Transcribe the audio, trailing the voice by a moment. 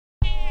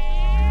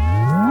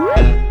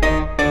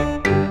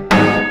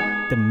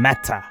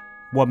matter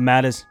what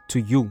matters to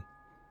you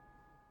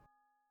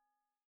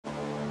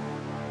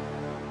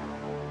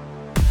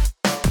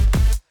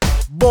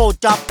โบ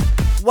จ็อบ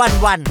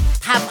วัน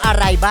ๆทำอะ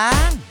ไรบ้า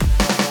ง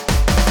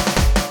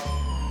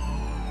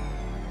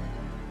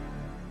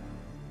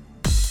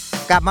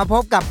กลับมาพ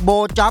บกับโบ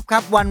จ็อบครั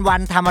บวั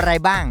นๆทำอะไร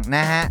บ้างน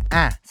ะฮะ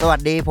สวัส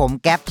ดีผม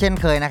แก๊ปเช่น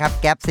เคยนะครับ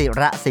แก๊ปศิ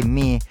ระสิม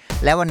มี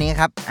และวันนี้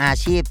ครับอา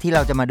ชีพที่เร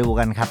าจะมาดู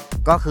กันครับ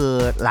ก็คือ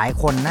หลาย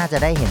คนน่าจะ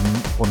ได้เห็น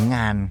ผลง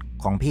าน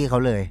ของพี่เขา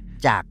เลย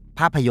จาก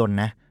ภาพยนตร์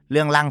นะเ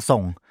รื่องร่างทร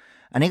ง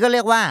อันนี้ก็เรี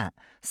ยกว่า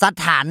ส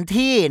ถาน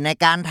ที่ใน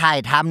การถ่าย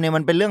ทำเนี่ย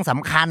มันเป็นเรื่องส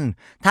ำคัญ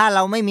ถ้าเร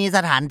าไม่มีส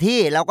ถานที่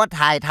เราก็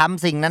ถ่ายท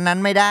ำสิ่งนั้น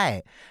ๆไม่ได้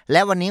และ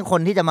วันนี้ค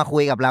นที่จะมาคุ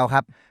ยกับเราค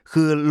รับ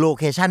คือโล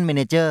เคชั่นแมเ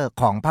นเจอร์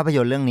ของภาพย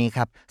นตร์เรื่องนี้ค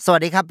รับสวั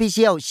สดีครับพี่เ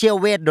ชี่ยว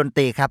เวทดนต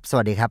รีครับส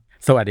วัสดีครับ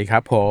สวัสดีครั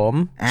บผม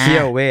เชี่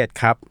ยวเวท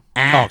ครับ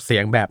ออกเสี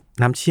ยงแบบ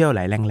น้ำเชี่ยวไหล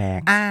แรง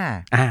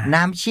ๆ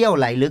น้ำเชี่ยว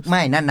ไหลลึกไ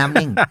ม่นั่นน้ำ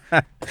นิ่ง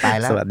ตาย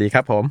แล้วสวัสดีค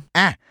รับผม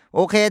โ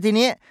อเคที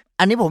นี้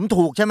อันนี้ผม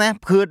ถูกใช่ไหม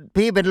คือ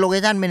พี่เป็นโลเค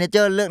ชั่นแมเนเจ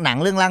อร์เรื่องหนัง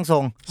เรื่องร่างทร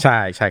งใ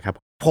ช่ครับ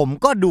ผม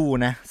ก็ดู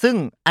นะซึ่ง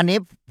อันนี้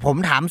ผม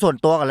ถามส่วน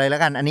ตัวกันเลยแล้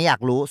วกันอันนี้อยา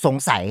กรู้สง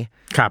สัย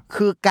ครับ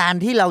คือการ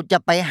ที่เราจะ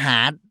ไปหา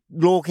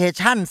โลเค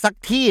ชั่นสัก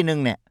ที่นึง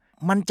เนี่ย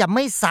มันจะไ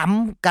ม่ซ้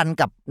ำกัน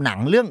กับหนัง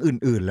เรื่อง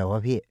อื่นๆเหรอว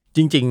ะพี่จ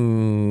ริง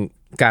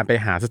ๆการไป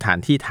หาสถาน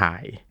ที่ถ่า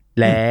ย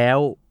แล้ว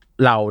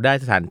เราได้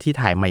สถานที่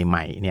ถ่ายให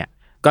ม่ๆเนี่ย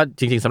ก็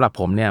จริงๆสำหรับ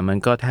ผมเนี่ยมัน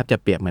ก็แทบจะ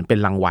เปรียบเหมือนเป็น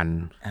รางวัล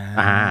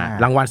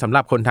รางวัลสำห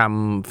รับคนท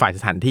ำฝ่ายส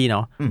ถานที่เน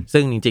าะ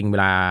ซึ่งจริงๆเว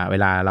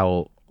ลาเ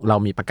รา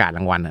มีประกาศร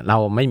างวัลเรา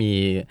ไม่มี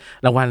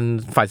รางวัล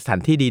ฝ่ายสถาน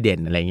ที่ดีเด่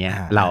นอะไรเงี้ย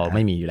เราไ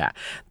ม่มีอยู่แล้ว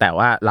แต่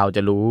ว่าเราจ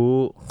ะรู้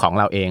ของ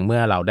เราเองเมื่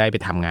อเราได้ไป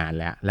ทำงาน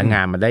แล้วและง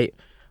านมันได้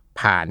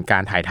ผ่านกา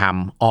รถ่ายท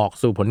ำออก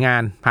สู่ผลงา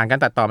นผ่านการ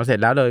ตัดต่อมาเสร็จ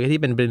แล้วเลย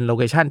ที่เป็นโลเ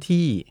คชั่น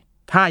ที่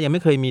ถ้ายังไ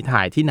ม่เคยมีถ่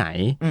ายที่ไหน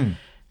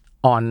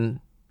ออน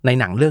ใน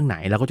หนังเรื่องไหน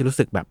เราก็จะรู้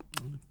สึกแบบ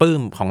ปลื้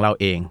มของเรา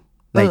เอง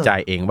ในใจ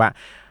เองว่า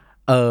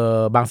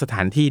บางสถ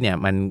านที่เนี่ย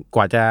มันก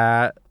ว่าจะ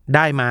ไ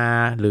ด้มา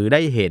หรือไ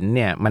ด้เห็นเ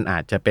นี่ยมันอา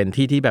จจะเป็น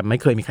ที่แบบไม่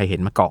เคยมีใครเห็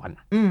นมาก่อน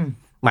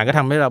มันก็ท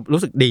ำให้เรา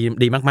รู้สึก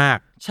ดีมาก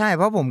ๆใช่เ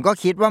พราะผมก็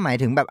คิดว่าหมาย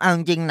ถึงแบบจ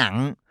ริงๆหนัง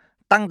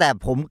ตั้งแต่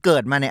ผมเกิ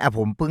ดมาเนี่ยผ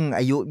มเพิ่ง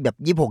อายุแบบ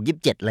26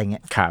 27อะไรเ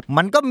งี้ย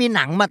มันก็มีห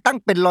นังมาตั้ง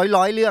เป็น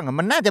ร้อยเรื่อง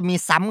มันน่าจะมี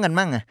ซ้ำกัน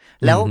บ้าง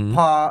แล้วพ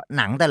อ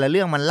หนังแต่ละเ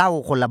รื่องมันเล่า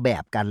คนละแบ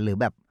บกันหรือ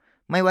แบบ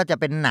ไม่ว่าจะ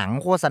เป็นหนัง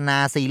โฆษณา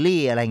ซีรี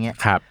ส์อะไรเงี้ย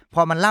พ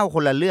อมันเล่าค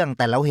นละเรื่องแ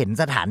ต่เราเห็น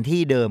สถาน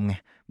ที่เดิมไง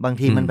บาง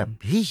ทีมันแบบ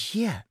พี่เ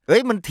ชี่ย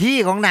มันที่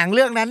ของหนังเ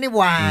รื่องนั้นนี่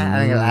ว่า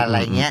อะไร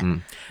เงี้ย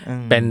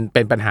เ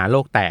ป็นปัญหาโล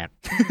กแตก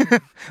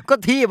ก็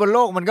ที่บนโล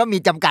กมันก็มี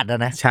จำกัดน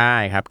ะใช่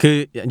ครับคือ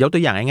ยกตั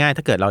วอย่างง่ายๆ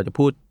ถ้าเกิดเราจะ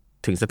พูด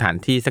ถึงสถาน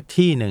ที่สัก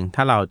ที่นึงถ้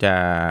าเรา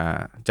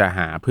จะห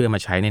าเพื่อมา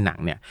ใช้ในหนัง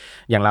เนี่ย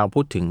อย่างเรา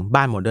พูดถึง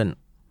บ้านโมเดิร์น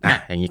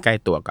อย่างนี้ใกล้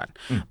ตัวก่อน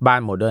บ้าน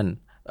โมเดิร์น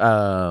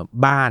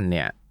บ้านเ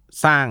นี่ย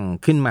สร้าง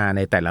ขึ้นมาใ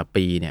นแต่ละ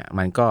ปีเนี่ย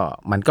มัน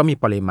ก็มี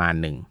ปริมาณ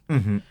หนึ่ง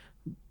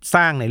ส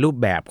ร้างในรูป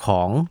แบบข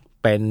อง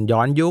เป็นย้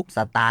อนยุคส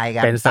ไตล์กั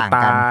นเป็นสไต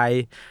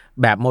ล์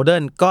แบบโมเดิ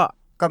ร์น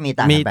ก็มี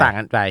ต่าง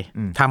กันไป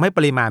ทำให้ป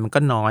ริมาณมันก็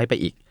น้อยไป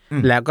อีก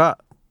แล้วก็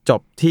จ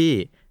บที่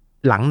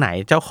หลังไหน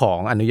เจ้าของ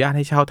อนุญาตใ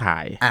ห้เช่าถ่า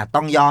ย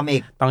ต้องยอมอี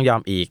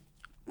ก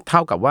เท่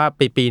ากับว่า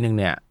ปีนึง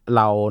เนี่ยเ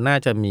ราน่า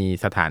จะมี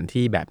สถาน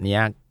ที่แบบนี้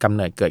กำเ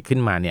นิดเกิดขึ้น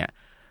มาเนี่ย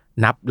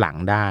นับหลัง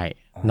ได้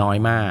น้อย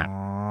มาก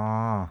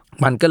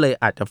มันก็เลย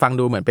อาจจะฟัง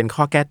ดูเหมือนเป็น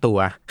ข้อแก้ตัว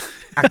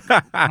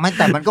ไม่แ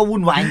ต่มันก็วุ่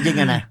นวายจริง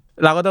ๆนะ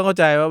เราก็ต้องเข้า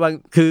ใจว่า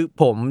คือ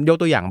ผมยก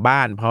ตัวอย่างบ้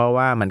านเพราะ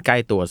ว่ามันใกล้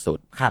ตัวสุด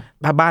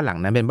ถ้าบ้านหลัง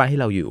นั้นเป็นบ้านที่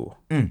เราอยู่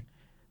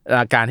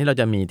การที่เรา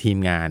จะมีทีม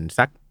งาน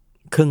สัก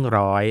ครึ่ง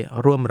ร้อย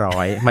ร่วมร้อ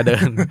ยมาเดิ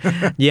น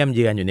เยี่ยมเ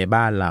ยือนอยู่ใน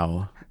บ้านเรา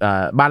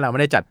บ้านเราไม่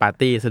ได้จัดปาร์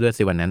ตี้ซะด้วย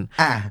สิวันนั้น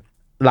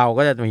เรา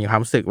ก็จะมีความ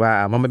รู้สึกว่า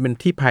มันเป็น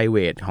ที่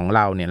private ของเ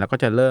ราเนี่ยเราก็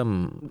จะเริ่ม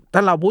ถ้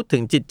าเราพูดถึ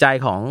งจิตใจ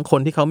ของคน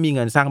ที่เขามีเ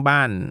งินสร้างบ้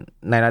าน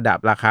ในระดับ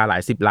ราคาหลา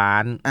ย10 ล้า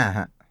น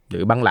หรื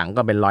อบางหลัง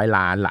ก็เป็น100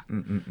 ล้านละ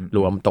ร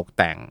วมตก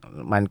แต่ง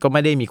มันก็ไ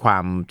ม่ได้มีควา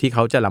มที่เข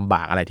าจะลำบ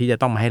ากอะไรที่จะ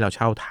ต้องมาให้เราเ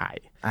ช่าถ่าย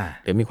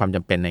หรือมีความจ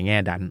ำเป็นในแง่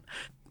ดัน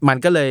มัน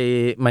ก็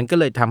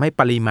เลยทำให้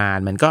ปริมาณ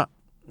มันก็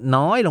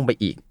น้อยลงไป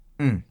อีก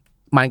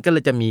มันก็เล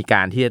ยจะมีก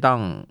ารที่จะต้อ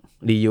ง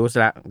reuse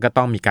แล้วก็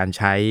ต้องมีการ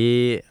ใช้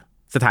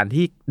สถาน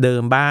ที่เดิ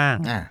มบ้าง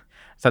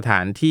สถา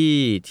นที่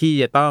ที่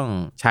จะต้อง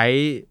ใช้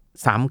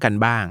ซ้ำกัน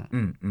บ้าง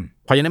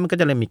เพราะฉะนั้นมันก็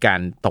จะเลยมีกา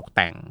รตกแ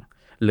ต่ง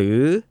หรือ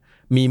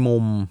มีมุ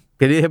ม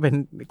ที่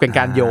เป็นก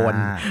ารโย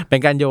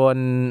น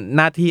ห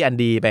น้าที่อัน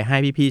ดีไปให้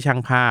พี่ๆช่าง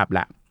ภาพล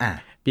ะ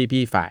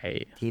พี่ๆฝ่าย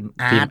ทีม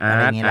อ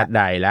าร์ตใ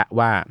ดละ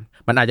ว่า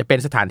มันอาจจะเป็น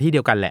สถานที่เดี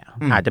ยวกันแหละ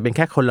อาจจะเป็นแ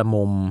ค่คนละ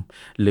มุม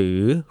หรือ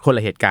คนล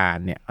ะเหตุการ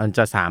ณ์เนี่ยมันจ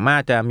ะสามาร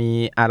ถจะมี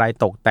อะไร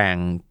ตกแต่ง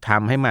ท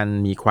ำให้มัน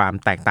มีความ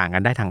แตกต่างกั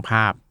นได้ทางภ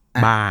าพ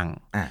บ้าง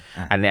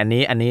อัน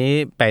นี้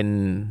เป็น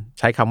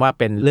ใช้คำว่า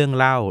เป็นเรื่อง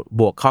เล่า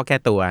บวกข้อแก้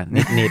ตัว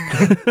นิด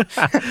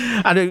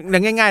ๆอันนึ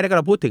งง่ายๆแล้วก็เ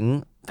ราพูดถึง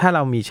ถ้าเร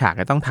ามีฉาก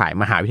จะต้องถ่าย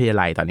มหาวิทยา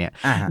ลัยตอนเนี้ย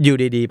อยู่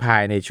ดีๆภา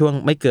ยในช่วง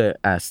ไม่เกิน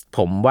ผ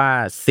มว่า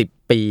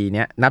10 ปีเ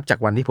นี้ยนับจาก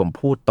วันที่ผม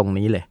พูดตรง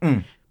นี้เลย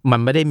มัน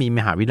ไม่ได้มีม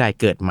หาวิทยาลัย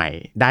เกิดใหม่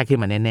ได้ขึ้น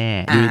มาแน่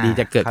ๆอยู่ดี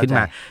จะเกิดขึ้นม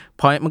าเ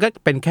พราะมันก็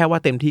เป็นแค่ว่า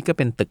เต็มที่ก็เ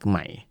ป็นตึกให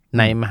ม่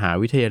ในมหา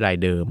วิทยาลัย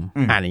เดิม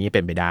อย่างนี้เ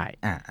ป็นไปได้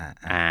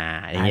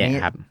อย่างเงี้ย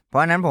ครับเพรา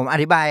ะนั้นผมอ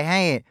ธิบายให้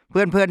เ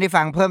พื่อนๆที่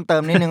ฟังเพิ่มเติ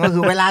มนิดนึงก็คื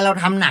อเวลาเรา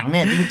ทำหนังเ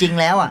นี่ยจริงๆ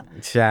แล้วอ่ะ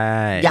ใช่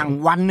อย่าง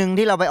วันนึง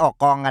ที่เราไปออก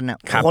กองกันน่ะ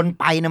คน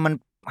ไปเนี่ยมัน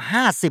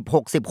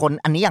50-60 คน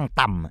อันนี้อย่าง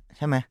ต่ำใ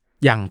ช่ไหม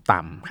อย่าง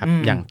ต่ำครับ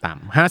อย่างต่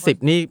ำ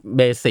50นี่เ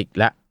บสิก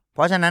แล้วเพ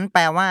ราะฉะนั้นแป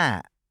ลว่า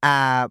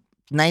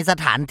ในส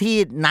ถานที่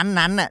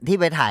นั้นๆน่ะที่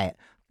ไปถ่าย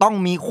ต้อง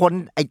มีคน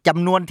ไอ้จ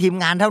ำนวนทีม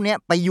งานเท่านี้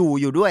ไปอ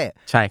ยู่ด้วย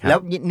ใช่ครับแล้ว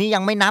นี่ยั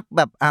งไม่นับแ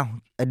บบ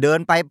เดิน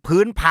ไป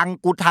พื้นพัง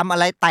กูทำอะ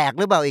ไรแตก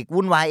หรือเปล่าอีก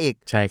วุ่นวายอีก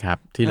ใช่ครับ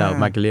ที่เรา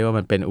มาเรียกว่า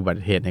มันเป็นอุบั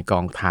ติเหตุในกอ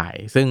งถ่าย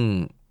ซึ่ง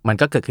มัน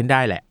ก็เกิดขึ้นไ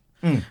ด้แหละ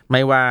ไ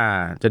ม่ว่า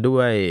จะด้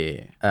วย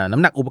น้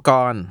ำหนักอุปก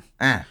รณ์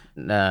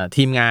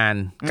ทีมงาน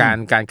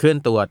การเคลื่อน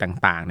ตัว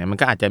ต่างๆเนี่ยมัน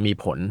ก็อาจจะมี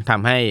ผลท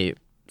ำให้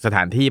สถ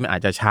านที่มันอา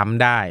จจะช้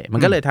ำได้มัน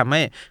ก็เลยทำใ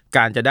ห้ก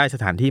ารจะได้ส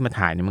ถานที่มา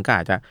ถ่ายเนี่ยมันก็อ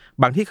าจจะ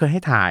บางที่เคยใ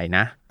ห้ถ่ายน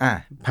ะ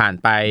ผ่าน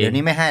ไปเดี๋ยว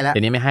นี้ไม่ให้ล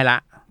ะ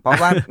เพราะ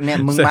ว่าเนี่ย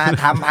มึงมา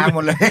ทำพังหม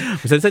ดเลย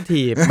เซนซิ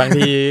ทีฟบาง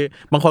ที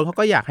บางคนเขา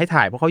ก็อยากให้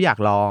ถ่ายเพราะเขาอยาก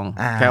ลอง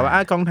แค่ว่า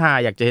กองถ่าย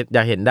อย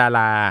ากเห็นดาร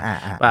า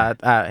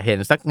เห็น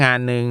สักงาน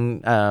นึง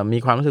มี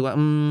ความรู้สึกว่า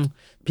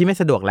พี่ไม่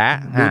สะดวกแล้ว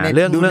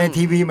ดูใน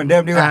ทีวีเหมือนเดิ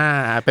มดีกว่า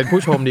เป็น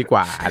ผู้ชมดีก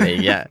ว่าอะไรอย่า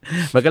งเงี้ย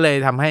มันก็เลย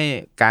ทำให้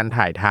การ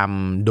ถ่ายท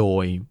ำโด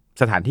ย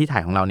สถานที่ถ่า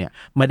ยของเราเนี่ย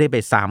ไม่ได้ไป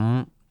ซ้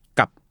ำ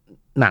กับ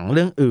หนังเ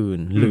รื่องอื่น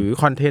หรือ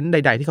คอนเทนต์ใ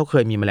ดๆที่เขาเค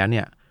ยมีมาแล้วเ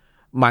นี่ย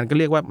มันก็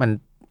เรียกว่ามัน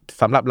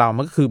สำหรับเรา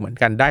มันก็คือเหมือน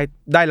กัน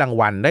ได้ราง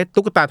วัลได้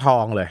ตุ๊กตาทอ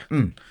งเลย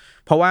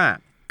เพราะว่า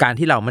การ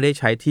ที่เราไม่ได้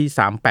ใช้ที่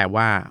ซ้ำแปล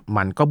ว่า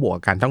มันก็บวก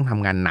กันต้องท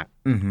ำงานหนัก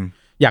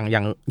อย่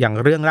าง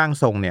เรื่องร่าง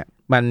ทรงเนี่ย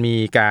มันมี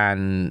การ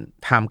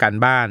ทำการ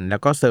บ้านแล้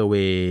วก็เซอร์เว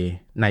ย์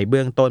ในเ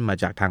บื้องต้นมา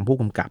จากทางผู้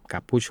กำกับกั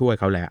บผู้ช่วย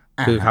เขาแล้ว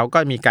คือเขาก็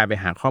มีการไป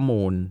หาข้อ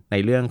มูลใน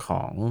เรื่องข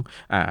อง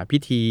พิ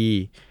ธี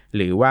ห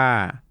รือว่า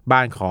บ้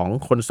านของ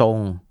คนทรง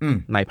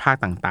ในภาค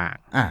ต่าง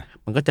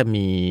ๆมันก็จะ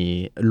มี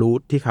รู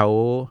ทที่เขา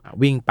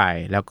วิ่งไป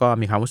แล้วก็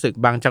มีความรู้สึก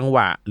บางจังหว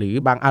ะหรือ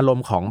บางอารม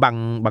ณ์ของ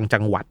บางจั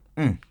งหวัด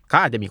เขา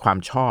อาจจะมีความ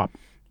ชอบ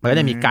มันก็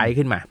จะมีไกด์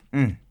ขึ้นม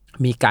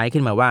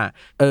าว่า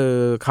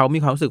เขามี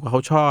ความรู้สึกว่าเข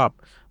าชอบ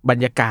บร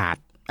รยาก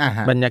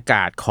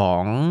าศขอ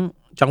ง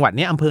จังหวัด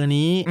นี้อำเภอ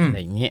นี้อะไร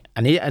อย่างเงี้ยอั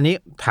นนี้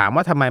ถาม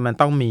ว่าทำไมมัน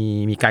ต้อง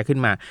มีไกด์ขึ้น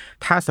มา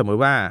ถ้าสมม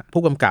ติว่า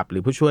ผู้กำกับหรื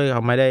อผู้ช่วยเข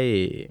าไม่ได้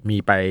มี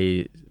ไ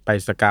ป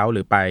สเกาต์ห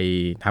รือไป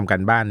ทำกา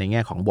รบ้านในแ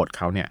ง่ของบทเ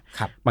ขาเนี่ย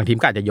บางที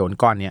ก็อาจจะโยน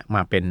ก้อนเนี้ยม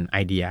าเป็นไอ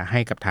เดียให้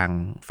กับทาง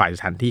ฝ่ายส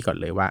ถานที่ก่อน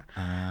เลยว่า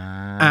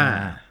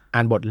อ่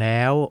านบทแ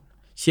ล้ว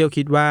เชี่ยว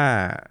คิดว่า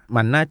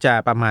มันน่าจะ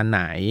ประมาณไห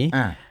น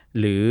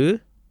หรือ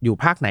อยู่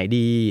ภาคไหน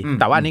ดี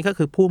แต่ว่าอันนี้ก็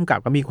คือผู้กำกับ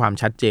ก็มีความ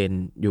ชัดเจน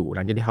อยู่ห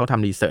ลังจากที่เขาท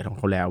ำรีเสิร์ชของ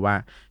เขาแล้วว่า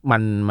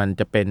มัน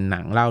จะเป็นหนั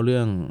งเล่าเรื่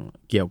อง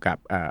เกี่ยวกับ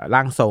ร่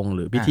างทรงห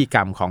รือพิธีกร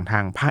รมของทา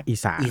งภาคอี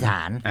สา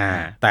น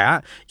แต่ว่า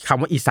ค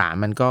ำว่าอีสาน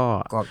มันก็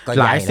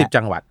หลาย10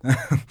จังหวัด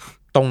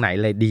ตรงไหน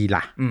เลยดี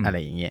ล่ะอะไร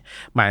อย่างเงี้ย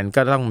มัน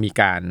ก็ต้องมี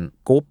การ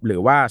กรุ๊ปหรื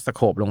อว่าสโ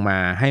คปลงมา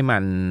ให้มั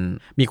น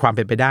มีความเ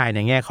ป็นไปได้ใน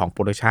แง่ของโป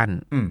รดักชัน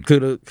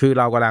คือ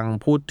เรากำลัง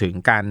พูดถึง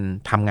การ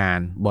ทำงาน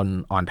บน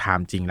ออนไท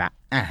ม์จริงละ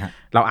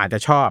เราอาจจ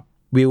ะชอบ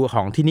วิวข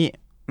องที่นี่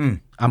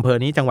อำเภอ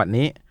นี้จังหวัด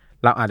นี้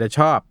เราอาจจะช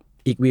อบ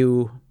อีกวิว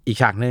อีก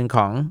ฉากนึงข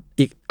อง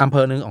อีกอำเภ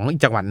อนึงของอี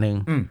กจังหวัดนึง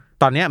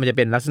ตอนนี้มันจะเ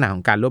ป็นลักษณะข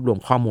องการรวบรวม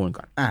ข้อมูล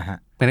ก่อน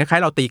เป็นคล้า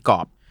ยๆเราตีกร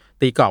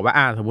อบว่า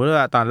สมมติ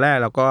ว่าตอนแรก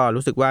เราก็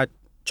รู้สึกว่า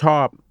ชอ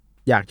บ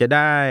อยากจะไ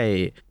ด้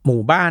ห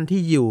มู่บ้าน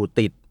ที่อยู่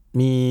ติด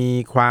มี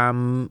ความ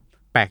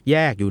แปลกแย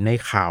กอยู่ใน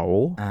เขา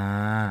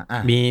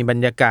มีบร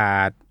รยากา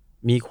ศ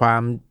มีควา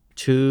ม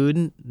ชื้น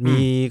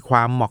มีคว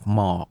ามห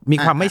มอกมี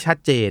ความไม่ชัด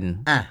เจน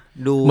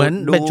ดูเหมือน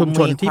เป็นชุมช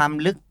นที่ความ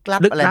ลึกลับ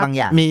อะไรบางอ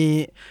ย่างมี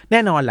แ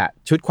น่นอนแหละ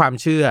ชุดความ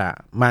เชื่อ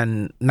มัน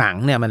หนัง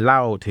เนี่ยมันเล่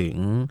าถึง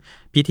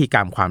พิธีกร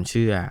รมความเ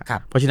ชื่อ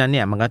เพราะฉะนั้นเ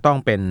นี่ยมันก็ต้อง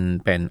เป็น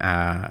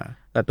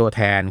ตัวแ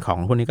ทนของ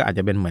พวกนี้ก็อาจ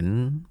จะเป็นเหมือน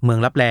เมือง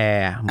ลับแล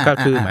ก็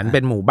คือเหมือนเป็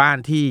นหมู่บ้าน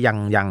ที่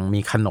ยังมี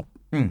ขนบ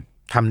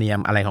ธรรมเนียม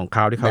อะไรของเข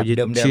าที่เขายึด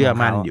เชื่อ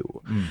มั่นอยู่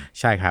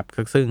ใช่ครับ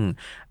ซึ่ง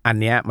อัน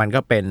เนี้ยมันก็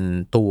เป็น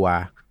ตัว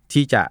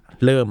ที่จะ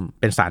เริ่ม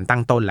เป็นสารตั้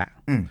งต้นแหละ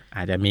อ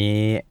าจจะมี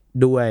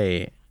ด้วย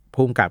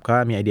ภูมิกับก็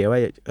มีไอเดียว่า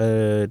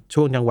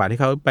ช่วงจังหวะที่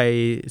เขาไป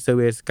เซอร์เ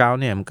วย์สเกา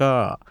ต์เนี่ยมันก็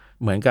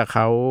เหมือนกับเข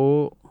า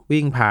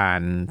วิ่งผ่า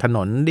นถน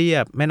นเลีย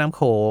บแม่น้ำโ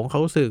ขงเขา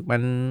รู้สึกมั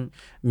น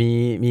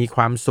มีค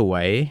วามสว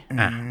ย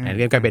อัน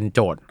นี้ก็เป็นโจ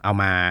ทย์เอา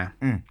ม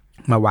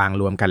าวาง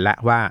รวมกันละ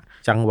ว่า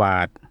จังหวั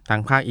ดทา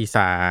งภาคอีส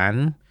าน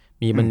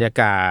มีบรรยา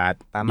กาศ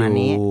อยู่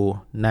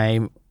ใน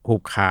หุ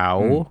บเขา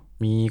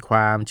มีคว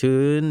าม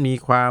ชื้นมี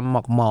ความ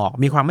หมอก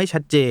มีความไม่ชั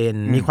ดเจน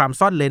มีความ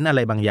ซ่อนเร้นอะไร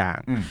บางอย่าง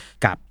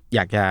กับอย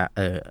ากจะ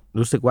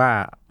รู้สึกว่า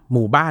ห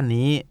มู่บ้าน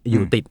นี้อ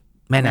ยู่ติด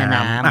แม่น้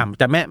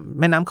ำจะ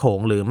แม่น้ำโขง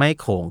หรือไม่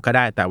โขงก็ไ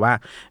ด้แต่ว่า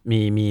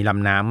มีล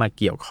ำน้ำมา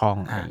เกี่ยวข้อง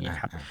อะไรอย่างนี้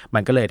ครับมั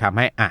นก็เลยทำใ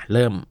ห้เ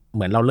ริ่มเห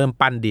มือนเราเริ่ม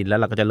ปั้นดินแล้ว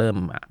เราก็จะเริ่ม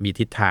มี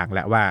ทิศทางแ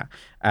ล้วว่า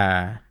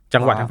จั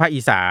งหวัดทางภาค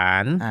อีสา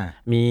น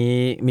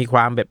มีคว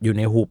ามแบบอยู่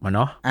ในหุบเ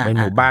นาะเป็น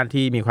หมู่บ้าน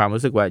ที่มีความ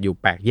รู้สึกว่าอยู่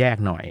แปลกแยก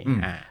หน่อย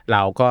เร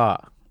าก็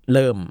เ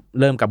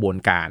ริ่มกระบวน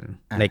การ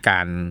ในกา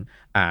ร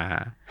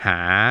หา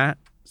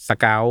ส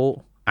เกาต์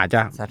อาจจ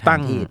ะ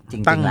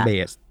ตั้งเบ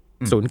ส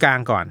ศูนย์กลาง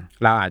ก่อน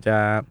เราอาจจะ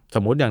ส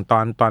มมุติอย่าง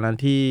ตอนนั้น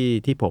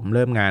ที่ผมเ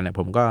ริ่มงานเนี่ย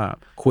ผมก็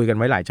คุยกัน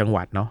ไว้หลายจังห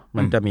วัดเนาะ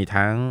มันจะมี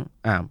ทั้ง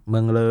เมื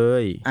องเล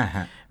ย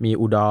มี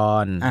อุด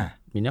ร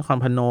มีนคร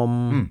พนม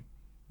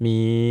มี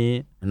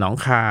หนอง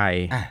คาย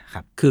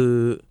คือ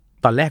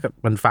ตอนแรก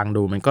มันฟัง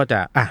ดูมันก็จะ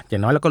อย่า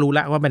งน้อยเราก็รู้แ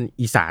ล้วว่ามัน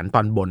อีสานต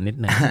อนบนนิด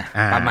นึง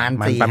ประมาณ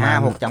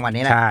 4-5-6 จังหวัด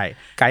นี้แหละใช่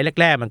ไกด์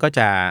แรกๆมันก็จ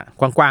ะ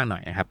กว้างๆหน่อ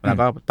ยครับแล้ว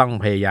ก็ต้อง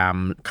พยายาม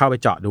เข้าไป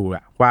เจาะดู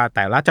ว่าแ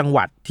ต่ละจังห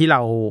วัดที่เร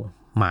า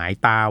หมาย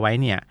ตาไว้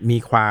เนี่ยมี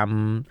ความ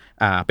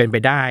เป็นไป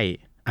ได้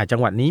จัง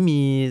หวัดนี้มี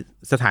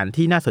สถาน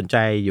ที่น่าสนใจ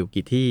อยู่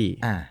กี่ที่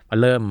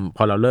พ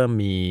อเราเริ่ม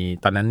มี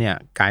ตอนนั้นเนี่ย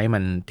ไกด์มั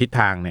นทิศ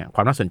ทางเนี่ยคว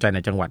ามน่าสนใจใน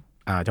จังหวั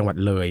ด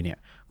เลยเนี่ย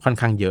ค่อน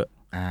ข้างเยอะ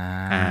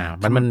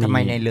มันทำไม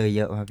ในเลยเ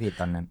ยอะครับพี่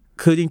ตอนนั้น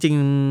คือจริง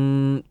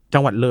ๆจั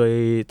งหวัดเลย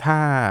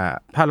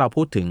ถ้าเรา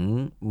พูดถึง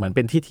เหมือนเ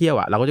ป็นที่เที่ยว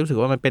เราก็จะรู้สึก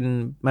ว่ามัน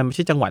ไม่ใ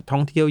ช่จังหวัดท่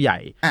องเที่ยวใหญ่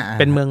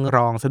เป็นเมืองร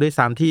องซะด้วย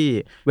ซ้ำที่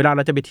เวลาเร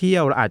าจะไปเที่ย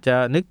วเราอาจจะ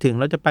นึกถึง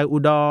เราจะไปอุ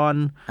ดร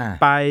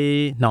ไป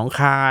หนอง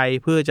คาย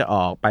เพื่อจะอ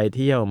อกไปเ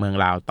ที่ยวเมือง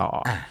ลาวต่อ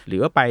หรือ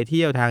ว่าไปเ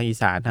ที่ยวทางอี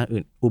สานทาง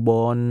อื่นอุบ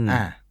ล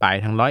ไป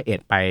ทาง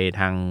101ไป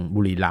ทาง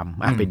บุรีรัมย์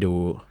ไปดู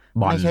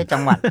บอลไม่ใช่จั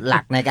งหวัดหลั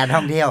กในการท่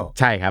องเที่ยว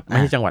ใช่ครับไม่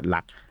ใช่จังหวัดห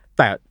ลักแ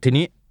ต่ที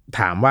นี้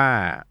ถามว่า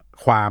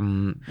ความ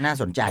น่า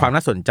สน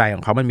ใจขอ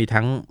งเขามันมี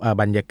ทั้ง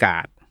บรรยากา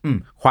ศ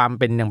ความ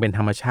ยังเป็นธ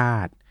รรมชา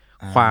ติ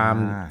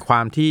คว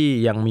ามที่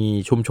ยังมี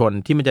ชุมชน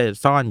ที่มันจะ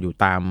ซ่อนอยู่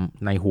ตาม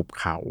ในหุบ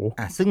เขา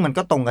ซึ่งมัน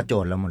ก็ตรงกับโจ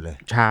ทย์เราหมดเลย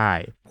ใช่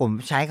ผม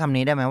ใช้คำ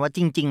นี้ได้ไหมว่าจ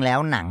ริงๆแล้ว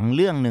หนังเ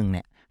รื่องนึงเ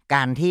นี่ยก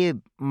ารที่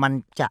มัน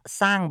จะ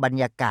สร้างบรร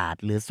ยากาศ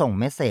หรือส่ง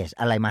เมสเสจ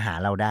อะไรมาหา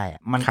เราได้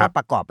มันก็ป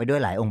ระกอบไปด้วย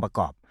หลายองค์ประก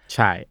อบใ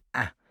ช่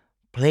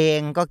เพล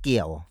งก็เ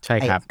กี่ยวใช่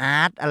ครับอา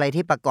ร์ตอะไร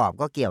ที่ประกอบ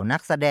ก็เกี่ยวนั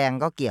กแสดง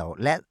ก็เกี่ยว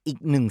และอีก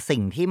หนึ่งสิ่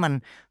งที่มัน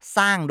ส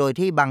ร้างโดย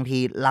ที่บางที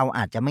เราอ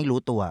าจจะไม่รู้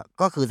ตัว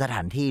ก็คือสถ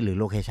านที่หรือ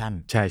โลเคชั่น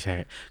ใช่ใช่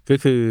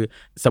คือ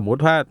สมมุ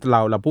ติว่า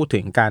เราพูดถึ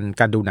ง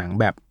การดูหนัง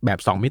แบบ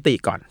2มิติ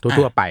ก่อน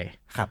ทั่วไป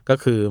ก็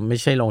คือไม่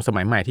ใช่ลงส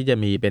มัยใหม่ที่จะ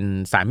มีเป็น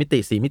3มิติ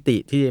4มิติ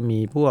ที่จะมี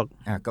พวก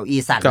เก้า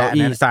อี้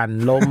สั่น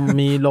ลม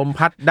มีลม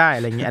พัดได้อ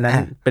ะไรอย่างเงี้ยอันนั้น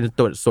เป็น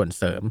ตัวส่วน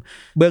เสริม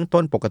เบื้อง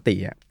ต้นปกติ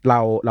เร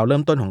าเริ่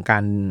มต้นของ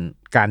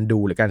การดู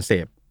หรือการเส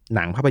พห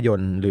นังภาพยน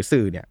ตร์หรือ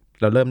สื่อเนี่ย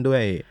เราเริ่มด้ว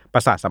ยปร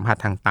ะสาทสัมผัส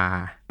ทางตา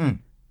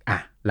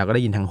เราก็ไ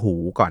ด้ยินทางหู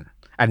ก่อน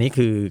อันนี้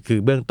คือ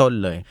เบื้องต้น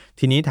เลย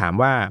ทีนี้ถาม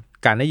ว่า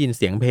การได้ยินเ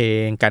สียงเพล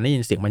งการได้ยิ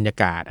นเสียงบรรยา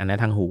กาศอันนั้น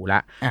ทางหูละ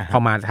พอ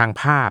มาทาง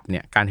ภาพเนี่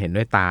ยการเห็น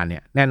ด้วยตาเนี่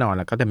ยแน่นอนแ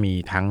ล้วก็จะมี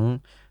ทั้ง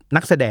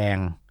นักแสดง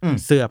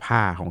เสื้อผ้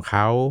าของเข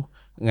า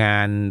งา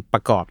นปร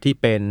ะกอบที่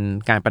เป็น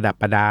การประดับ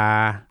ประดา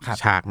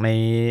ฉากใน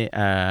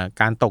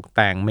การตกแ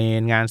ต่งเม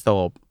นงานศ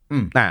พ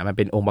มันเ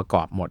ป็นองค์ประก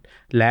อบหมด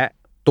และ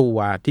ตัว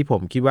ที่ผ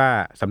มคิดว่า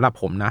สำหรับ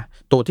ผมนะ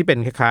ตัวที่เป็น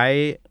คล้าย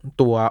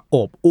ๆตัวโอ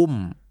บอุ้ม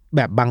แ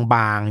บบบ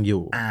างๆอ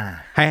ยู่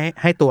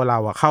ให้ตัวเรา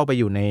เข้าไป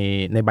อยู่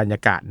ในบรรยา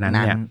กาศนั้น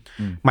เนี่ย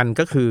มัน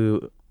ก็คือ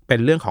เป็น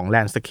เรื่องของแล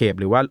นด์สเคป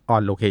หรือว่า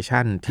on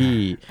location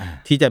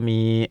ที่จะมี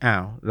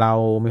เรา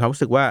มีความ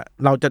รู้สึกว่า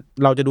เร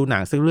าจะดูหนั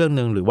งสักเรื่อง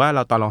นึงหรือว่า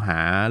ตอนเราหา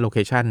โลเค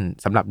ชั่น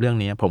สำหรับเรื่อง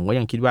นี้ผมก็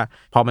ยังคิดว่า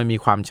พอมันมี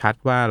ความชัด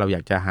ว่าเราอย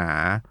ากจะหา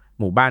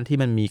หมู่บ้านที่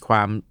มันมีคว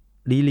าม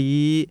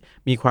ลี้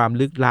มีความ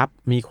ลึกลับ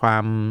มีควา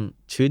ม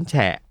ชื้นแฉ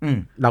ะ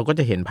เราก็จ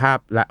ะเห็นภาพ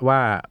และว่า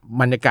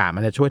บรรยากาศมั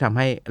นจะช่วยทำใ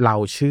ห้เรา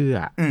เชื่อ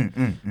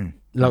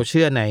เราเ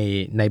ชื่อ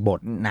ในบท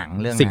หนัง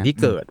เรื่องสิ่งที่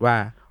เกิดว่า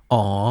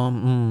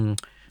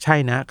ใช่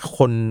นะ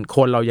ค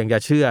นเรายังจะ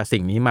เชื่อสิ่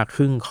งนี้มาค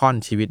รึ่งค่อน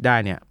ชีวิตได้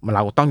เนี่ยเร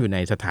าต้องอยู่ใน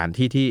สถาน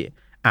ที่ที่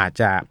อาจ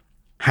จะ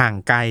ห่าง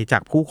ไกลจา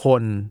กผู้ค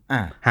น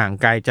ห่าง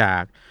ไกลจา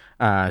ก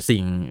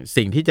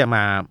สิ่งที่จะ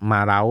มา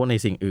เร้าใน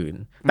สิ่งอื่น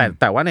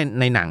แต่ว่า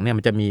ในหนังเนี่ย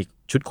มันจะมี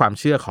ชุดความ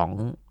เชื่อของ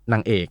นา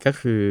งเอกก็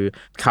คือ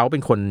เขาเป็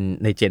นคน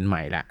ในเจนให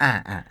ม่แหละ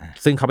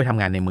ซึ่งเขาไปท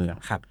ำงานในเมือง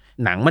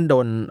หนังมันโด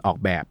นออก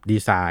แบบดี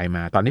ไซน์ม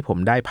าตอนที่ผม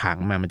ได้ผัง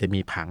มามันจะมี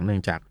ผังหนึ่ง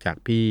จาก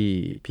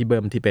พี่เบิ้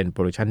มที่เป็นโป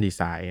รดักชันดีไ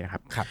ซน์นะครั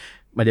บ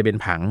มันจะเป็น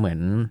ผังเหมือน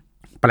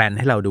แปลนใ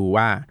ห้เราดู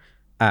ว่า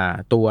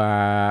ตัว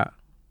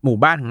หมู่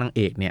บ้านของนางเ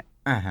อกเนี่ย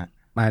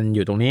มันอ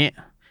ยู่ตรงนี้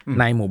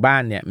ในหมู่บ้า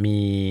นเนี่ย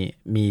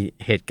มี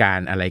เหตุการ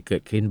ณ์อะไรเกิ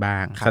ดขึ้นบ้า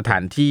งสถา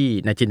นที่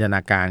ในจินตน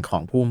าการขอ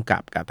งผู้กำ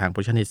กับทางโปร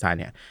ดักชันดีไซ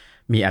น์เนี่ย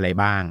มีอะไร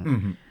บ้าง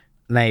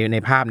ใน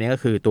ภาพนี้ก็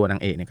คือตัวนา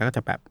งเอกเนี่ยก็จ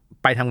ะแบบ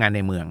ไปทำงานใน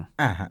เมือง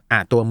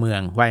ตัวเมือ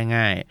งว่า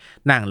ง่าย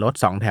นั่งรถ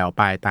2แถว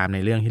ไปตามใน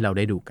เรื่องที่เราไ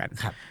ด้ดูกัน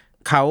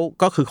เขา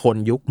ก็คือคน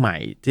ยุคใหม่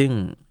ซึ่ง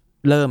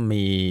เริ่ม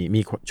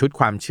มีชุด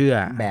ความเชื่อ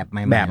แบ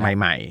บ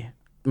ใหม่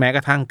ๆแม้ก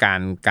ระทั่ง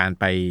การ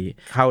ไป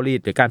เข้ารีด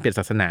หรือการเปลี่ยน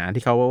ศาสนา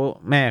ที่เขา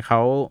แม่เข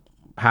า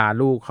พา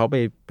ลูกเขา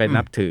ไป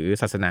นับถือ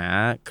ศาสนา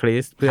คริ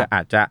สต์เพื่ออ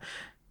าจจะ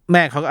แ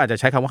ม่เขาก็อาจจะ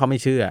ใช้คำว่าเขาไม่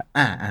เชื่อ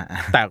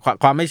แต่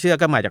ความไม่เชื่อ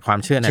ก็มาจากความ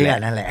เชื่อนั่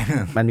นแหละ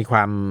มันมีคว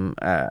าม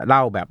เล่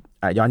าแบบ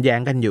ย้อนแย้ง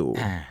กันอยู่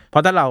เพรา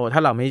ะถ้าเร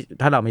า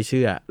ไม่เ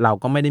ชื่อเรา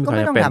ก็ไม่ได้มีความ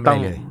จำเป็นต้อง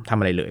ทำ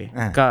อะไรเลย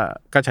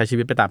ก็ใช้ชี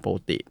วิตไปตามปก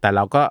ติแต่เ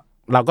รา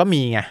ก็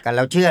มีไงเ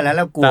ราเชื่อแล้วเ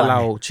รากลัวแต่เรา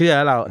เชื่อแ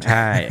ล้วเราใ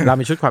ช่ เรา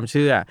มีชุดความเ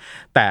ชื่อ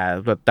แ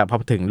ต่พอ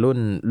ถึงรุ่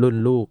น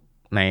ลูก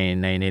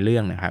ในเรื่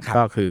องนะครับ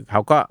ก็คือเข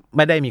าก็ไ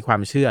ม่ได้มีควา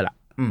มเชื่อละ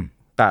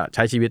ใ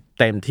ช้ชีวิต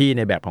เต็มที่ใ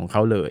นแบบของเข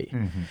าเลย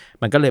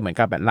มันก็เลยเหมือน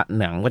กับแบบ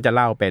หนังก็จะเ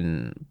ล่าเ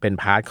ป็น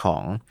พาร์ทขอ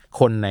ง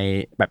คนใน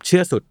แบบเชื่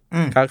อสุด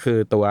ก็คือ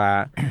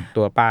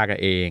ตัวป้าก็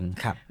เอง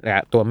แล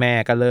ะตัวแม่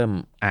ก็เริ่ม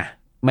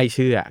ไม่เ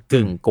ชื่อ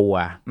กึ่งกลัว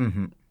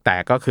แต่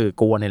ก็คือ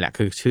กลัวนี่แหละ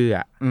คือเชื่อ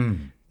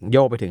โย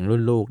กไปถึงรุ่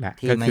นลูกแล้ว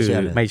ก็คือ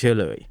ไม่เชื่อ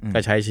เลยก็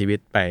ใช้ชีวิต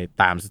ไป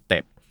ตามสเต็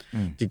ป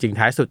จริงๆ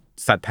ท้ายสุด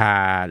ศรัทธา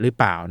หรือเ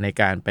ปล่าใน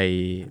การ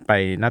ไป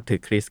นับถือ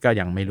คริสต์ก็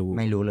ยังไม่รู้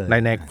เลย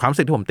ในความรู้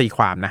สึกที่ผมตีค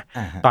วามนะ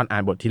ตอนอ่า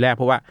นบทที่แรกเ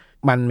พราะว่า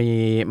มัน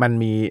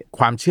มีค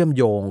วามเชื่อม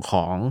โยงข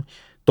อง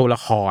ตัวละ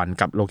คร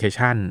กับโลเค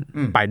ชั่น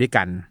ไปด้วย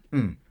กัน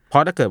เพรา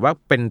ะถ้าเกิดว่า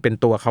เป็น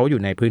ตัวเขาอ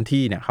ยู่ในพื้น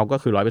ที่เนี่ยเขาก็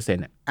คือ 100%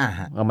 เนี่ย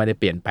ก็ไม่ได้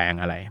เปลี่ยนแปลง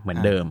อะไรเหมือน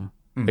เดิม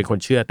เป็นคน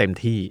เชื่อเต็ม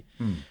ที่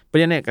เพราะฉ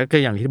ะนั้นเนี่ยก็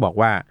อย่างที่บอก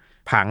ว่า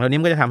ผังเหล่านี้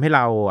มันก็จะทำให้เ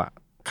รา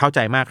เข้าใจ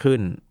มากขึ้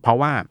นเพราะ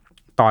ว่า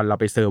ตอนเรา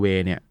ไปเซอร์เว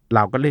ย์เนี่ยเร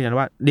าก็เรียก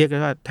ว่า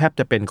แทบ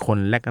จะเป็นคน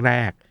แร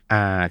ก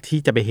ๆที่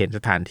จะไปเห็นส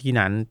ถานที่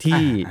นั้น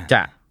ที่จ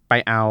ะไป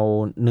เอา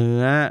เนื้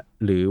อ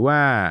หรือว่า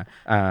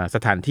ส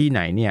ถานที่ไห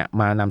นเนี่ย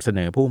มานำเสน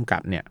อผู้กำกั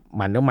บเนี่ย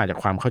มันต้องมาจาก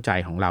ความเข้าใจ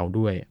ของเรา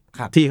ด้วย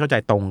ที่เข้าใจ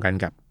ตรงกัน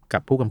กั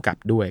บผู้กำกับ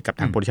ด้วยกับ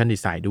ทาง production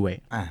design ด้วย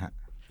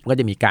ก็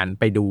จะมีการ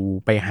ไปดู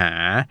ไปหา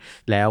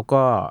แล้ว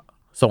ก็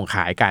ส่งข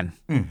ายกัน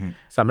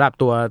สำหรับ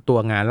ตัว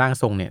งานร่าง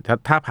ทรงเนี่ย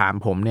ถ้าถาม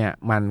ผมเนี่ย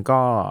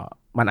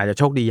มันอาจจะ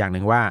โชคดีอย่างห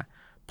นึ่งว่า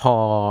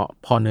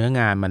พอเนื้อ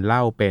งานมันเล่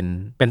าเ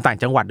ป็นต่าง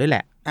จังหวัดด้วยแหล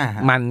ะ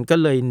มันก็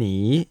เลยหนี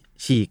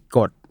ฉีกก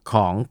ฎข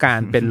องกา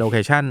รเป็นโลเค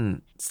ชั่น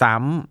ซ้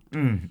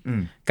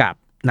ำกับ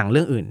หนังเ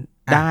รื่องอื่น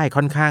ได้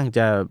ค่อนข้างจ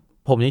ะ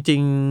ผมจริ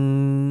ง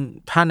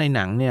ๆถ้าในห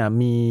นังเนี่ย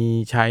มี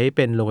ใช้เ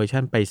ป็นโลเค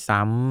ชั่นไป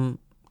ซ้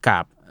ำกั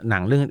บหนั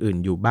งเรื่องอื่น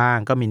อยู่บ้าง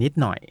ก็มีนิด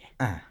หน่อย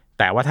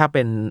แต่ว่าถ้าเ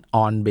ป็น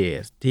on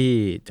base ที่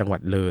จังหวั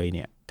ดเลยเ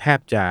นี่ยแทบ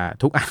จะ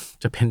ทุกอัน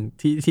จะเป็น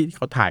ที่เข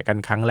าถ่ายกัน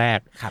ครั้งแรก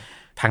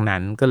ทางนั้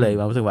นก็เลย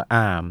รู้สึกว่า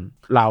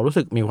เรารู้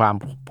สึกมีความ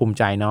ภูมิ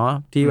ใจเนาะ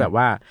ที่แบบ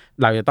ว่า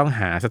เราจะต้อง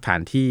หาสถา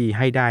นที่ใ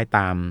ห้ได้ต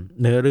าม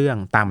เนื้อเรื่อง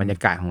ตามบรรยา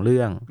กาศของเ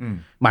รื่อง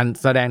มัน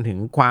แสดงถึง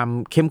ความ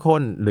เข้มข้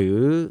นหรือ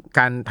ก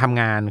ารท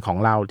ำงานของ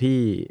เราที่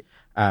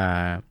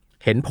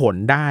เห็นผล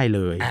ได้เ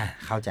ลย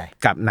เข้าใจ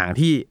กับหนัง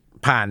ที่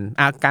ผ่าน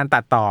การตั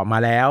ดต่อมา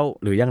แล้ว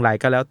หรืออย่างไร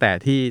ก็แล้วแต่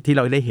ที่เ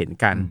ราได้เห็น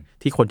กัน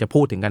ที่คนจะ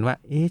พูดถึงกันว่า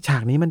ฉา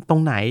กนี้มันตร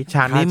งไหนฉ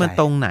ากนี้มัน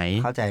ตรงไหน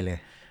เข้าใจเลย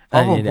เพรา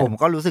ะผม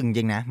ก็รู้สึกจ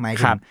ริงนะหมาย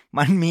ถึง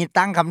มันมี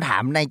ตั้งคำถา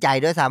มในใจ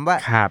ด้วยซ้ำว่า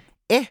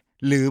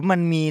หรือมั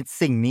นมี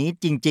สิ่งนี้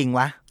จริงๆ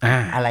วะ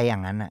อะไรอย่า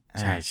งนั้น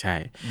ใช่ใช่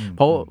เพ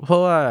รา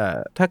ะว่า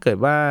ถ้าเกิด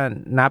ว่า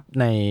นับ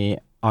ใน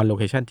on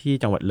location ที่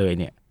จังหวัดเลย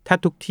เนี่ยถ้า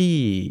ทุกที่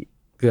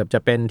เกือบจะ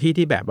เป็น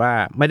ที่แบบว่า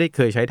ไม่ได้เค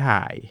ยใช้ถ่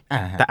าย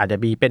แต่อาจจะ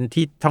มีเป็น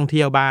ที่ท่องเ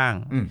ที่ยวบ้าง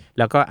แ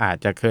ล้วก็อาจ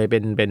จะเคยเ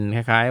ป็นค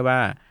ล้ายๆว่า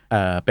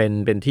เ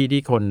ป็น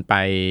ที่คน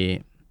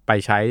ไป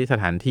ใช้ส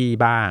ถานที่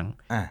บ้าง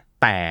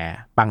แต่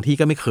บางที่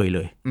ก็ไม่เคยเล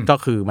ยก็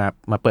คือ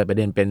มาเปิดประเ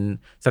ด็นเป็น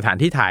สถาน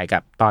ที่ถ่ายกั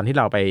บตอนที่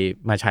เราไป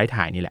มาใช้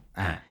ถ่ายนี่แหละ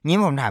งี้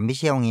ผมถามพี่เ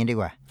ชี่ยวงี้ดี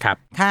กว่าครับ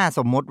ถ้าส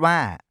มมุติว่า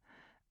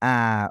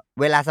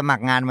เวลาสมัค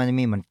รงานมันจะ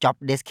มีเหมือน job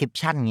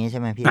description งี้ใช่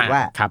ไหมพี่ว่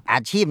าอ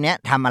าชีพเนี้ย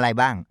ทำอะไร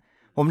บ้าง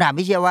ผมถาม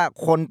พี่เชี่ยวว่า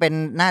คนเป็น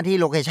หน้าที่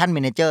location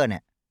manager เนี่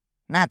ย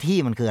หน้าที่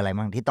มันคืออะไร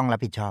บ้างที่ต้องรับ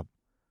ผิดชอบ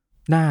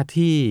หน้า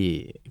ที่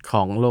ข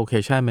อง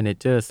location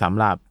manager สำ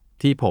หรับ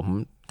ที่ผม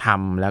ท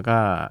ำแล้วก็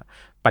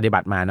ปฏิบั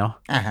ติมาเนาะ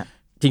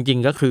จริง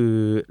ๆก็คือ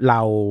เร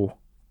า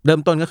เริ่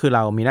มต้นก็คือเร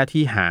ามีหน้า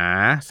ที่หา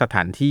สถ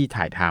านที่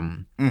ถ่ายท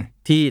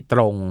ำที่ต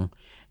รง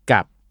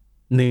กับ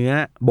เนื้อ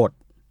บ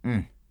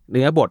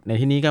ทใน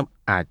ที่นี้ก็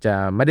อาจจะ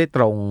ไม่ได้ต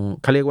รง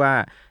เขาเรียกว่า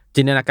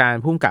จินตนาการ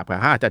พุ่งกับ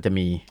เขาอาจจะ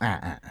มี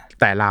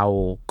แต่เรา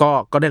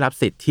ก็ได้รับ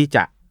สิทธิ์ที่จ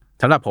ะ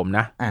สำหรับผมน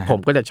ะผม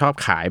ก็จะชอบ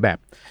ขายแบบ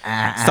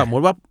สมมุ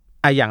ติว่า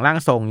อย่างร่าง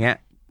ทรงเนี้ย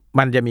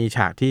มันจะมีฉ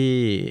ากที่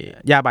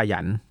ย่าบายั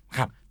น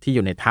ที่อ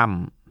ยู่ในถ้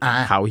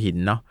ำเขาหิน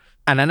เนาะ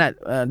อันนั้น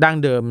ดั้ง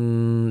เดิม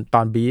ต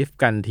อนบีฟ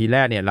กันทีแร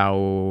กเนี่ยเรา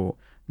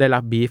ได้รั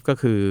บบีฟก็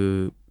คือ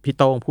พี่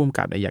โต้งพุ่ม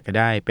กับอยากจะ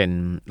ได้เป็น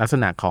ลักษ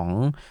ณะของ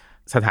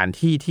สถาน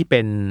ที่ที่เป็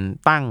น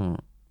ตั้ง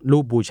รู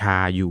ปบูชา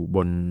อยู่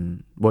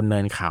บนเนิ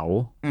นเขา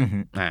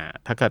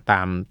ถ้าเกิด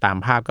ตาม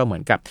ภาพก็เหมื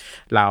อนกับ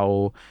เรา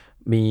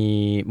มี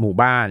หมู่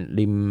บ้าน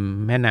ริม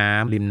แม่น้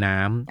ำริมน้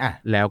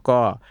ำแล้วก็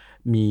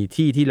มี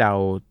ที่เรา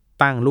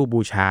ตั้งรูป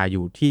บูชาอ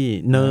ยู่ที่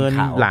เนิน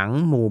หลัง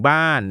หมู่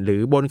บ้านหรื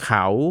อบนเข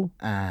า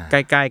ใก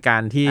ล้ๆกั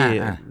นที่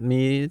มี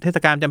เทศ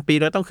กาลจำปี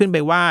เราต้องขึ้นไป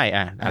ไหว้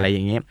อะไรอ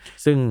ย่างเงี้ย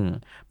ซึ่ง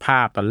ภ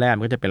าพตอนแรก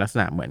มันก็จะเป็นลักษ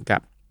ณะเหมือนกั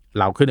บ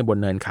เราขึ้นไปบน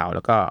เนินเขาแ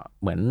ล้วก็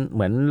เหมื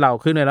อนเรา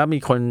ขึ้นไปแล้วมี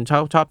คน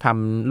ชอบท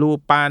ำรูป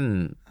ปั้น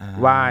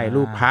ไหว้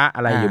รูปพระอ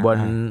ะไรอยู่บน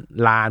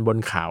ลานบน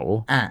เขา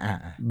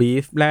บี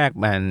ฟแรก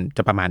มันจ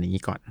ะประมาณ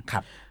นี้ก่อน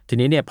ที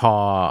นี้เนี่ยพ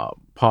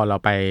อเรา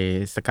ไป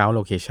สเกาต์โ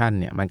ลเคชัน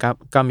เนี่ยมัน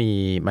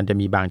จะ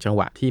มีบางจังห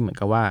วะที่เหมือน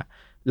กับว่า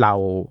เร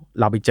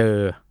าไปเจอ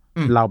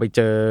เราไปเ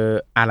จอ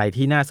อะไร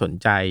ที่น่าสน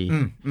ใจ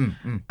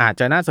อาจ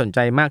จะน่าสนใจ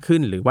มากขึ้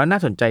นหรือว่าน่า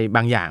สนใจบ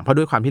างอย่างเพราะ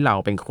ด้วยความที่เรา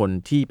เป็นคน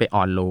ที่ไปอ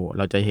อนโลเ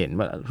ราจะเห็น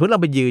ว่าเรา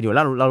ไปยืนอยู่แ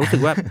ล้วเรารู้สึ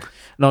กว่า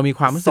เรามี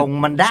ความรู้สึกทรง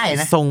มันได้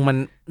นะทรงมัน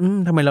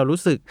ทำไมเรา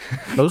รู้สึ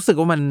ก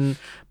ว่า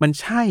มัน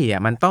ใช่อ่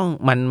ะมันต้อง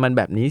มัน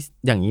แบบนี้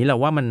อย่างนี้เรา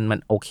ว่ามัน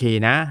โอเค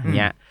นะอย่างเ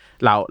งี้ย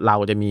เรา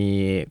จะมี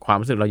ความ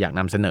รู้สึกเราอยาก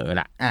นำเสนอแ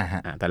หละ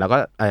แต่เราก็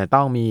ต้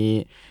องมี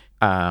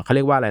เขาเ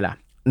รียกว่าอะไรล่ะ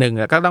หนึ่ง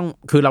ก็ต้อง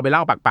คือเราไปเล่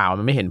าปากเปล่า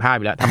มันไม่เห็นภาพอ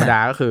ยู่แล้วธรรมดา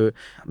ก็คือ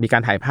มีกา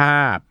รถ่ายภา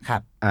พ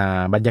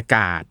บรรยาก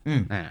าศ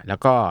แล้ว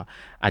ก็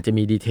อาจจะ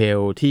มีดีเทล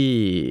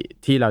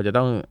ที่เราจะ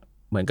ต้อง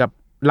เหมือนกับ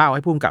เล่าใ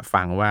ห้ผู้กำกับ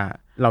ฟังว่า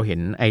เราเห็น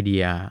ไอเดี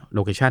ยโล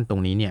เคชันตร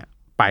งนี้เนี่ย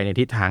ไปใน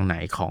ทิศทางไหน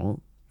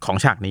ของ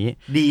ฉากนี้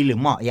ดีหรือ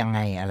เหมาะยังไง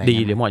อะไรดี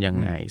หรือเหมาะยัง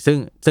ไง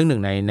ซึ่งหนึ่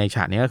งในฉ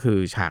ากนี้ก็คือ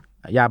ฉาก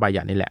ย่าบา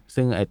ยันนี่แหละ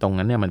ซึ่งไอ้ตรง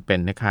นั้นเนี่ยมันเป็น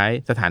คล้าย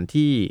สถาน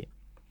ที่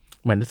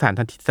เหมือน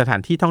สถา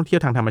นที่ท่องเที่ยว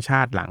ทางธรรมชา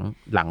ติ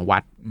หลังวั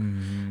ด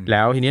แ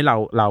ล้วทีนี้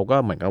เราก็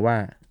เหมือนกับว่า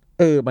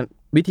มัน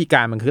วิธีก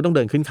ารมันคือต้องเ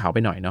ดินขึ้นเขาไป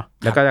หน่อยเนาะ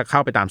แล้วก็จะเข้า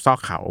ไปตามซอก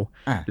เขา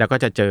แล้วก็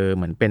จะเจอเ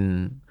หมือนเป็น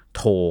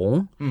โถ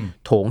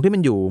งที่มั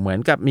นอยู่เหมือน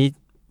กับมี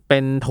เป็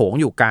นโถง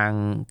อยู่กล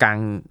าง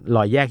ร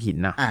อยแยกหิน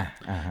นะ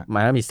มั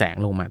นก็มีแสง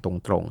ลงมาตร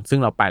งๆซึ่ง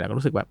เราไปแล้วก็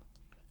รู้สึกแบบ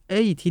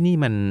ที่นี่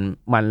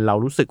มันเรา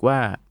รู้สึกว่า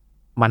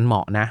มันเหม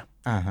าะนะ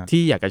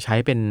ที่อยากจะใช้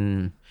เ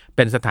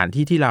ป็นสถาน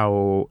ที่ที่เ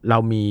รา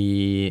มี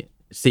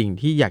สิ่ง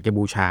ที่อยากจะ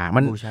บูชา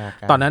มัน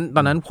ตอน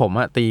นั้นผม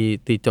อะ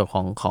ตีโจทย์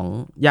ของ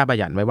ย่าบา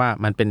ยันไว้ว่า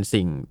มันเป็น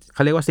สิ่งเข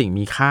าเรียกว่าสิ่ง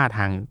มีค่าท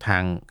า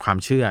งความ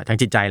เชื่อทาง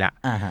จิตใจละ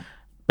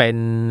เป็น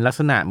ลัก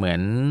ษณะเหมือ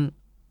น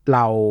เร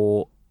า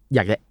อย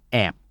ากจะแอ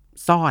บ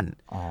ซ่อน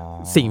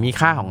สิ่งมี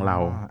ค่าของเรา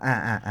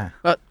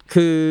ก็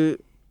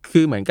คื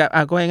อเหมือนกับ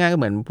ก็ง่ายๆก็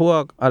เหมือนพว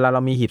กเร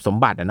ามีหีบสม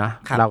บัติอะนะ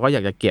เราก็อย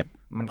ากจะเก็บ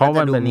เพราะ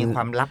มันมีค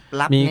วามลับ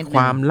มีค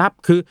วามลับ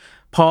คือ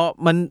พอ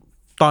มัน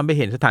ตอนไป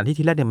เห็นสถานที่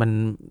ที่แรกเนี่ยมัน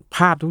ภ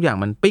าพทุกอย่าง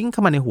มันปิ้งเข้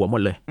ามาในหัวหม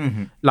ดเลย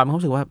เรา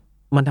รู้สึกว่า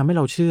มันทำให้เ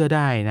ราเชื่อไ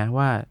ด้นะ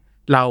ว่า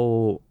เร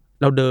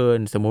าเดิน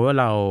สมมุติว่า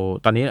เรา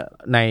ตอนนี้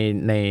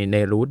ใน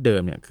รูทเดิ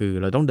มเนี่ยคือ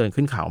เราต้องเดิน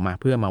ขึ้นเขามา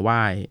เพื่อมาไห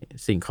ว้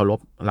สิ่งเคารพ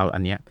เราอั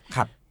นเนี้ย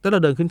ถ้าเรา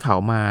เดินขึ้นเขา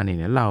มาเ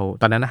นี่ยเรา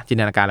ตอนนั้นนะจิน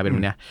ตนาการเราเป็นแบ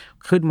บนี้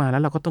ขึ้นมาแล้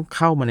วเราก็ต้องเ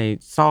ข้ามาใน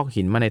ซอก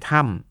หินมาใน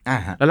ถ้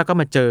ำแล้วเราก็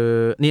มาเจอ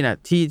นี่นะ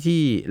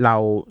ที่เรา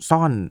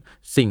ซ่อน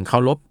สิ่งเคา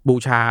รพบู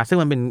ชาซึ่ง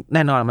มันเป็นแ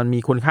น่นอนมันมี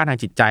คุณค่าทาง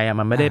จิตใจ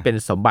มันไม่ได้เป็น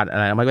สมบัติอะ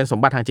ไรมันเป็นสม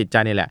บัติทางจิตใจ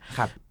นี่แหละ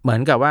เหมือ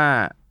นกับว่า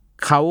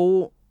เขา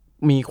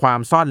มีความ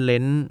ซ่อนเล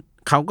น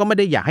เขาก็ไม่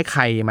ได้อยากให้ใค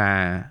รมา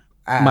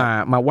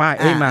ไหว้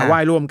มาไหว้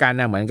ร่วมกัน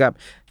นะเหมือนกับ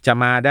จะ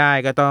มาได้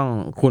ก็ต้อง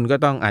คุณก็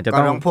ต้องอาจจะ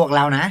ต้องพวกเร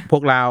านะพว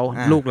กเรา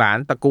ลูกหลาน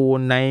ตระกูล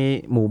ใน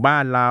หมู่บ้า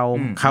นเรา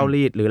เข้า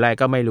รีดหรืออะไร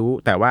ก็ไม่รู้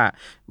แต่ว่า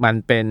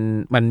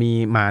มันมี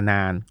มาน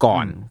านก่อ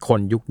นคน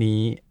ยุค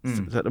นี้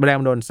แรง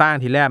โดนสร้าง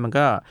ทีแรกมัน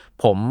ก็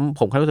ผ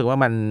มแค่รู้สึกว่า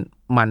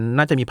มัน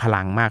น่าจะมีพ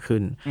ลังมากขึ้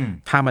น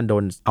ถ้ามันโด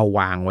นเอาว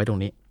างไว้ตรง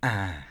นี้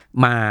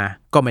มา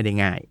ก็ไม่ได้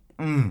ง่าย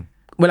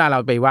เวลาเรา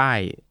ไปไหว้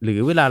หรือ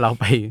เวลาเรา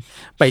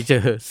ไปเจ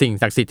อสิ่ง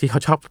ศักดิ์สิทธิ์ที่เขา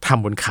ชอบท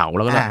ำบนเขาแ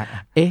ล้วก็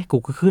กู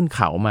ก็ขึ้นเ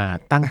ขามา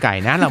ตั้งไก่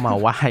นะเรามา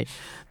ไหว้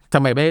ทำ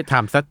ไมไม่ท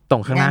ำซะตร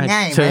งข้างหน้า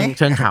เ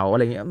ชิงเขาอะไ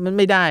รเงี้ยมันไ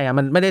ม่ได้อะ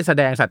มันไม่ได้แส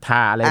ดงศรัทธ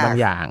าอะไรบาง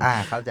อย่าง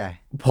เข้าใจ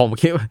ผม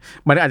คิดว่า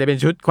มันอาจจะเป็น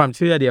ชุดความเ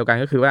ชื่อเดียวกัน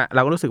ก็คือว่าเร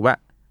าก็รู้สึกว่า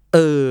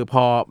พ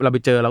อเราไป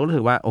เจอเราก็รู้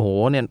สึกว่าโอ้โห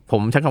เนี่ยผ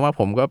มใช้คำว่า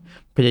ผมก็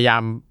พยายา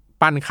ม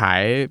ปั้นขา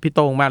ยพี่โ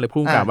ต้งมากเลย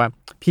พุ่งกลับว่า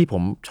พี่ผ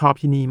มชอบ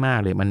ที่นี่มาก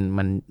เลย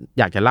มัน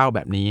อยากจะเล่าแบ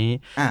บนี้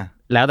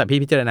แล้วแต่พี่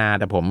พิจารณา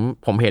แต่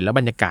ผมเห็นแล้ว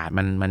บรรยากาศ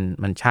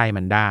มันใช่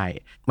มันได้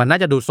มันน่า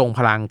จะดูทรงพ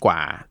ลังกว่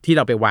าที่เ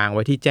ราไปวางไ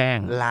ว้ที่แจ้ง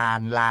ล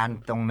าน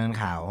ตรงเนิน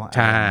เขาใ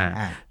ช่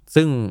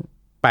ซึ่ง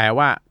แปล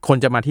ว่าคน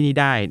จะมาที่นี่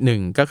ได้หนึ่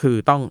งก็คือ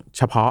ต้องเ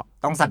ฉพาะ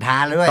ต้องศรัทธา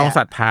ด้วยต้องศ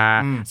รัท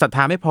ธ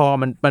าไม่พอ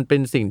มันเป็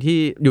นสิ่งที่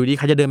อยู่ดีใ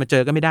ครจะเดินมาเจ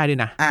อก็ไม่ได้ด้วย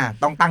นะ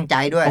ต้องตั้งใจ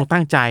ด้วยต้อง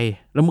ตั้งใจ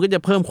แล้วมันก็จะ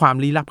เพิ่มความ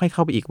ลี้ลับให้เข้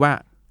าไปอีกว่า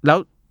แล้ว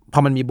พอ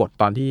มันมีบท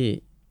ตอนที่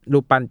รู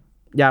ปปั้น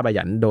ย่าบา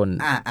ยันโดน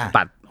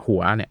ตัดหั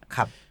วเนี่ย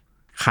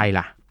ใคร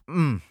ล่ะ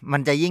มั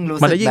นจะยิ่งรู้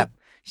สึกแบบ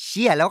เ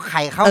ชี่ยแล้วใคร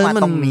เข้ามา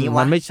ตรงนี้วะ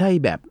มันไม่ใช่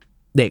แบบ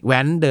เด็กแ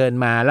ว้นเดิน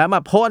มาแล้วม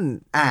าพ่น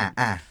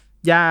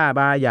ย่า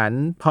บายัน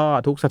พ่อ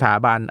ทุกสถา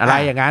บันอะไร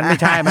อย่างนั้นไม่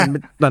ใช่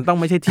มันต้อง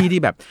ไม่ใช่ที่ที่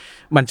แบบ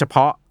มันเฉพ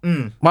าะ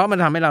เพราะมัน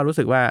ทำให้เรารู้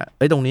สึกว่า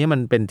ตรงนี้มั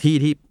นเป็นที่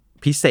ที่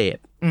พิเศษ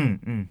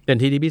เป็น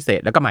ที่ที่พิเศษ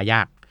แล้วก็มาย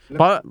ากเ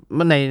พราะ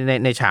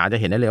ในฉากจะ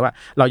เห็นได้เลยว่า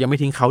เรายังไม่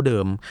ทิ้งเขาเดิ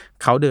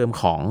ม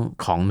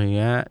ของเ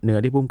นื้อ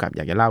ที่พุ่มกับอ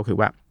ยากจะเล่าคือ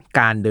ว่า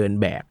การเดิน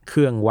แบกเค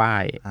รื่องไหว้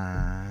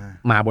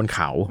มาบนเข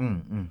า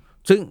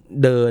ซึ่ง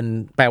เดิน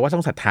แปลว่าต้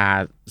องศรัทธา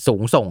สู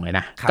งส่งเลย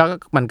นะก็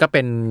มันก็เ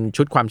ป็น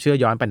ชุดความเชื่อ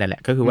ย้อนไปนั่นแหล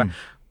ะก็คือว่า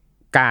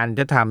การ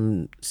จะท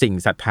ำสิ่ง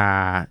ศรัทธา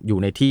อยู่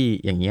ในที่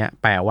อย่างเงี้ย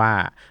แปลว่า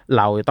เ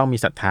ราจะต้องมี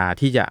ศรัทธา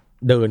ที่จะ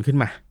เดินขึ้น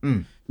มา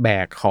แบ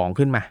กของ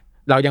ขึ้นมา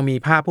เรายังมี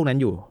ภาพพวกนั้น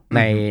อยู่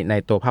ใน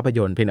ตัวภาพย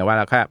นตร์เพียงแต่ว่าเ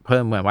ราแค่เพิ่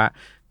มเหมือนว่า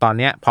ตอนเ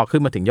นี้ยพอขึ้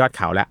นมาถึงยอดเ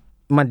ขาแล้ว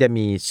มันจะ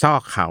มีซอ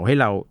กเขาให้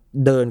เรา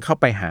เดินเข้า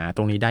ไปหาต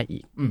รงนี้ได้อี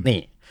ก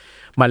นี่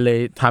มันเลย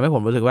ทำให้ผ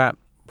มรู้สึกว่า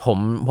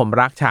ผม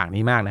รักฉาก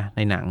นี้มากนะใ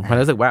นหนังผม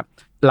รู้สึกว่า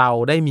เรา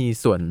ได้มี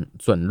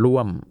ส่วนร่ว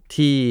ม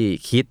ที่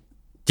คิด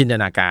จ จินต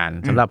นาการ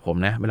สำหรับผม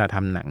นะเวลาท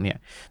ำหนังเนี่ย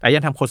แต่ยั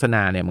งทำโฆษณ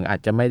าเนี่ยมันอาจ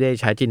จะไม่ได้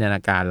ใช้จินตนา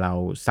การเรา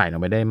ใส่ลง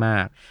ไปได้มา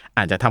กอ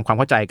าจจะทำความ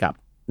เข้าใจกับ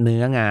เ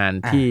นื้องาน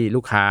ที่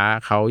ลูกค้า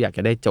เขาอยากจ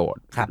ะได้โจท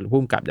ย์หรือผู้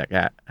กำกับอยากจ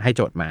ะให้โ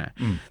จทย์มา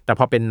แต่พ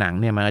อเป็นหนัง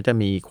เนี่ยมันก็จะ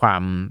มีควา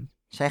ม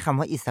ใช้คำ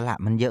ว่าอิสระ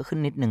มันเยอะขึ้น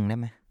นิดนึงได้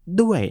ไหม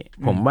ด้วย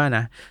ผมว่าน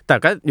ะแต่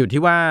ก็อยู่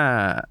ที่ว่า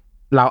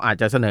เราอาจ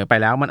จะเสนอไป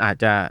แล้วมันอาจ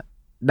จะ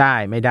ได้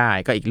ไม่ได้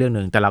ก็อีกเรื่อง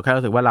นึงแต่เราแค่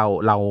รู้สึกว่าเ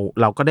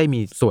ราก็ได้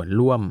มีส่วน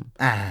ร่วม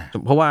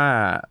เพราะว่า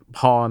พ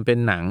อเป็น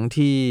หนัง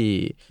ที่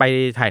ไป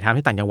ถ่ายทำ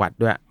ที่ต่างจังหวัด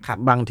ด้วย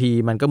บางที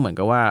มันก็เหมือน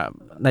กับว่า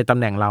ในตำ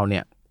แหน่งเราเนี่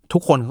ยทุ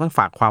กคนก็ฝ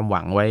ากความห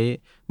วังไว้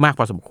มากพ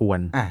อสมควร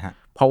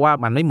เพราะว่า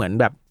มันไม่เหมือน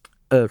แบบ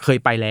เคย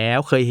ไปแล้ว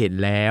เคยเห็น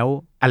แล้ว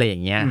อะไรอย่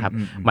างเงี้ยครับ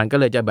มันก็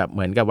เลยจะแบบเห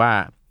มือนกับว่า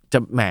จ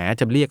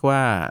ะเรียกว่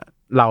า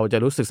เราจะ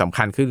รู้สึกสำ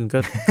คัญขึ้น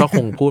ก็ค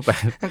งพูดไป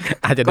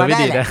อาจจะดูไม่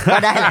ดีนะก็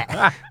ได้แหละ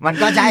มัน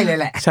ก็ใช่เลย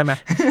แหละใช่ไหม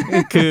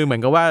คือเหมือ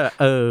นกับว่า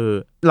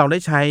เราได้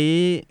ใช้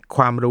ค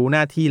วามรู้ห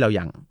น้าที่เราอ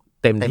ย่าง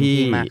เต็มที่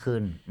มากขึ้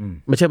น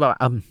ไม่ใช่ว่า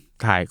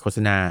ถ่ายโฆษ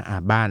ณา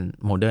บ้าน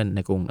โมเดิร์นใน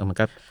กรุงมัน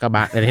ก็บ้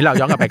านอันนี้เรา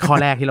ย้อนกลับไปข้อ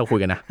แรกที่เราคุย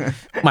กันนะ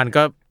มัน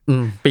ก็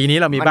ปีนี้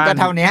เรามีบ้าน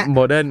โม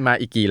เดิร์นมา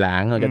อีกกี่หลั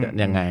งก็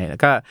ยังไง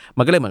ก็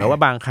มันก็เลยเหมือนกับว่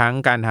าบางครั้ง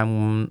การท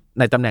ำ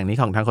ในตำแหน่งนี้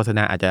ของทางโฆษ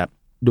ณาอาจจะ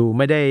ดูไ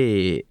ม่ได้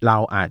เรา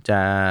อาจจะ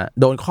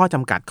โดนข้อจ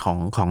ำกัด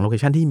ของโลเค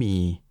ชันที่มี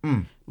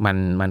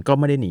มันก็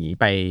ไม่ได้หนี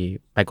ไ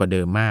ปกว่าเ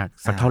ดิมมาก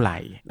สักเท่าไหร่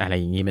อะไร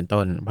อย่างนี้เป็น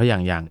ต้นเพราะอย่า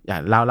ง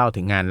เล่า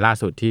ถึงงานล่า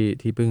สุด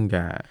ที่เพิ่ง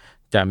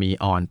จะมี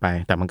ออนไป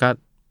แต่มันก็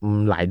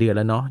หลายเดือนแ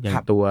ล้วเนาะอย่าง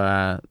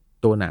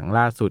ตัวหนัง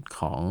ล่าสุด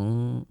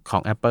ขอ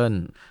ง Apple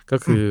ก็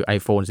คือ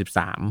iPhone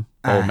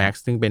 13 Pro Max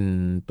ซึ่งเป็น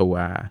ตัว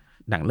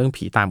หนังเรื่อง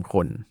ผีตามค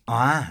น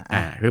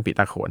เรื่องผี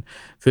ตามคน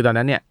คือตอน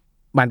นั้นเนี่ย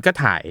มันก็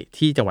ถ่าย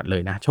ที่จังหวัดเล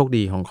ยนะโชค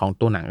ดีของ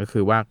ตัวหนังก็คื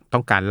อว่าต้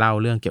องการเล่า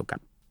เรื่องเกี่ยวกับ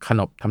ข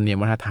นบธรรมเนียม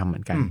วัฒนธรรมเหมื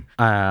อนกัน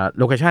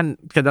โลเคชั่น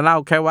จะเล่า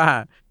แค่ว่า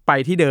ไป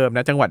ที่เดิมน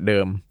ะจังหวัดเดิ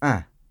ม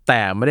แต่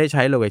ไม่ได้ใ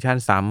ช้โลเคชั่น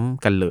ซ้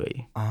ำกันเลย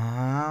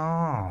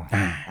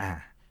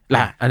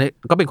ล่ะอันนี้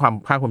ก็เป็นความ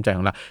ภาคภูมิใจข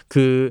องเรา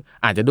คือ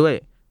อาจจะด้วย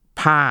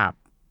ภาพ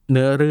เ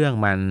นื้อเรื่อง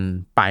มัน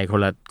ไป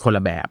คนล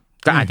ะแบบ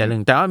ก็อาจจะเรื่อ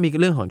งแต่ว่ามี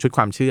เรื่องของชุดค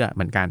วามเชื่อเห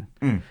มือนกัน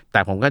แต่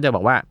ผมก็จะบ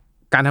อกว่า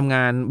การทำง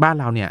านบ้าน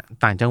เราเนี่ย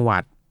ต่างจังหวั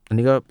ดอัน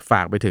นี้ก็ฝ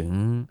ากไปถึง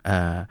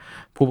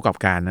ผู้ประกอบ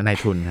การนาย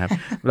ทุนครับ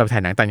เราถ่า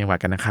ยหนังต่างจังหวัด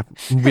กันนะครับ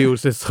วิว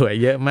สวย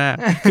ๆเยอะมาก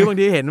คือบาง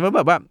ทีเห็นว่าแ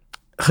บบว่า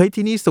เฮ้ย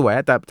ที่นี่สวย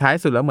แต่ท้าย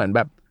สุดแล้วเหมือนแ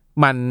บบ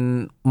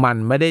มัน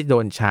ไม่ได้โด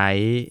นใช้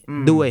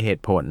ด้วยเห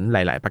ตุผลห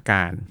ลายๆประก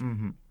าร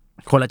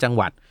คนละจังห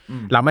วัด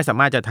เราไม่สา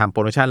มารถจะทำโป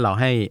รดักชันเรา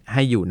ใ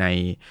ห้อยู่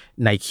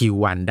ในคิว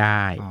วันไ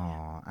ด้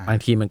บาง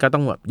ทีมันก็ต้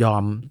องแบบยอ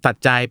มตัด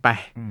ใจไป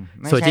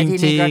ส่วนจ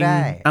ริง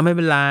ๆไม่เ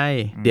ป็นไร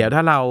เดี๋ยวถ้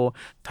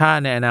า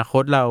ในอนาค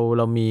ตเ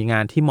รามีงา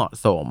นที่เหมาะ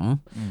สม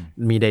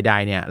มีใด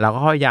ๆเนี่ยเราก็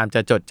พยายามจ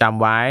ะจดจ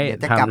ำไว้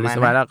ทำลิส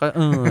ต์ไว้แล้วก็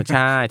ใ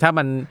ช่ถ้า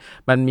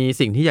มันมี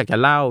สิ่งที่อยากจะ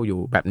เล่าอยู่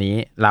แบบนี้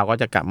เราก็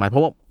จะกลับมาเพร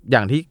าะว่าอ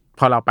ย่างที่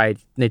พอเราไป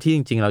ในที่จ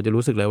ริงๆเราจะ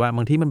รู้สึกเลยว่าบ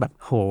างที่มันแบบ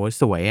โห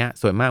สวยอ่ะ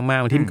สวยมาก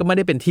ๆบางที่มันก็ไม่ไ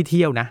ด้เป็นที่เ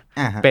ที่ยวนะ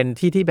เป็น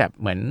ที่แบบ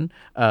เหมือน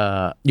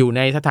อยู่ใ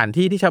นสถาน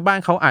ที่ที่ชาวบ้าน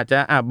เขาอาจจะ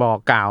บอก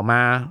กล่าวม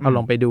าเราล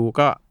องไปดู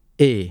ก็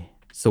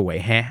สวย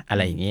แฮะอะไ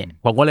รอย่างเงี้ย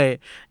ผมก็เลย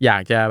อยา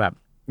กจะแบบ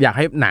อยากใ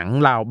ห้หนัง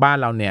เราบ้าน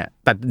เราเนี่ย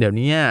แต่เดี๋ยว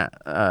นี้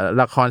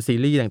ละครซี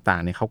รีส์ต่า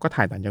งๆเนี่ยเขาก็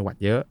ถ่ายต่างจังหวัด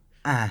เยอะ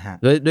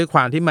ด้วยคว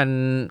ามที่มัน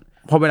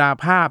พอเวลา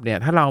ภาพเนี่ย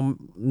ถ้าเรา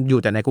อยู่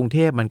แต่ในกรุงเท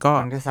พมันก็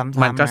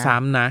ซ้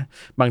ำนะ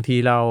บางที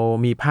เรา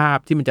มีภาพ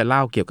ที่มันจะเล่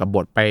าเกี่ยวกับบ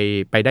ท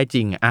ไปได้จ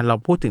ริงเรา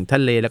พูดถึงทะ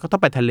เลแล้วก็ต้อ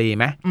งไปทะเล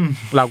ไหม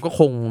เราก็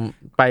คง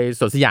ไป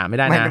สวนสยามไม่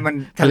ได้นะ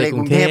ทะเลก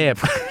รุงเทพ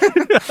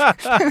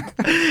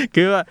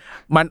คือว่า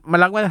มัน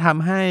รักว่าจะท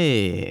ำให้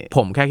ผ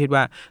มแค่คิด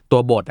ว่าตั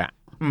วบท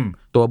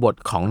ตัวบท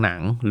ของหนั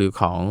งหรือ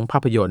ของภา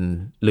พยนตร์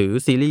หรือ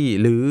ซีรีส์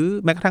หรือ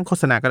แม้กระทั่งโฆ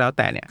ษณาก็แล้วแ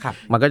ต่เนี่ย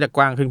มันก็จะก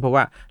ว้างขึ้นเพราะ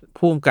ว่า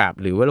ผู้กำกับ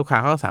หรือว่าลูกค้า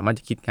เขาสามารถ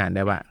จะคิดงานไ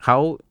ด้ว่าเขา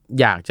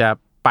อยากจะ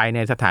ไปใน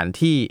สถาน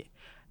ที่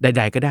ใ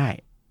ดๆก็ได้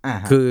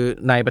คือ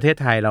ในประเทศ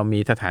ไทยเรามี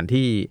สถาน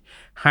ที่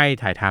ให้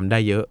ถ่ายทำได้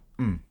เยอะ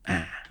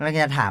เรา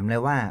จะถามเล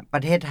ยว่าปร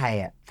ะเทศไทย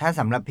ถ้า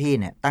สำหรับพี่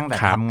เนี่ยตั้งแต่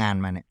ทำงาน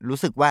มาเนี่ยรู้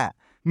สึกว่า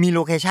มีโล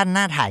เคชั่น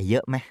น่าถ่ายเยอ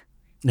ะไหม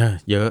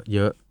เย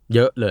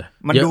อะเลย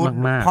มันดู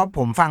เพราะผ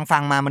มฟั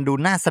งมามันดู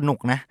น่าสนุก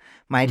นะ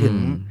หมายถึง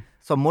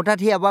สมมุติถ้า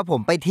เทียบว่าผ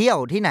มไปเที่ยว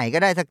ที่ไหนก็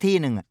ได้สักที่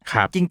หนึ่ง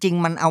จริง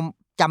ๆมันเอา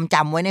จ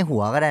ำไว้ในหั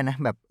วก็ได้นะ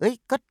แบบ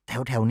ก็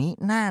แถวนี้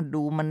น่า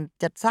ดูมัน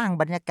จะสร้าง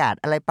บรรยากาศ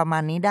อะไรประมา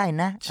ณนี้ได้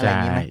นะอะไรอย่า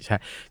งนี้ไหมใช่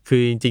คื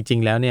อจริง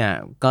ๆแล้วเนี่ย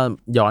ก็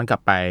ย้อนกลั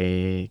บ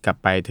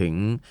ไปถึง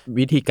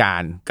วิธีกา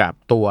รกับ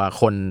ตัว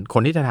ค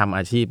นที่จะทำอ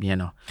าชีพนี้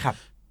เนาะ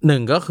หนึ่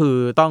งก็คือ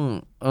ต้อง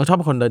ชอบเ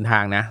ป็นคนเดินทา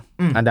งนะ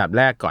อันดับแ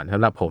รกก่อนส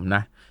ำหรับผมน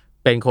ะ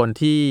เป็นคน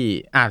ที่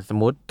สม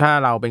มติถ้า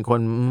เราเป็นคน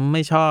ไ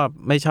ม่ชอ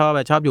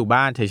บอยู่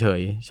บ้านเฉ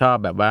ยๆชอบ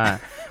แบบว่า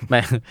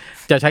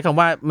จะใช้คำ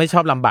ว่าไม่ช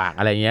อบลำบาก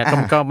อะไรเงี้ย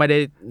ก็ไม่ได้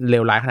เล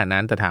วร้ายขนาด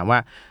นั้นแต่ถามว่า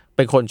เ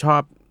ป็นคน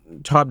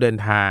ชอบเดิน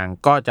ทาง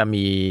ก็จะ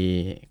มี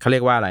เขาเรี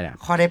ยกว่าอะไรนะ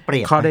ข้อได้เปรี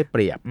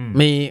ยบ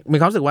มี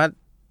ความรู้สึกว่า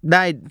ไ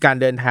ด้การ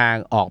เดินทาง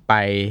ออกไป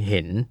เ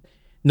ห็น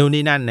นู่น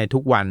นี่นั่นในทุ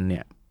กวันเนี่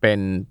ย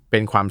เป็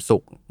นความสุ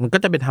ขมันก็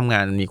จะเป็นทำงา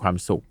นมีความ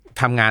สุข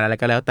ทำงานอะไร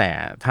ก็แล้วแต่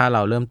ถ้าเร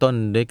าเริ่มต้น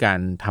ด้วยการ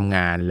ทำง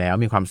านแล้ว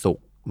มีความสุข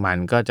มัน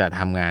ก็จะท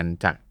ำงาน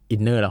จากอิ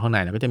นเนอร์เราข้างใน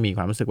เราก็จะมีค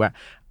วามรู้สึกว่า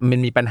มัน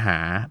มีปัญหา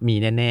มี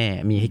แน่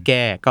ๆมีให้แ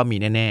ก้ก็มี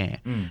แน่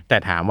ๆแต่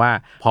ถามว่า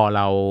พอเ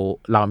ร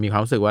ามีควา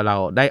มรู้สึกว่าเรา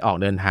ได้ออก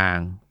เดินทาง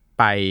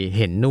ไปเ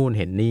ห็นนู่น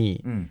เห็นนี่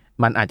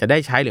มันอาจจะได้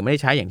ใช้หรือไม่ได้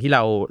ใช้อย่างที่เร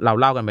า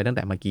เล่ากันไปตั้งแ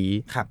ต่เมื่อกี้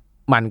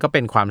มันก็เ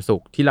ป็นความสุ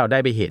ขที่เราได้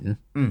ไปเห็น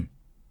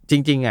จ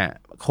ริงๆอ่ะ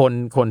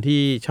คน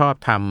ที่ชอบ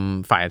ท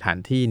ำฝ่ายสถาน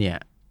ที่เนี่ย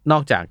นอ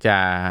กจากจะ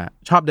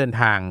ชอบเดิน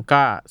ทาง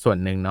ก็ส่วน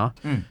หนึ่งเนาะ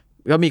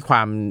ก็มีคว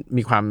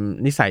าม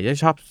นิสัยที่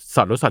ชอบส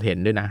อดรู้สอดเห็น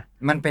ด้วยนะ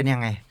มันเป็นยั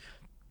งไง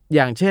อ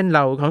ย่างเช่นเร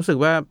ารู้สึก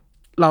ว่า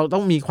เราต้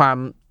องมีความ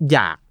อย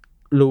าก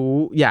รู้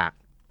อยาก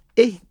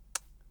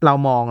เรา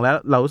มองแล้ว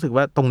เรารู้สึก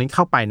ว่าตรงนี้เ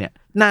ข้าไปเนี่ย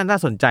น่า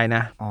สนใจน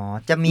ะอ๋อ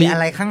จะมีอะ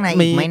ไรข้างใน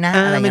อีกไหมนะ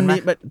อะไรอย่างเ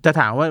งี้ยจะ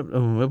ถามว่า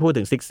ไม่พูด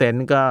ถึง Six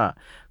Sense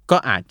ก็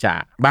อาจจะ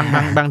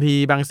บางที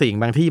บางสิ่ง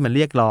บางที่มันเ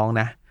รียกร้อง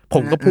นะผ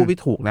มก็พูดไม่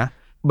ถูกนะ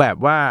แบบ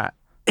ว่า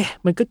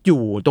มันก็อ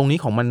ยู่ตรงนี้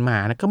ของมันมา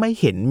นะก็ไม่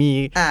เห็นมี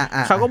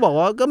เขาก็บอก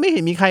ว่าก็ไม่เห็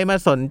นมีใครมา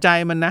สนใจ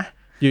มันนะ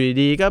อยู่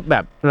ดีๆก็แบ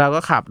บเราก็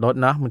ขับรถ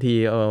เนาะบางที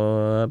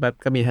แบบ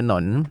ก็มีถน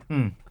น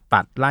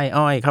ตัดไล่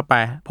อ้อยเข้าไป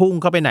พุ่ง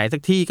เข้าไปไหนสั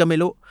กที่ก็ไม่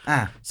รู้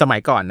สมัย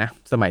ก่อนนะ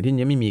สมัยที่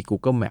ยังไม่มี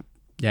Google Map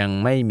ยัง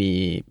ไม่มี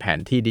แผน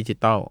ที่ดิจิ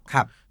ตอล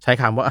ใช้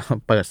คำว่า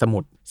เปิดสมุ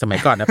ดสมัย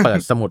ก่อนนะ เปิ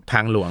ดสมุดท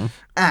างหลวง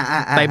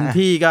เต็ม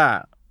ที่ก็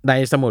ใน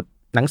สมุด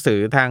หนังสือ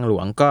ทางหล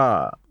วงก็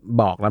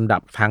บอกลำดั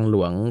บทางหล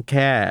วงแ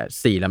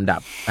ค่4ลำดั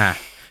บ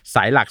ส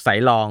ายหลักสาย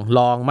ร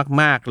อง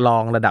มากๆรอ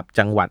งระดับ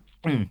จังหวัด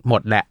หม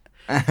ดแหละ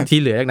ที่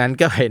เหลือจากนั้น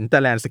ก็เห็นแต่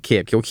แลนด์สเค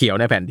ปเขียวๆ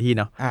ในแผนที่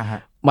เนาะ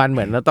มันเห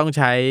มือนเราต้อง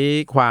ใช้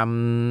ความ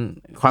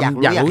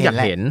อยากรู้อยาก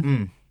เห็น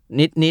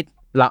นิด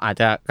เราอาจ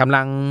จะกำ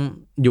ลัง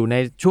อยู่ใน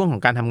ช่วงขอ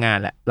งการทำงาน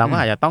แหละเราก็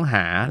อาจจะต้องห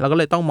าเราก็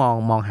เลยต้อง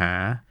มองหา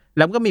แ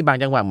ล้วก็มีบาง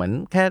จังหวะเหมือน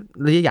แค่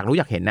อยากรู้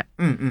อยากเห็นน่ะ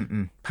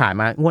ผ่าน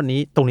มางวดนี้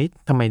ตรงนี้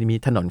ทำไมมี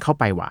ถนนเข้า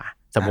ไปวะ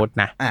สมมติ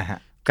นะ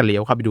ก็เลี้ย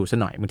วเข้าไปดูซะ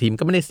หน่อยบางทีมัน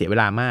ก็ไม่ได้เสียเว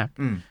ลามาก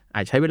อ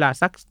าจใช้เวลา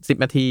สัก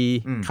10 นาที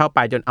เข้าไป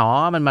จน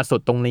มันมาสุ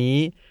ดตรงนี้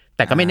แ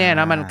ต่ก็ไม่แน่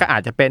นะมันก็อา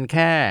จจะเป็นแ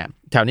ค่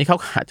แถวนี้เขา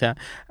อาจจ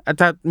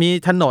ะมี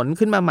ถนน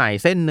ขึ้นมาใหม่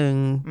เส้นนึง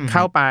เข้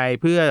าไป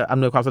เพื่ออ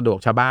ำนวยความสะดวก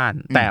ชาวบ้าน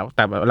แ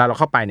ต่เวลาเรา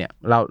เข้าไปเนี่ย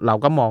เรา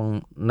ก็มอง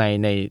ใ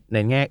น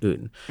แง่อื่น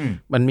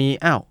มันมี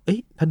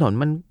ถนน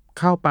มัน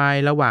เข้าไป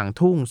ระหว่าง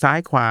ทุ่งซ้าย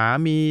ขวา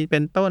มีเป็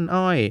นต้น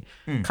อ้อย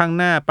ข้าง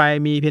หน้าไป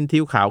มีเพนทิ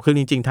วขาวคือ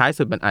จริงๆท้าย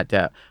สุดมันอาจจ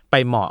ะไป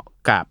เหมาะ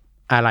กับ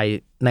อะไร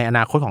ในอน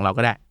าคตของเรา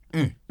ก็ได้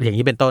อย่าง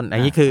นี้เป็นต้นอั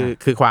นนี้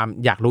คือความ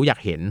อยากรู้อยาก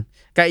เห็น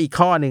ก็อีก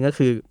ข้อนึงก็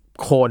คือ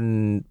คน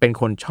เป็น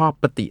คนชอบ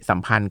ปฏิสัม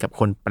พันธ์กับ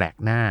คนแปลก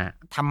หน้า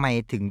ทำไม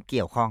ถึงเ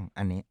กี่ยวข้อง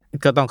อันนี้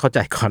ก็ต้องเข้าใจ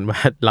ก่อนว่า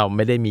เราไ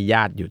ม่ได้มีญ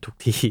าติอยู่ทุก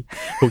ที่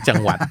ทุกจัง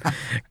หวัด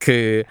คื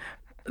อ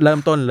เริ่ม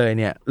ต้นเลย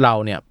เนี่ยเรา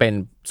เนี่ยเป็น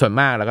ส่วน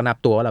มากแล้วก็นับ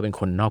ตัวว่าเราเป็น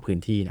คนนอกพื้น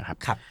ที่นะครับ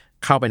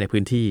เข้าไปใน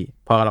พื้นที่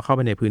พอเราเข้าไ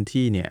ปในพื้น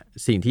ที่เนี่ย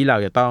สิ่งที่เรา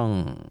จะต้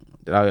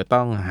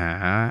องหา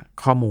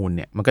ข้อมูลเ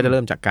นี่ยมันก็จะเ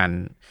ริ่มจากการ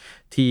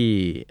ที่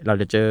เรา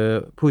จะเจอ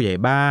ผู้ใหญ่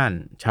บ้าน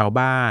ชาว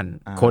บ้าน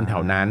คนแถ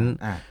วนั้น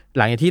ห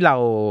ลังจากที่เ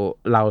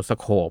ราส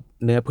โคป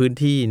เนื้อพื้น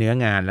ที่เนื้อ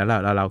งานแล้ว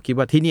เราคิด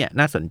ว่าที่เนี่ย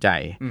น่าสนใจ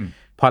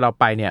พอเรา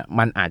ไปเนี่ย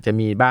มันอาจจะ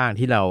มีบ้าง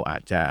ที่เราอา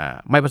จจะ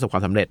ไม่ประสบคว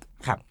ามสำเร็จ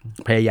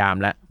พยายาม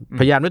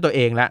ด้วยตัวเ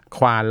องละค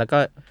วานแล้วก็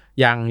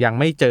ยัง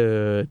ไม่เจอ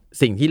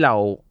สิ่งที่เรา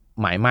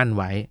หมายมั่น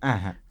ไว้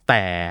แ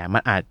ต่มั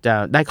นอาจจะ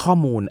ได้ข้อ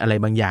มูลอะไร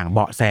บางอย่างเบ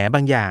าะแสบ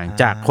างอย่าง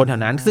จากคนแถ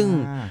วนั้นซึ่ง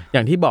อย่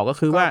างที่บอกก็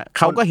คือว่าเ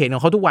ขาก็เห็นขอ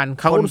งเขาทุกวัน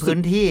เขาพื้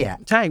นที่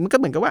ใช่มันก็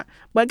เหมือนกับว่า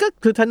มันก็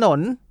คือถนน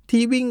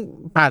ที่วิ่ง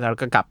ผ่านเรา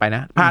ก็กลับไปน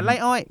ะผ่านไร่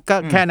อ้อยก็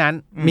แค่นั้น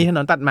มีถน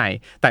นตัดใหม่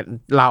แต่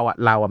เ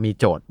รามี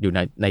โจทย์อยู่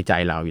ในใจ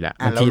เราอยู่แล้ว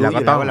บางทีเรา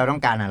ก็ต้อ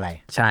งการอะไร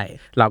ใช่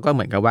เราก็เห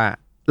มือนกับว่า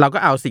เราก็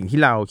เอาสิ่งที่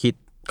เราคิด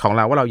ของเ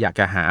ราว่าเราอยาก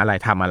จะหาอะไร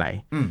ทำอะไร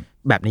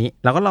แบบนี้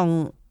เราก็ลอง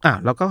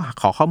เราก็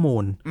ขอข้อมู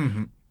ล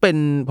เป็น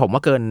ผมว่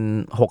าเกิน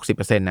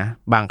 60% นะ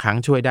บางครั้ง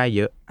ช่วยได้เ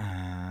ยอะ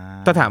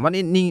แต่ถามว่า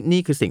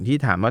นี่คือสิ่งที่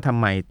ถามว่าทำ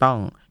ไมต้อง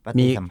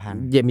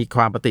มีค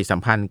วามปฏิสัม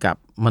พันธ์กับ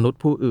มนุษ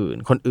ย์ผู้อื่น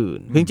คนอื่น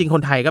จริงๆค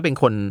นไทยก็เป็น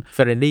คนเฟ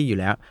รนลี่อยู่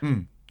แล้ว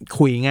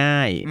คุยง่า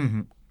ย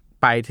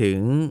ไปถึง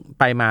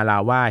ไปมาลา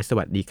ไหว้ส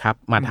วัสดีครับ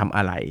มาทำอ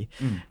ะไร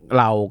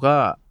เราก็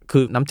คื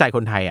อน้ำใจค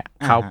นไทย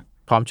เขา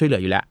พร้อมช่วยเหลื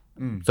ออยู่แล้ว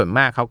ส่วน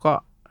มากเขาก็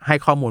ให้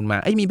ข้อมูลมา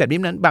มีแบบนี้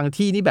นั้นบาง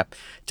ที่นี่แบบ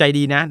ใจ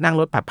ดีนะนั่ง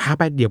รถพาไ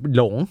ปเดี๋ยว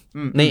หลง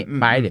นี่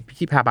ไปเดี๋ยว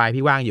พี่พาไป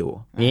พี่ว่างอยู่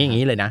อย่าง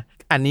นี้เลยนะ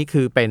อันนี้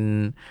คือเ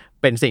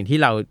ป็นสิ่งที่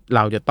เร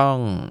าจะต้อง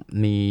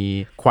มี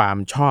ความ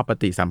ชอบป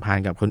ฏิสัมพัน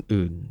ธ์กับคน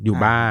อื่นอยู่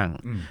บ้าง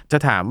จะ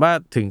ถามว่า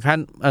ถึงขั้น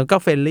ก็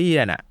เฟรนลี่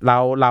น่ะ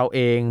เราเอ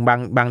ง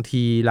บาง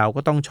ทีเรา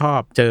ก็ต้องชอบ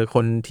เจอค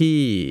นที่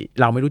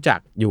เราไม่รู้จัก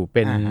อยู่เ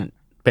ป็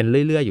น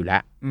เรื่อยๆอยู่แล้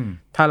ว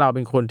ถ้าเราเ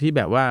ป็นคนที่แ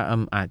บบว่า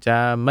อาจจะ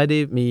ไม่ได้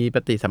มีป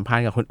ฏิสัมพัน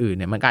ธ์กับคนอื่น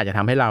เนี่ยมันก็อาจจะท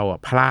ำให้เรา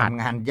พลาดท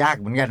ำงานยาก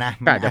เหมือนกันนะ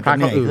อาจจะพลาด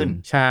คนอื่น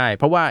ใช่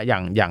เพราะว่าอ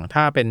ย่าง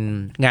ถ้าเป็น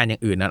งานอย่า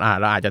งอื่นนั้น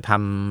เราอาจจะท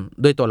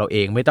ำด้วยตัวเราเอ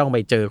งไม่ต้องไป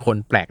เจอคน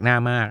แปลกหน้า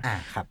มาก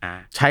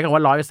ใช้คำว่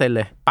า 100% เ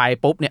ลยไป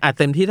ปุ๊บเนี่ย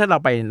เต็มที่ถ้าเรา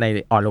ไปใน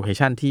ออนโลเค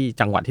ชั่นที่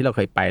จังหวัดที่เราเค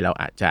ยไปเรา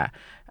อาจจะ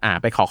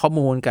ไปขอข้อ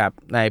มูลกับ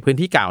ในพื้น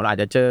ที่เก่าเราอาจ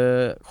จะเจอ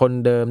คน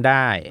เดิมไ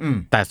ด้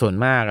แต่ส่วน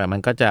มากมั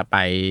นก็จะไป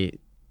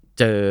เ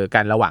เจอ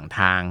กันระหว่าง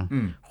ทาง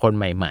คน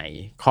ใหม่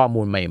ๆข้อ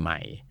มูลใหม่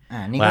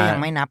ๆนี่ก็ยัง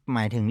ไม่นับหม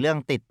ายถึงเรื่อง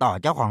ติดต่อ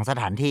เจ้าของส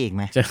ถานที่อีกไ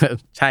หม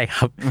ใช่ค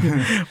รับ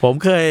ผม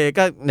เคย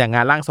ก็อย่างง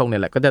านร่างทรงเนี่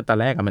ยแหละก็จะตอน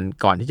แรกมัน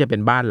ก่อนที่จะเป็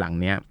นบ้านหลัง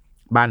เนี้ย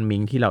บ้านมิ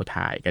งที่เรา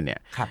ถ่ายกันเนี่ย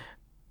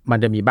มัน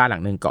จะมีบ้านหลั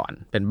งนึงก่อน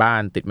เป็นบ้า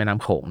นติดแม่น้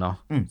ำโขงเนาะ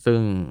ซึ่ง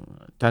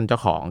ท่านเจ้า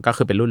ของก็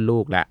คือเป็นรุ่นลู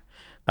กแล้ว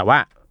แต่ว่า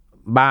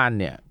บ้าน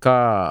เนี่ยก็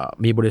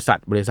มีบริษัท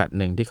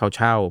หนึ่งที่เขาเ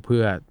ช่าเ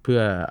พื่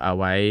อเอา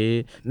ไว้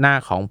หน้า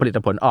ของผลิต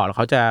ผลออกแล้วเ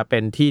ขาจะเป็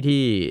น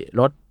ที่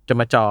รถจะ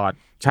มาจอด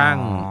ช่าง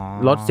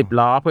รถ10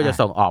ล้อเพื่อจะ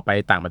ส่งออกไป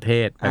ต่างประเท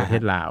ศไปประเท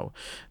ศลาว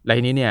แล้ว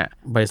ทีนี้เนี่ย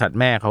บริษัท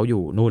แม่เขาอ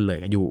ยู่นู่นเลย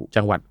อยู่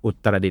จังหวัดอุ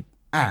ตรดิตถ์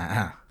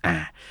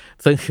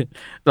ซึ่ง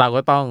เรา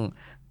ก็ต้อง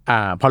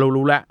พอ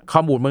รู้แล้วข้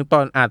อมูลเบื้อง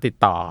ต้นติด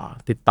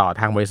ต่อ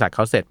ทางบริษัทเข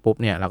าเสร็จปุ๊บ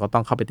เนี่ยเราก็ต้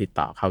องเข้าไปติด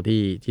ต่อเขา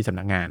ที่สำ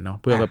นักงานเนาะ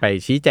เพื่อไป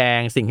ชี้แจง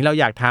สิ่งที่เรา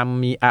อยากท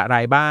ำมีอะไร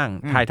บ้าง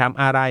ถ่ายท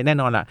ำอะไรแน่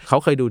นอนล่ะเขา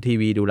เคยดูที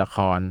วีดูละค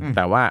รแ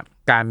ต่ว่า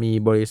การมี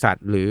บริษัท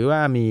หรือว่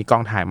ามีกอ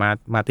งถ่าย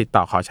มาติดต่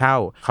อขอเช่า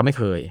เขาไม่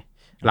เคย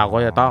เราก็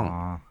จะต้อง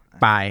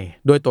ไป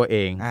ด้วยตัวเอ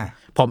ง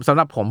สำห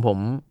รับผ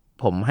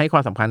มให้คว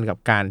ามสำคัญกับ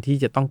การที่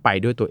จะต้องไป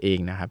ด้วยตัวเอง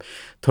นะครับ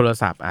โทร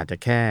ศัพท์อาจจะ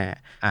แค่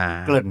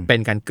เป็น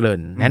การเกริ่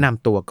นแนะน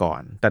ำตัวก่อ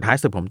นแต่ท้าย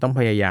สุดผมต้อง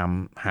พยายาม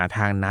หาท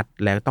างนัด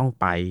แล้วต้อง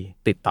ไป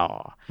ติดต่อ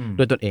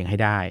ด้วยตนเองให้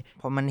ได้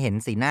เพราะมันเห็น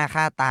สีหน้า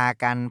ค่าตา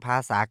กันภา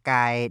ษาก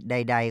ายใ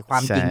ดๆควา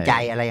มจริงใจ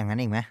อะไรอย่างนั้น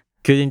เองไหม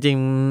คือจริง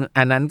ๆ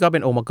อันนั้นก็เป็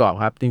นองค์ประกอบ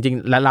ครับจริง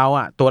ๆแล้วเรา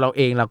ตัวเราเ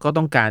องเราก็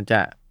ต้องการจ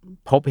ะ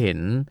พบเห็น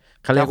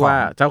เขาเรียกว่า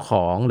เจ้าข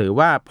องหรือ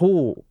ว่า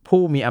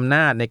ผู้มีอำน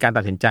าจในการ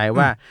ตัดสินใจ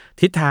ว่า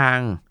ทิศทาง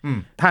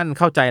ท่าน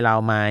เข้าใจเรา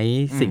ไหม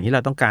สิ่งที่เร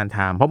าต้องการท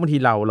ำเพราะบางที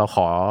เรา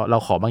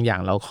ขอบางอย่า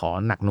งเราขอ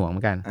หนักหน่วงเหมื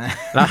อนกัน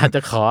เราอาจจ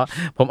ะ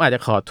ผมอาจจะ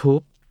ขอทุ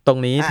บตรง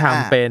นี้ท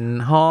ำเป็น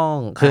ห้อง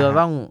คือเรา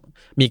ต้อง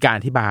มีการ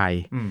อธิบาย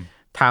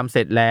ทำเส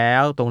ร็จแล้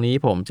วตรงนี้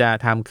ผมจะ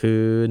ทำคื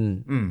น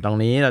ตรง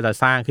นี้เราจะ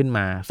สร้างขึ้นม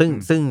า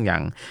ซึ่งอย่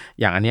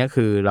างอันนี้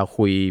คือเรา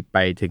คุยไป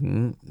ถึง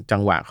จั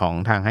งหวะของ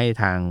ให้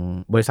ทาง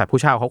บริษัทผู้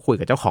เช่าเขาคุย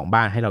กับเจ้าของ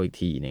บ้านให้เราอีก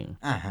ทีนึง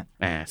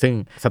ซึ่ง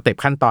สเต็ป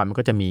ขั้นตอนมัน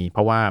ก็จะมีเพ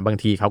ราะว่าบาง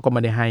ทีเขาก็ไ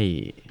ม่ได้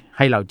ใ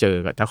ห้เราเจอ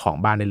กับเจ้าของ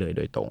บ้านได้เลยโ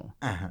ดยตรง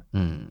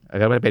แล้ว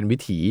ก็เป็นวิ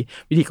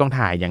ธีกอง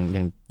ถ่ายอย่าง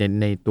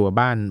ในตัว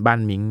บ้าน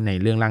มิงใน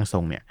เรื่องร่างทร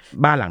งเนี่ย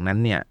บ้านหลังนั้น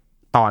เนี่ย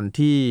ตอน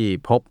ที่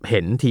พบเห็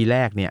นทีแร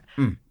กเนี่ย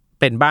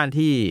เป็นบ้าน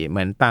ที่เห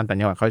มือนตามต่าง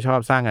จังหวัดเขาชอบ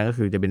สร้างกันก็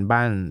คือจะเป็นบ้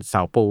านเส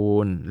าปู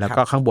นแล้ว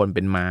ก็ข้างบนเ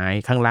ป็นไม้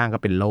ข้างล่างก็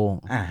เป็นโล่ง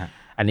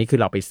อันนี้คือ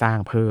เราไปสร้าง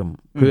เพิ่ม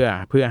เ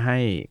พื่อให้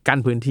กั้น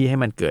พื้นที่ให้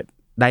มันเกิด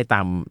ได้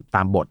ต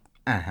ามบท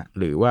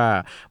หรือว่า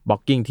บล็อ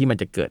กกิ้งที่มัน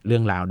จะเกิดเรื่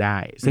องราวได้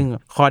ซึ่ง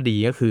ข้อดี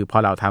ก็คือพอ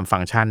เราทำฟั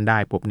งก์ชันได้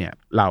ปุ๊บเนี่ย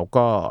เรา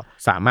ก็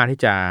สามารถที่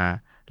จะ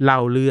เล่า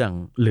เรื่อง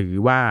หรือ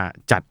ว่า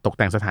จัดตกแ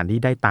ต่งสถานที่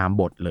ได้ตาม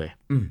บทเลย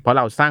เพราะเ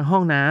ราสร้างห้อ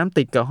งน้ำ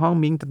ติดกับห้อง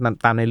มิ้ง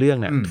ตามในเรื่อง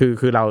เนี่ย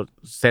คือเรา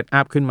เซตอั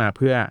พขึ้นมาเ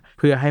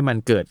พื่อให้มัน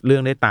เกิดเรื่อ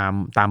งได้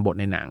ตามบท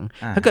ในหนัง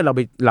ถ้าเกิดเ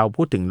รา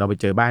พูดถึงเราไป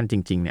เจอบ้านจ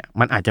ริงๆเนี่ย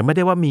มันอาจจะไม่ไ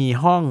ด้ว่ามี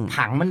ห้อง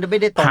ผังมันไม่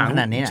ได้ตรงข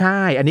นาดนี้ใช่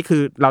อันนี้คื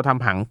อเราท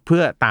ำผังเพื่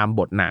อตาม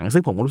บทหนังซึ่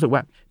งผมก็รู้สึกว่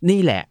านี่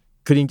แหละ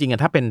คือจริง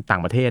ๆถ้าเป็นต่า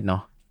งประเทศเนา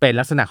ะเป็น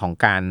ลักษณะของ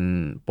การ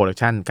โปรดัก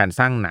ชันการ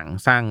สร้างหนัง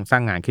สร้า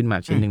งงานขึ้นมา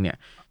ชิ้นนึงเนี่ย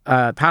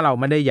ถ้าเรา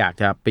ไม่ได้อยาก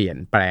จะเปลี่ยน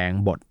แปลง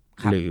บท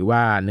หรือว่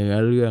าเนื้อ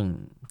เรื่อง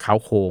เขา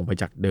โครงไป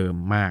จากเดิม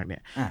มากเนี่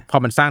ยพอ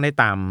มันสร้างได้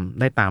ต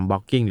ามบล็อ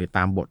กกิ้งหรือต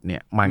ามบทเนี่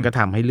ยมันก็ท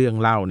ำให้เรื่อง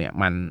เล่าเนี่ย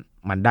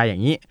มันได้อย่า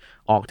งนี้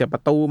ออกจากปร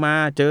ะตูมา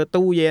เจอ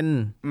ตู้เย็น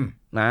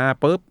นะ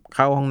ปุ๊บเ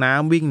ข้าห้องน้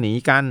ำวิ่งหนี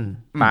กัน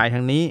ไปท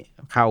างนี้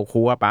เข้าค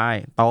รัวไป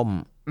ต้ม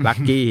ลัก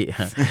กี้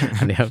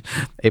อันนี้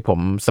ผม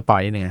สปอ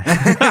ยนิดนึง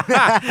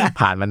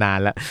ผ่านมานาน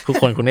แล้วทุก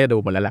คนคงได้ดู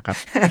หมดแล้วแหละครับ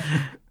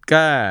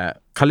ก็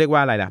เขาเรียกว่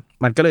าอะไรล่ะ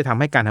มันก็เลยทำ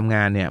ให้การทำง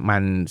านเนี่ยมั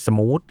นส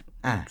มูท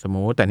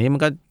แต่นี้มั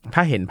นก็ถ้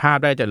าเห็นภาพ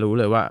ได้จะรู้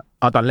เลยว่า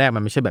ตอนแรกมั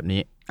นไม่ใช่แบบ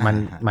นี้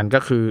มันก็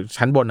คือ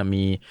ชั้นบน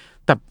มี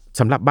แต่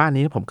สำหรับบ้าน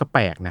นี้ผมก็แป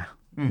ลกนะ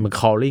มัน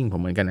calling ผ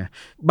มเหมือนกันนะ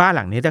บ้านห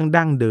ลังนี้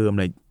ดั้งเดิม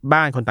เลย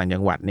บ้านคนต่างจั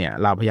งหวัดเนี่ย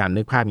เราพยายาม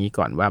นึกภาพนี้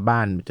ก่อนว่าบ้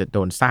านจะโด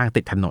นสร้าง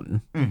ติดถนน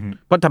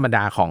เพราะธรรมด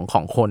าข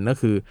องคนก็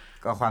คือ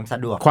ก็ความสะ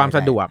ด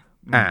วก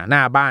หน้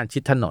าบ้านชิ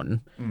ดถนน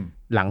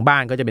หลังบ้า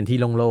นก็จะเป็นที่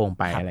โล่งๆ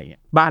ไปอะไรเงี้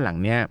ยบ้านหลัง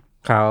เนี้ย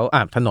เขา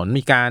ถนน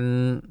มีการ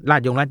ลา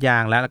ดยา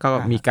งแล้วก็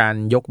มีการ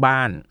ยกบ้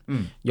าน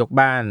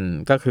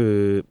ก็คือ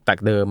จาก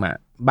เดิม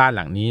บ้านห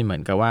ลังนี้เหมือ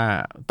นกับว่า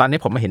ตอนนี้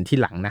ผมมาเห็นที่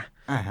หลังนะ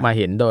มาเ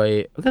ห็นโดย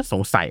ก็ส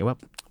งสัยว่า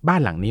บ้า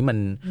นหลังนี้มัน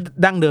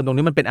ดั้งเดิมตรง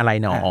นี้มันเป็นอะไร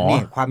หนอ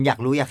นี่ความอยาก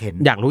รู้อยากเห็น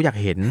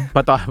เพร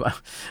าะตอน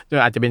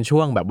อาจจะเป็นช่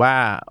วงแบบว่า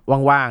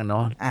ว่างๆเนา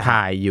ะถ่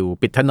ายอยู่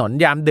ปิดถนน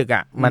ยามดึก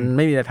มันไ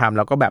ม่มีอะไรทำเ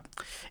ราก็แบบ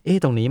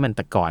ตรงนี้มันแ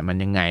ต่ก่อนมัน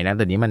ยังไงนะแ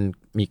ต่นี้มัน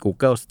มี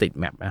Google Street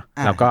Map นะ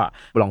แล้วก็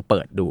ลองเปิ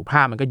ดดูภ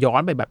าพมันก็ย้อ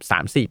นไปแบบ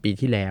 3-4 ปี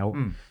ที่แล้ว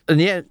อัน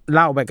นี้เ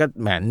ล่าไปก็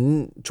เหมือน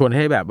ชวนใ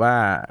ห้แบบว่า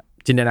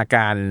จินตนาก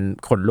าร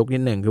ขนลุกนิ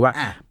ดนึงคือว่า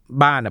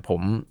บ้านผ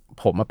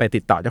มมาไป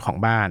ติดต่อเจ้าของ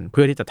บ้านเ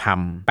พื่อที่จะท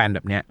ำแปลนแบ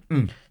บเนี้ย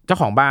เจ้า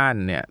ของบ้าน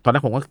เนี่ยตอนนั้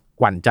นผมก็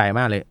หวั่นใจม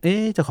ากเลย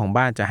เจ้าของ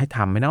บ้านจะให้ท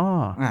ำไหมเนาะ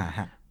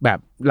แบบ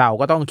เรา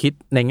ก็ต้องคิด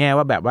ในแง่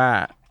ว่าแบบว่า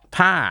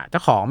ถ้าเจ้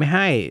าของไม่ใ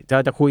ห้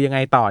จะคุยยังไง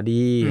ต่อ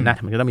ดีนะ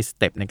มันก็ต้องมีส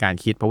เต็ปในการ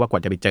คิดเพราะว่ากว่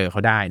าจะไปเจอเข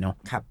าได้เนาะ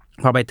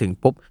พอไปถึง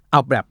ปุ๊บเอ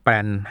าแบบแปล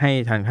นให้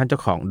ท่านเจ้า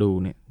ของดู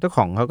เนี่ยเจ้าข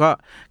องเขาก็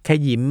แค่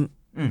ยิ้ม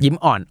ยิ้ม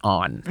อ่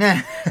อน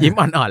ๆยิ้ม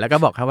อ่อนๆแล้วก็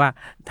บอกเขาว่า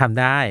ทำ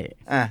ได้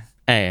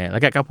แล้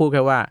วแกก็พูดแ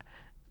ค่ว่า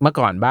เมื่อ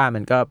ก่อนบ้าน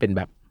มันก็เป็นแ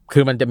บบคื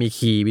อมันจะมี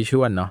คีย์วิช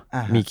วลเนาะ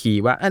มีคี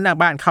ย์ว่าหน้า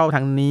บ้านเข้าท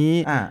างนี้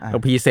เรา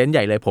พรีเซนต์ให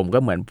ญ่เลยผมก็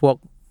เหมือนพวก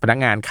พนัก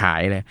งานขา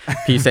ยเลย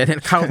พรีเซน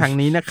ต์เข้าทาง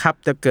นี้นะครับ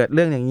จะเกิดเ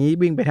รื่องอย่างนี้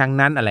วิ่งไปทาง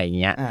นั้นอะไรอย่าง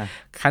เงี้ย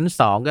ขั้น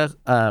2ก็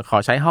ขอ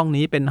ใช้ห้อง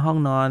นี้เป็นห้อง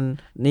นอน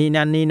นี่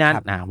นั่น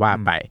ว่า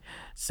ไป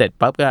เสร็จ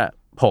ปั๊บก็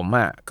ผม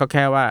ก็แ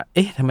ค่ว่าเ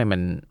อ๊ะทำไม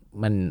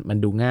มัน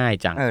ดูง่าย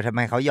จังทำไม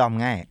เขายอม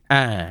ง่าย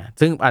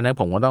ซึ่งอันนั้น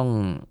ผมก็ต้อง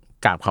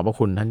กราบขอบพระ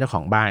คุณท่านเจ้าข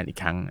องบ้านอีก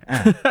ครั้ง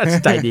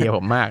ใจดีกับผ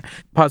มมาก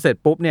พอเสร็จ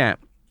ปุ๊บเนี่ย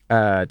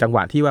จังหว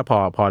ะที่ว่า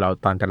พอเรา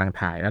ตอนกำลัง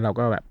ถ่ายแล้วเรา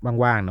ก็แบบ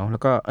ว่างๆเนาะแล้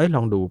วก็ล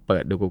องดูเปิ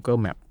ดดู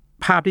Google Map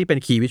ภาพที่เป็น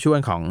คีย์วิชวล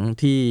ของ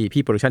ที่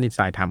พี่โปรดักชันดีไซ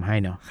น์ทำให้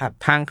เนาะ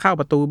ทางเข้า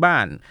ประตูบ้า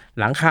น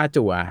หลังคา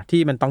จั่ว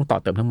ที่มันต้องต่อ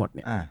เติมทั้งหมดเ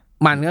นี่ย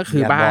มันก็คื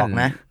อบ้าน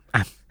นะ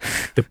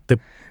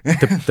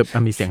ตึบ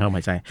มีเสียงเข้าห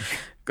ายใจ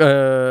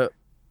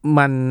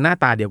มันหน้า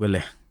ตาเดียวกันเล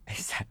ยไอ้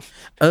สัตว์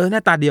หน้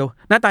าตาเดีย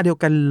ว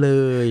กันเล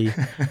ย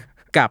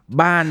กับ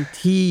บ้าน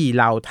ที่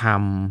เราท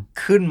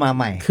ำขึ้นมาใ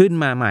ห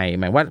ม่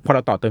หมายว่าพอเร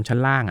าต่อเติมชั้น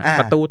ล่าง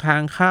ประตูทา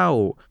งเข้า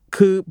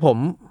คือผม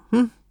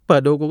เปิ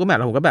ดดูกูก็แบบแ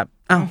ล้วผมก็แบบ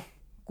อ้าว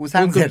กูสร้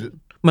างเสร็จ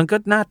มันก็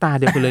หน้าตา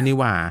เดียวกันเลยนี่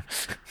หว่า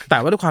แต่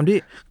ว่าด้วยความที่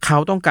เขา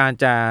ต้องการ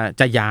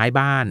จะย้าย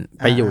บ้าน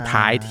ไปอยู่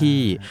ท้ายที่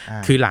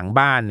คือหลัง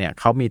บ้านเนี่ย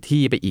เขามี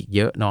ที่ไปอีกเ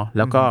ยอะเนาะแ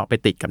ล้วก็ไป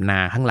ติดกับนา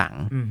ข้างหลัง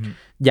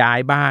ย้าย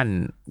บ้าน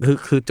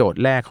คือโจท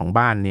ย์แรกของ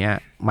บ้านเนี้ย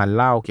มัน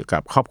เล่าเกี่ยวกั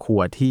บครอบครัว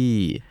ที่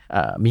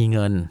มีเ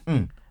งิน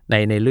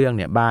ในเรื่องเ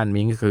นี่ยบ้าน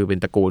มิงก็คือเป็น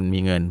ตระกูลมี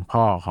เงิน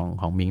พ่อ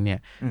ของมิงเนี่ย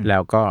แล้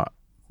วก็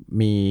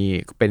มี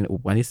เป็นอุ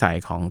ปนิสัย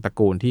ของตระ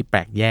กูลที่แป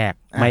ลกแยก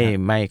ไ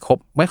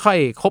ม่ค่อย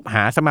คบห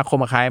าสมาคม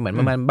กับใครเหมือน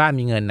มันบ้าน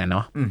มีเงินน่ะเน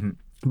าะ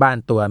บ้าน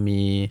ตัว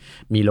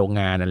มีโรง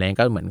งานอะไร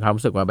ก็เหมือนความ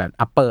รู้สึกว่าแบบ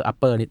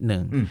upper นิดนึ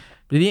ง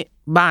ทีนี้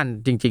บ้าน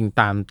จริงๆ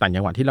ตามต่าง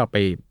จังหวัดที่เรา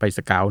ไปส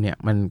เกาต์เนี่ย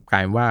มันกล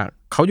ายว่า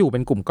เขาอยู่เป็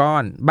นกลุ่มก้อ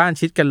นบ้าน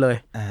ชิดกันเลย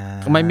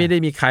ไม่ได้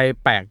มีใคร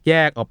แปลกแย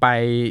กออกไป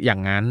อย่า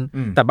งนั้น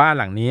แต่บ้าน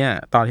หลังนี้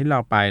ตอนที่เรา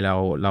ไปเร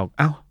า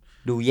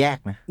ดูแยก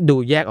นะดู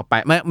แยกออกไป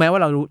แม้ว่า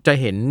เราจะ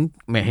เห็น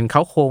เข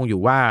าโครงอยู่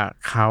ว่า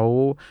เขา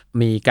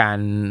มีการ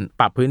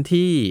ปรับพื้น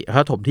ที่เข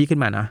าถมที่ขึ้น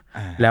มานะ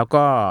แล้ว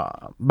ก็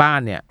บ้าน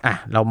เนี่ย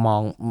เรามอ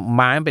งไ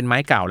ม้มันเป็นไม้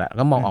เก่าแหละ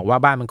ก็มองออกว่า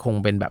บ้านมันคง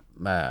เป็นแบบ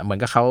เหมือน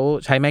กับเขา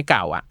ใช้ไม้เก่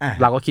า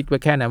เราก็คิดไว้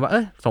แค่นั้นว่า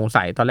สง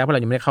สัยตอนแรกเพราะเร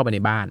ายังไม่ได้เข้าไปใน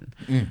บ้าน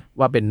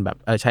ว่าเป็นแบบ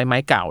ใช้ไม้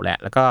เก่าแหละ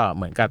แล้วก็เ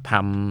หมือนกับท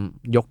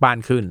ำยกบ้าน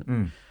ขึ้น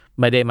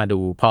ไม่ได้มาดู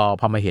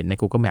พอมาเห็นใน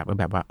Google Map ก็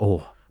แบบว่าโอ้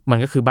มัน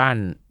ก็คือบ้า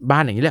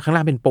นอย่างนี้แหละข้างล่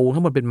างเป็นปูนข้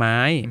างบนเป็นไม้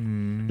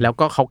แล้ว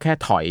ก็เขาแค่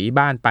ถอย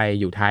บ้านไป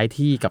อยู่ท้าย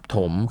ที่กับถ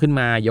มขึ้น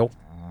มายก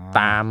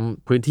ตาม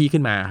พื้นที่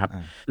ขึ้นมาครับ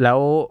แล้ว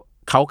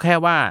เขาแค่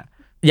ว่า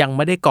ยังไ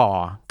ม่ได้ก่อ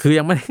คือ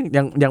ยังไ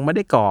ม่ไ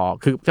ด้ก่อ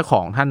คือเจ้าข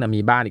องท่าน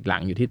มีบ้านอีกหลั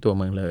งอยู่ที่ตัวเ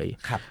มืองเลย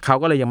เขา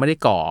ก็เลยยังไม่ได้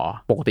ก่อ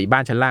ปกติบ้า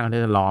นชั้นล่างเขา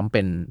จะล้อมเ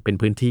ป็น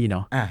พื้นที่เน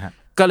าะ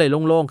ก็เลย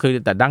โล่งๆคือ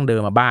แต่ดั้งเดิ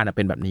มมาบ้านเ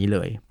ป็นแบบนี้เล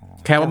ย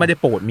แค่ว่าไม่ได้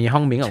ปูดมีห้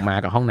องมิงออกมา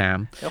กับห้องน้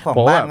ำเจ้าของ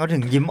บ้านเขาถึ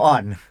งยิ้ม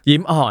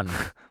อ่อน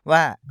ว่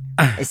า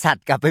ไอสัต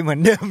ว์กลับไปเหมือ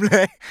นเดิมเล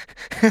ย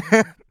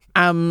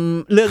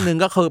เรื่องนึง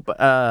ก็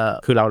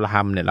คือเราท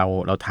ำเนี่ย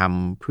เราท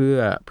ำเ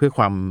พื่อค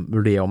วาม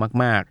เรียว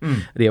มาก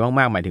ๆเรียวม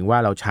ากๆหมายถึงว่า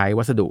เราใช้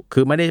วัสดุคื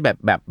อไม่ได้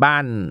แบบบ้า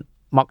น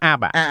ม็อกอัพ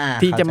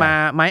ที่จะมา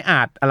ไม้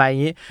อัดอะไรอย่า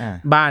งนี้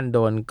บ้านโด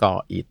นก่อ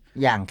อิฐ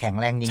อย่างแข็ง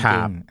แรงจริ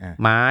ง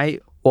ๆไม้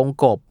วง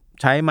กบ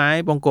ใช้ไม้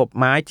วงกบ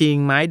ไม้จริง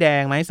ไม้แด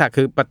งไม้สัก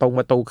คือประ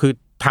ตูคือ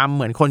ทำเ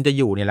หมือนคนจะ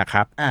อยู่เนี่ยแหละค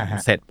รับ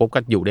เสร็จปุ๊บก็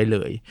อยู่ได้เล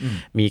ย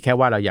มีแค่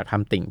ว่าเราอยากท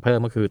ำติ่งเพิ่ม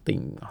ก็คือติ่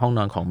งห้องน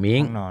อนของมิ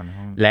ง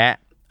และ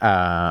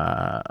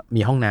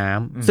มีห้องน้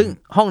ำซึ่ง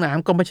ห้องน้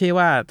ำก็ไม่ใช่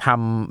ว่าท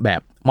ำแบ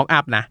บม็อกอั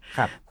พนะ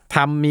ท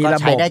ำมีระ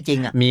บบ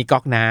มีก๊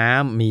อกน้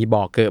ำมี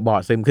บ่อเกลือบ่อ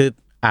ซึมคือ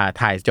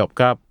ถ่ายจบ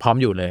ก็พร้อม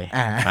อยู่เลย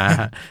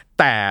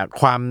แต่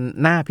ความ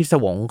น่าพิศ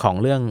วงของ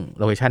เรื่อง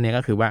โลเคชันนี้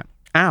ก็คือว่า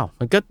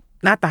มันก็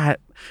หน้าตา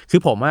คื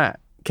อผม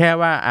แค่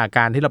ว่าอาก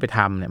ารที่เราไปท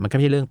ำเนี่ยมันก็ไ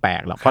ม่ใช่เรื่องแปล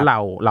กหรอกเพราะเ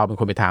ราเป็น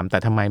คนไปทำแต่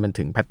ทำไมมัน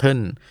ถึงแพทเทิร์น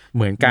เ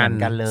หมือนกัน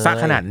ซะ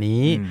ขนาด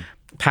นี้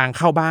ทางเ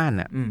ข้าบ้าน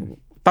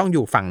ต้องอ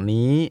ยู่ฝั่ง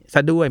นี้ซ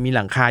ะด้วยมีห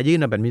ลังคายื่น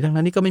มาแบบนี้ทั้ง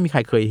นั้นนี่ก็ไม่มีใคร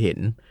เคยเห็น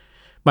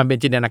มันเป็น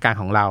จินตนาการ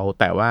ของเรา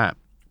แต่ว่า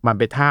มัน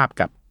ไปทาบ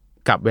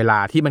กับเวลา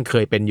ที่มันเค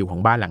ยเป็นอยู่ขอ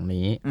งบ้านหลัง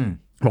นี้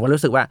ผมก็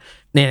รู้สึกว่า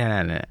เนี่ย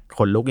ข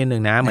นลุกนิดนึ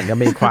งนะเหมือนกับ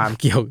มีความ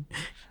เ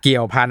กี่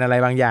ยวพันอะไร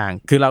บางอย่าง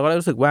คือเราก็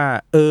รู้สึกว่า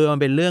มัน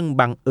เป็นเรื่อง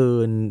บังเอิ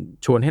ญ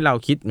ชวนให้เรา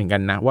คิดเหมือนกั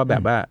นนะว่าแบ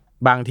บว่า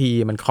บางที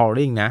มัน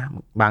calling นะ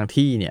บาง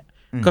ที่เนี่ย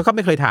ก็ไ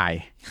ม่เคยถ่าย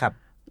ครับ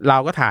เรา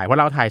ก็ถ่ายพอ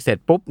เราถ่ายเสร็จ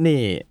ปุ๊บ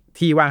นี่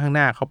ที่ว่างข้างห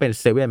น้าเขาเป็น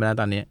เซเว่นไปแล้ว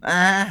ตอนนี้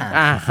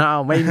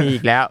ไม่มีอี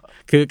กแล้ว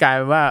คือกลายเ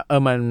ป็นว่า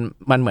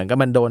มันเหมือนกับ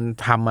มันโดน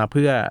ทำมาเ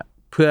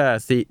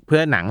พื่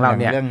อหนังเรา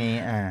เนี่ยเรื่องนี้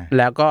แ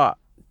ล้วก็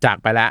จาก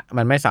ไปแล้ว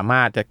มันไม่สาม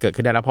ารถจะเกิด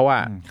ขึ้นได้แล้วเพราะว่า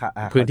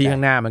พื้นที่ข้า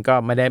งหน้ามันก็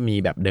ไม่ได้มี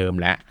แบบเดิม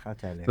แล้ว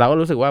เราก็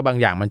รู้สึกว่าบาง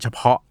อย่างมันเฉพ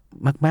าะ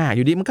มากๆอ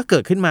ยู่ดีมันก็เกิ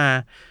ดขึ้นมา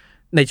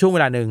ในช่วงเว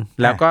ลานึง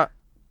แล้วก็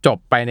จบ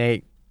ไปใน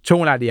ช่วง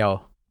เวลาเดียว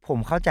ผม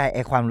เข้าใจไ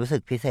อ้ความรู้สึ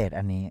กพิเศษ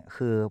อันนี้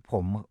คือ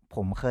ผ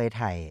มเคย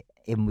ถ่าย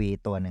MV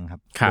ตัวนึงครั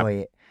บโดย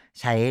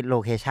ใช้โล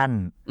เคชั่น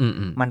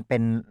มันเป็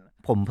น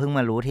ผมเพิ่งม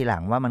ารู้ทีหลั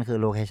งว่ามันคือ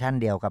โลเคชั่น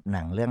เดียวกับห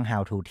นังเรื่อง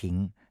How to ทิ้ง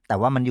แ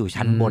ต่ว่ามันอยู่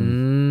ชั้นบน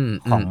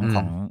ข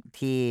อง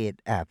ที่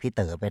พี่เ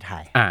ต๋อไปถ่า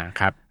ย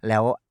ครับแล้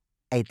ว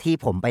ไอ้ที่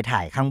ผมไปถ่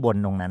ายข้างบน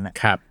ตรงนั้นอ่ะ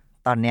ครับ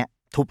ตอนเนี้ย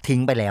ทุบทิ้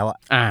งไปแล้วอ่ะ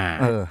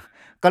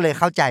ก็เลย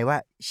เข้าใจว่า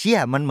เชี่ย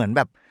มันเหมือนแ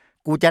บบ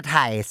กูจะ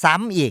ถ่ายซ้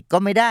ำอีกก็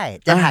ไม่ได้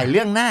จะถ่ายเ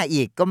รื่องหน้า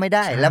อีกก็ไม่ไ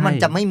ด้แล้วมัน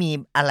จะไม่มี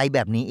อะไรแบ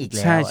บนี้อีกแ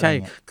ล้วใช่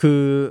คื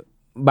อ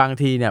บาง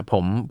ทีเนี่ย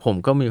ผม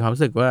ก็มีความ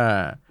รู้สึกว่า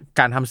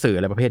การทำสื่ออ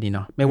ะไรประเภทนี้เน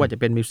าะไม่ว่าจะ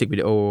เป็นมิวสิกวิ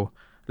ดีโอ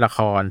ละค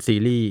รซี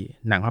รีส์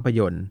หนังภาพ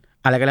ยนตร์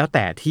อะไรก็แล้วแ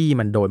ต่ที่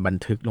มันโดนบัน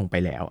ทึกลงไป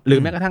แล้วหรือ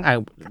แม้กระทั่ง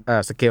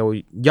สเกล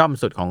ย่อม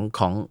สุด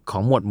ขอ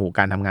งหมวดหมู่ก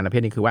ารทำงานประเภ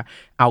ทนี้คือว่า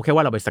เอาแค่ว่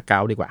าเราไปสเก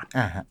ลดีกว่า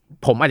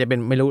ผมอาจจะเป็น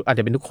ไม่รู้อาจ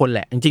จะเป็นทุกคนแห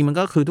ละจริงๆมัน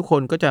ก็คือทุกค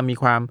นก็จะมี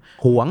ความ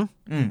หว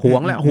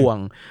งและห่วง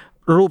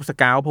รูปส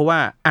เกลเพราะว่า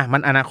มั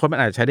นอนาคตมัน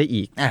อาจจะใช้ได้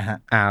อีก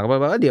ก็แป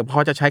ลว่าเดี๋ยวพอ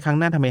จะใช้ครั้ง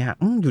หน้าทำไมฮะ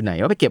อยู่ไหน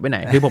ว่าไปเก็บไว้ไหน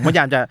คือผมพยาย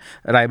ามจะ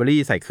ไลบรารี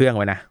ใส่เครื่อง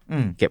ไว้นะ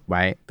เก็บไ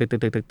ว้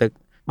ตึก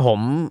ผม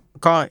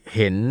ก็เ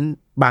ห็น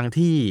บาง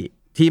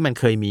ที่มัน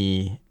เคยมี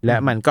และ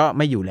มันก็ไ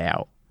ม่อยู่แล้ว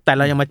แต่เ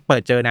รายังมาเปิ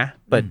ดเจอ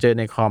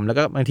ในคอมแล้ว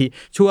ก็บางที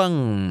ช่วง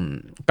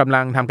กำ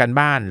ลังทำการ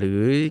บ้านหรือ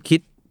คิ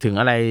ดถึง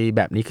อะไรแ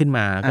บบนี้ขึ้นม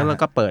าก็เรา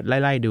ก็เปิดไ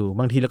ล่ๆดู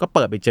บางทีเราก็เ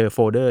ปิดไปเจอโฟ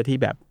ลเดอร์ที่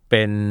แบบเ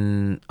ป็น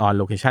ออน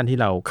โลเคชันที่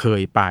เราเค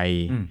ยไป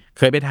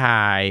ถ่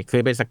ายเค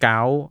ยไปสเก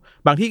ล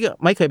บางที่ก็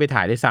ไม่เคยไปถ่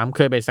ายด้วยซ้ำเ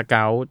คยไปสเก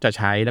ลจะ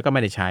ใช้แล้วก็ไ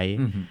ม่ได้ใช้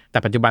แต่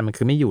ปัจจุบันมัน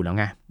คือไม่อยู่แล้ว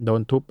ไงโด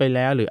นทุบไปแ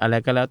ล้วหรืออะไร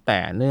ก็แล้วแต่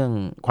เรื่อง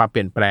ความเป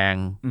ลี่ยนแปลง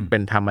เป็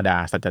นธรรมดา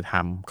สัจธร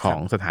รมของ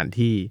สถาน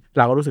ที่เ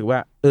ราก็รู้สึกว่า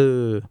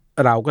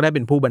เราก็ได้เ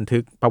ป็นผู้บันทึ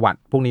กประวัติ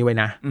พวกนี้ไว้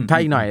นะถ้า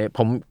อีกหน่อย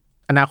ผม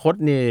อนาคต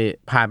นี่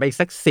ผ่านไปอีก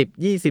สัก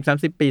10 20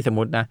 30 ปีสมม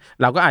ตินะ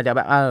เราก็อาจจะแ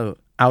บบ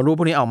เอารูป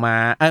พวกนี้ออกมา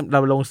เรา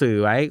ลงสื่อ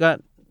ไว้ก็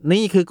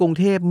นี่คือกรุง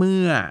เทพเ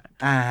มื่อ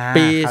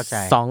ปี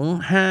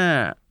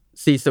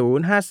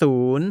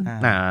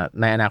2540-50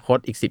ในอนาคต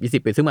อีก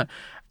10-20 ปีซึ่งมัน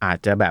อาจ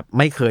จะแบบ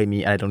ไม่เคยมี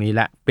อะไรตรงนี้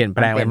ละเปลี่ยนแป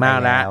ลงไปมาก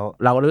แล้ว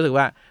เราก็รู้สึก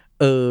ว่า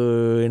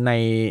ใน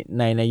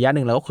นัยยะห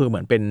นึ่งเราก็คือเหมื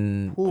อนเป็น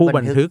ผู้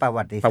บันทึกประ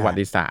วั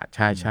ติศาสตร์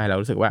ใช่เรา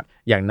รู้สึกว่า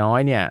อย่างน้อย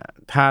เนี่ย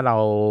ถ้าเรา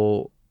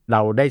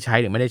ได้ใช้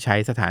หรือไม่ได้ใช้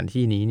สถาน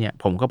ที่นี้เนี่ย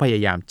ผมก็พย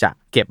ายามจะ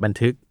เก็บบัน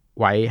ทึก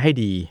ไว้ให้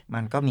ดี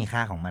มันก็มีค่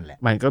าของมันแหละ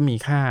มันก็มี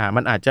ค่า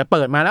มันอาจจะเ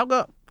ปิดมาแล้วก็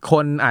ค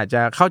นอาจจ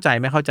ะเข้าใจ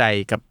ไม่เข้าใจ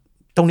กับ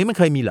ตรงนี้มัน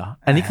เคยมีเหรอ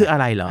อันนี้คืออะ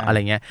ไรเหรออะไร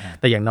เงี้ย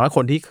แต่อย่างน้อยค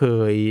นที่เค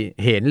ย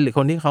เห็นหรือค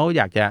นที่เขาอ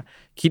ยากจะ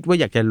คิดว่า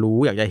อยากจะรู้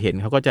อยากจะเห็น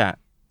เขาก็จะ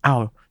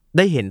ไ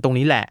ด้เห็นตรง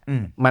นี้แหละ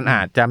มันอ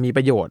าจจะมีป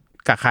ระโยชน์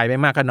กับใครไม่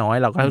มากก็น้อย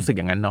เราก็รู้สึกอ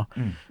ย่างนั้นเนาะ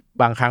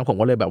บางครั้งผม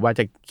ก็เลยแบบว่า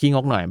จะขี้ง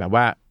กหน่อยแบบ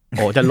ว่า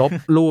จะลบ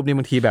รูปนี่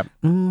บางทีแบบ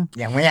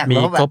ยังไม่อยากมี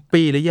ลบก๊อป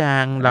ปี้หรือยั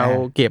งเรา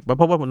เก็บเ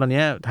พราะว่าตอน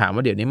นี้ถามว่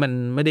าเดี๋ยวนี้มัน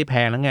ไม่ได้แพ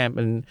งแล้วไงเ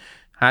ป็น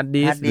ฮาร์ด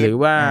ดิสก์หรือ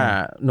ว่า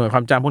หน่วยคว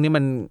ามจำพวกนี้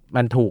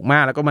มันถูกมา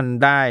กแล้วก็มัน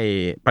ได้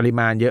ปริ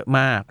มาณเยอะม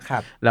าก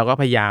แล้วก็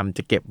พยายามจ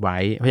ะเก็บไว้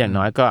เพราะอย่าง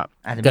น้อยก็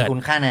อาจจะมีคุ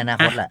ณค่าในอนา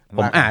คตแหละผ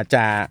มอาจจ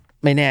ะ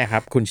ไม่แน่ครั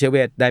บคุณเชเว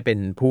ตได้เป็น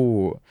ผู้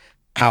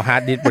เอาฮาร์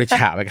ดดิสก์บริจ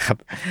าคไปครับ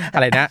อะ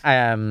ไรนะ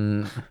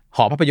ห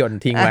อภาพยนต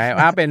ร์ทิ้งไว้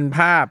ว่าเป็น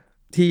ภาพ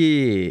ที่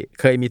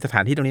เคยมีสถา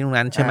นที่ตรงนี้ตรง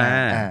นั้นใช่ไหม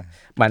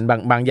มัน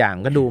บางอย่าง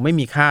ก็ดูไม่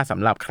มีค่าส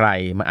ำหรับใคร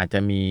มันอาจจะ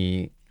มี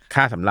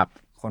ค่าสำหรับ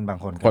คนบาง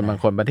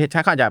คนประเทศชา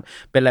ติเขาอาจจะ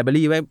เป็นไลบรา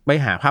รีไว้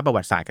หาภาพประ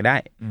วัติศาสตร์ก็ได้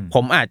ผ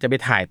มอาจจะไป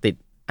ถ่ายติด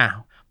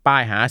ป้า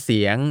ยหาเ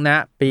สียงน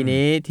ะปี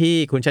นี้ที่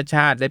คุณช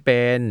าติได้เป็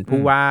นผู้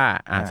ว่า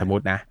สมม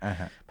ตินะ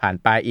ผ่าน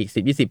ไปอีก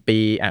10-20 ปี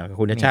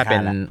คุณชาติเ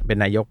ป็น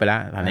นายกไปแล้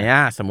วตอนนี้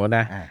สมมติน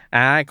ะ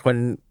คน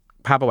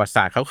ภาพประวัติศ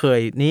าสตร์เขาเคย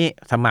นี่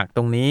สมัครต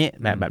รงนี้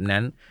แบบนั้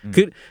น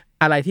คือ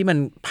อะไรที่มัน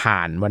ผ่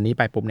านวันนี้ไ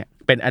ปปุ๊บเนี่ย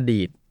เป็นอ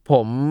ดีตผ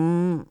ม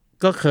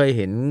ก็เคยเ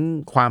ห็น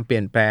ความเปลี่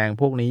ยนแปลง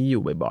พวกนี้อ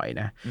ยู่บ่อย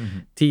ๆนะ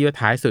ที่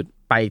ท้ายสุด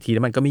ไปอีกทีแ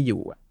ล้วมันก็ไม่อ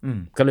ยู่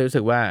ก็เลยรู้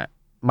สึกว่า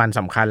มัน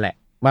สำคัญแหละ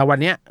มาวัน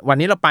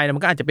นี้เราไปมั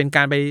นก็อาจจะเป็นก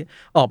ารไป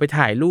ออกไป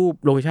ถ่ายรูป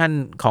โลเคชั่น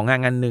ของ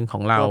งานหนึ่งข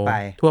องเรา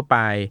ทั่วไป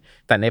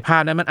แต่ในภา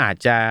พนั้นมันอาจ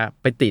จะ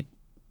ไปติด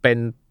เ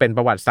ป็นป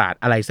ระวัติศาสตร์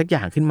อะไรสักอ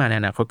ย่างขึ้นมาใน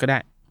อนาคตก็ได้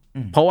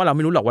เพราะว่าเราไ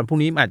ม่รู้หรอกวันพรุ่ง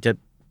นี้อาจจะ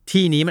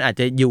ที่นี้มันอาจ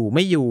จะอยู่ไ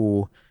ม่อยู่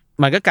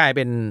มันก็กลายเ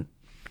ป็น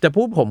จะ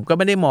พูดผมก็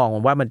ไม่ได้มอง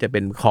ว่ามันจะเป็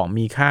นของ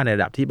มีค่าในร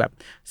ะดับที่แบบ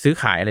ซื้อ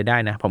ขายอะไรได้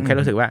นะผมแค่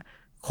รู้สึกว่า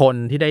คน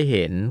ที่ได้เ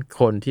ห็น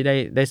คนที่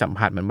ได้สัม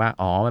ผัสมันว่า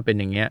มันเป็น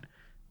อย่างเงี้ย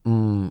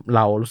เร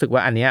ารู้สึกว่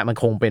าอันเนี้ยมัน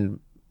คงเ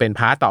ป็น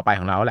พาร์ทต่อไป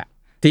ของเราแหละ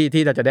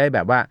ที่เราจะได้แบ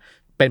บว่า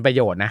เป็นประโ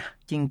ยชน์นะ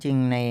จริง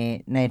ๆ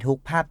ในทุก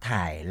ภาพ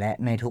ถ่ายและ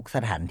ในทุกส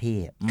ถานที่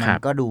มัน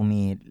ก็ดู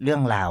มีเรื่อ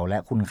งราวและ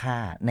คุณค่า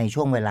ใน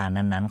ช่วงเวลา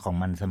นั้นๆของ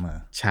มันเสมอ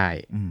ใช่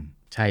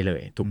ใช่เล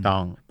ยถูกต้อ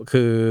ง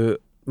คือ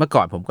เมื่อก่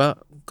อนผม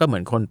ก็เหมื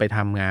อนคนไปท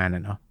ำงานเ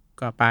นาะ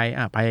ก็ไป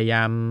พยาย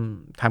าม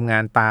ทำงา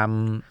นต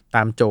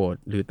ามโจทย์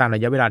หรือตามร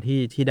ะยะเวลา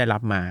ที่ได้รั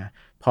บมา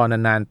พอ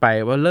นานๆไป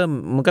ว่าเริ่ม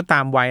มันก็ตา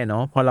มวัยเนา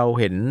ะพอเรา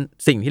เห็น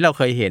สิ่งที่เราเ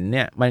คยเห็นเ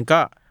นี่ยมันก็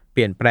เป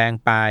ลี่ยนแปลง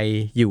ไป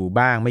อยู่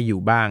บ้างไม่อยู่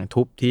บ้าง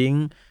ทุบทิ้ง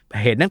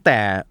เห็นตั้งแต่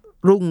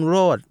รุ่งโร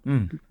จน์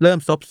เริ่ม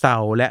ซบเซา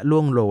และร่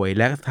วงโรย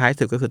และท้าย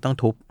สุดก็คือต้อง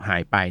ทุบหา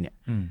ยไปเนี่ย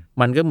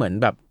มันก็เหมือน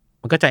แบบ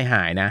มันก็ใจห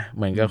ายนะเ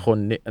หมือนกับคน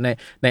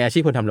ในอาชี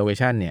พคนทำโลเค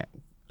ชั่นเนี่ย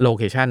โลเ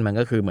คชั่นมัน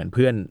ก็คือเหมือนเ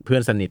พื่อ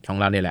นสนิทของ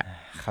เราเนี่ยแหละ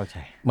เข้าใจ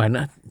เหมือน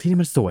ที่นี่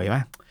มันสวยว่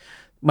ะ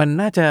มัน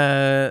น่าจะ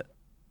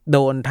โด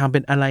นทำเป็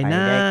นอะไรน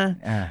ะ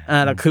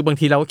คือบาง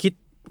ทีเราก็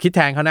คิดแท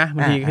นเขานะบ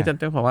างทีเขาจะ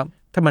บอกว่า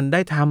ถ้ามันไ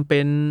ด้ทำเป็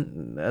น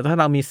ถ้า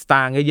เรามีสต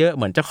างค์เยอะๆเ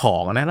หมือนเจ้าขอ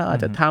งนะเราอาจ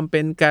จะทำเป็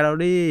นแกลเลอ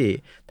รี่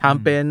ท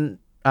ำเป็น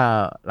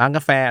ร้านก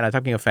าแฟเราช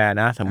อบกินกาแฟ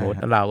นะสมมติ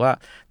แล้วเราก็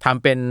ท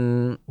ำเป็น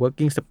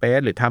working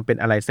space หรือทำเป็น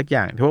อะไรสักอ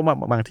ย่างเพราะว่า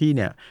บางที่เ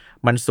นี่ย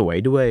มันสวย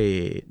ด้ว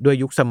ย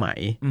ยุคสมัย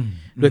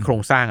ด้วยโคร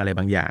งสร้างอะไร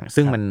บางอย่าง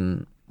ซึ่ง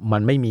มั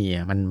นไม่มี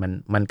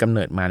มันกำเ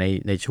นิดมา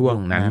ในช่วง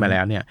นั้นมาแล้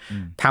วเนี่ย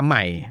ทำให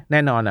ม่แ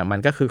น่นอนอ่ะมัน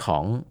ก็คือข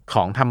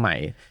องทำใหม่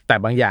แต่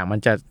บางอย่างมัน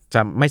จ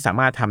ะไม่สา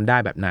มารถทำได้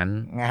แบบนั้น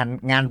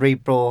งานรี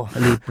โป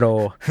ร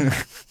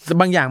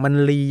บางอย่างมัน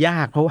รียา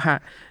กเพราะว่า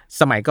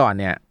สมัยก่อน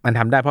เนี่ยมันท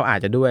ำได้เพราะอาจ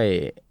จะด้วย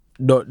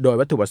โดย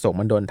วัตถุประสงค์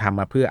มันโดนทำ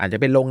มาเพื่ออาจจะ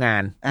เป็นโรงงา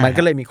นมัน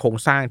ก็เลยมีโครง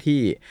สร้างที่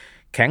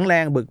แข็งแร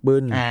งบึกบึ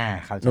น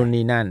นู่น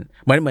นี่นั่น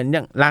เหมือนอย่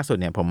างล่าสุด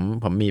เนี่ย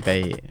ผมมี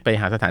ไป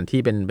หาสถานที่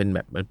เป็นแบ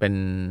บเป็น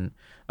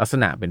ลักษ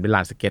ณะเป็นล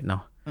านสเก็ตเนา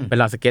ะเป็น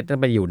ลานสเก็ตนั่น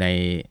ไปอยู่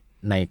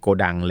ในโก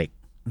ดังเหล็ก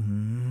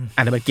อั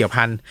นนั้นมันเกี่ยว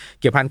พัน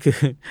คือ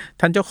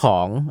ท่านเจ้าขอ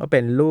งก็เป็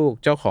นลูก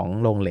เจ้าของ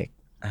โรงเหล็ก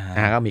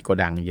ก็มีโก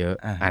ดังเยอะ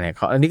อัน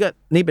นี้ก็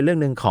นี่เป็นเรื่อง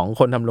นึงของ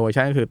คนทำโลเค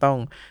ชั่นก็คือต้อง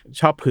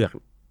ชอบเผือก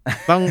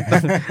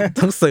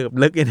ต้องสืบ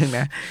ลึกนิดนึง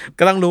นะ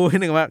ก็ต้องรู้นิ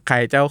ดนึงว่าใคร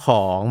เจ้าข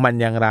องมัน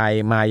อย่างไร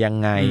มายัง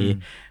ไง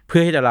เพื่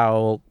อที่จะเ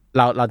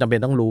ราจำเป็น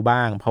ต้องรู้บ้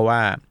างเพราะว่า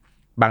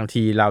บาง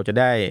ทีเราจะ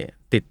ได้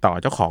ติดต่อ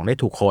เจ้าของได้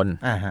ถูกคน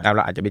แล้วเร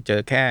าอาจจะไปเจ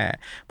อแค่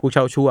ผู้เ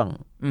ช่าช่วง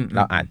เร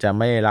าอาจจะ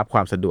ไม่รับคว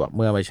ามสะดวกเ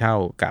มื่อไปเช่า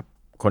กับ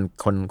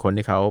คน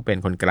ที่เขาเป็น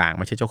คนกลาง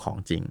ไม่ใช่เจ้าของ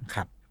จริง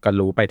ก็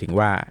รู้ไปถึง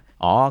ว่า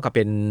ก็เ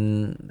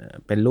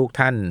ป็นลูก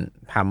ท่าน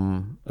ท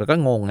ำแล้วก็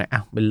งงไง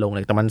เป็นโรงเห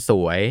ล็กแต่มันส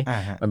วย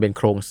มันเป็นโ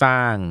ครงสร้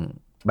าง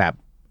แบบ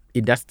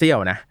อินดัสเทรียล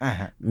นะ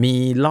มี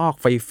ลอก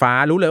ไฟฟ้า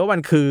รู้เลยว่ามั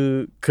น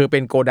คือเป็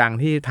นโกดัง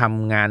ที่ท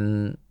ำงาน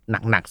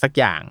หนักๆสัก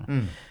อย่าง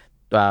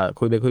ตัว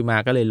คุยไปคุยมา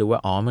ก็เลยรู้ว่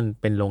ามัน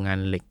เป็นโรงงาน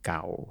เหล็กเก่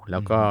าแล้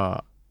วก็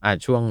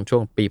ช่ว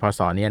งปีพศ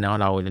เนี้ยเนาะ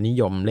เรานิ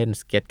ยมเล่น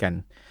สเก็ตกัน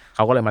เข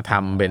าก็เลยมาท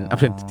ำเป็น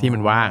ที่มั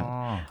นว่าง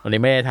ตอน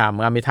นี้ไม่ได้ท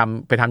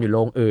ำไปทำอยู่โร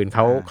งอื่น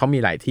เขามี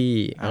หลายที่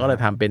เขาก็เลย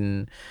ทำเ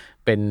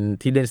ป็น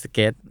ที่เล่นสเ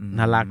ก็ต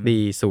น่ารักดี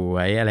สว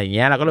ยอะไรเ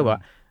งี้ยเราก็เลยบอก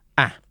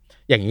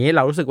อย่างนี้เร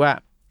ารู้สึกว่า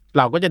เ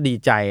ราก็จะดี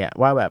ใจ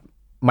ว่าแบบ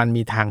มัน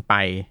มีทางไป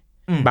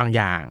บางอ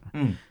ย่าง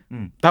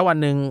ถ้าวัน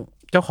หนึ่ง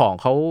เจ้าของ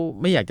เขา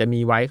ไม่อยากจะมี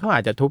ไว้เขาอ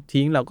าจจะทุบ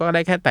ทิ้งเราก็ไ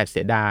ด้แค่แต่เ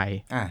สียดาย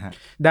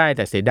ได้แ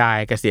ต่เสียดาย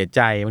กับเสียใ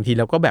จบางที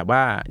เราก็แบบว่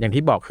าอย่าง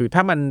ที่บอกคือถ้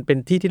ามันเป็น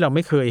ที่ที่เราไ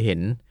ม่เคยเห็น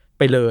ไ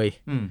ปเลย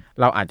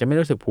เราอาจจะไม่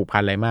รู้สึกผูกพั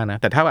นอะไรมากนะ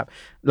แต่ถ้าแบบ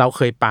เราเ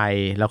คยไป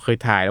เราเคย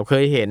ถ่ายเราเค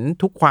ยเห็น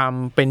ทุกความ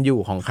เป็นอยู่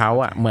ของเขา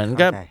เหมือ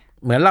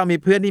นเรามี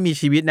เพื่อนที่มี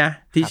ชีวิตนะ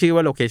ที่ชื่อว่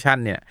าโลเคชั่น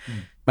เนี่ย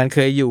มันเค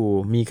ยอยู่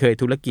เคย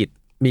ธุรกิจ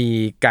มี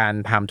การ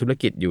ทำธุร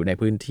กิจอยู่ใน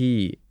พื้นที่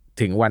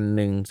ถึงวันห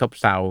นึ่งซบ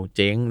เซาเ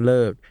จ๊งเ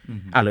ลิก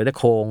เหลือแต่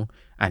โครง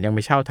ยังไ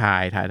ม่เช่าถ่า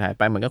ยไ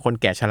ปเหมือนกับคน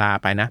แก่ชรา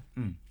ไปนะ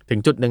ถึง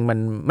จุดหนึ่งมัน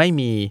ไม่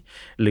มี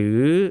หรือ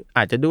อ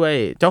าจจะด้วย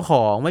เจ้าข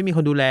องไม่มีค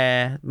นดูแล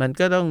มัน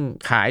ก็ต้อง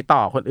ขายต่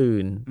อคนอื่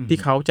นที่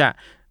เขาจะ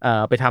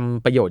ไปท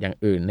ำประโยชน์อย่าง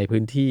อื่นใน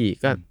พื้นที่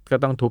ก็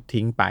ต้องทุบ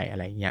ทิ้งไปอะ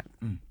ไรเงี้ย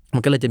มั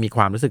นก็เลยจะมีค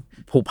วามรู้สึก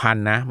ผูกพัน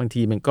นะบาง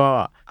ทีมันก็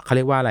เขาเ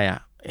รียกว่าอะไร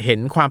เห็น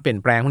ความเปลี่ยน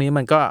แปลงพวกนี้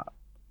มัน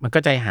ก็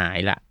ใจหาย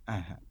ละ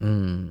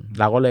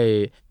เราก็เลย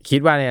คิด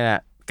ว่าเนี่ย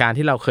การ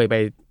ที่เราเคยไป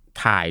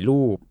ถ่าย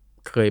รูป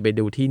เคยไป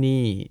ดูที่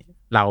นี่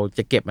เราจ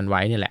ะเก็บมันไ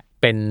ว้เนี่ยแหละ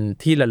เป็น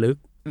ที่ระลึก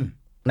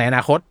ในอน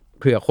าคต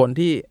เผื่อคน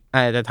ที่อ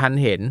าจจะทัน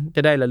เห็นจ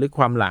ะได้ระลึก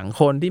ความหลัง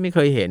คนที่ไม่เค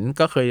ยเห็น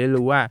ก็เคยได้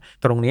รู้ว่า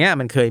ตรงเนี้ย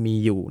มันเคยมี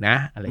อยู่นะ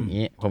อะไรอย่าง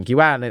นี้ผมคิด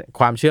ว่า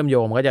ความเชื่อมโย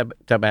งมันก็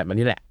จะแบบ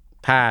นี้แหละ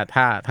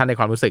ถ้าใน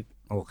ความรู้สึก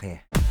โอเค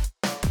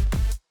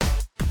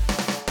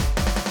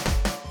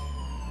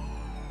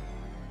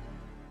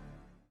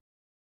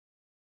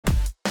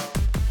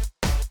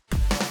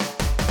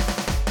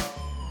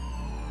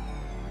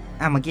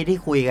เมื่อกี้ที่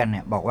คุยกันเ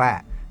นี่ยบอกว่า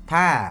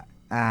ถ้า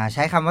ใ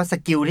ช้คำว่าส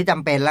กิลที่จ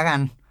ำเป็นแล้วกัน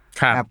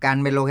กับการ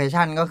เป็นโลเค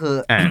ชั่นก็คือ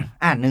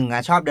หนึ่ง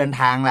ชอบเดิน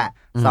ทางแหละ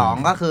สอง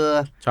ก็คือ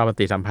ชอบป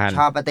ฏิสัมพัน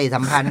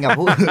ธ์กับ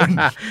ผู้อื่น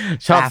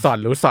ชอบสอด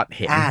รู้สอดเ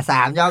ห็นส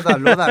ามชอบสอด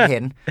รู้สอดเห็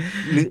น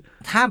หรือ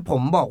ถ้าผ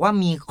มบอกว่า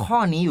มีข้อ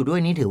นี้อยู่ด้วย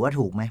นี่ถือว่า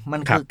ถูกไหมมั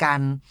นคือกา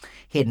ร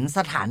เห็นส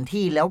ถาน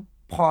ที่แล้ว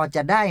พอจ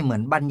ะได้เหมือ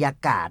นบรรยา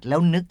กาศแล้ว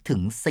นึกถึ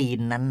งซีน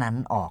นั้น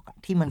ๆออก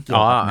ที่มันเกี่ย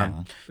วกับหนัง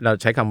เรา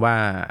ใช้คำว่า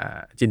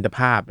จินตภ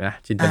าพนะ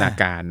จินตนา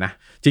การนะ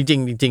จ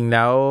ริงแ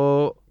ล้ว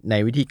ใน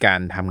วิธีการ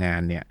ทำงา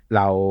นเนี่ยเ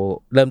รา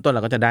เริ่มต้นเร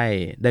าก็จะ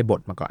ได้บ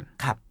ทมาก่อน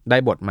ได้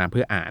บทมาเ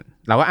พื่ออ่าน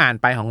เราก็อ่าน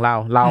ไปของเร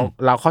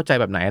าเข้าใจ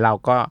แบบไหนเรา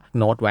ก็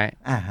โน้ตไว้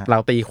เรา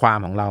ตีความ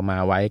ของเรามา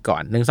ไว้ก่อ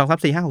น1 2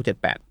 3 4 5 6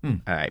 7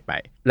 8อะไรไป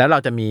แล้วเรา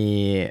จะ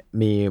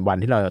มีวัน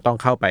ที่เราต้อง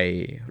เข้าไป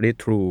รี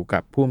ทรู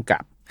กับผู้กำกั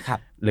บ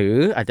หรือ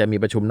อาจจะมี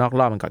ประชุมนอก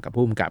รอบมันก่อนกับ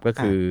ผู้กำกับก็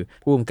คือ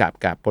ผู้กำกับ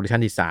กับโปรดักชั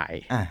นดีไซ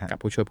น์กับ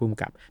ผู้ช่วยผู้ก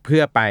ำกับเพื่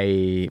อไ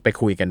ป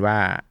คุยกันว่า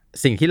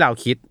สิ่งที่เรา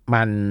คิด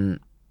มัน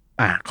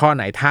ข้อไ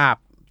หนทาบ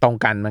ตรง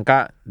กันมันก็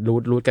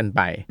รู้กันไ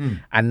ป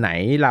อันไหน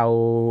เ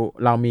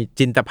รามี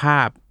จินตภา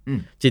พ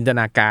จินต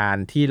นาการ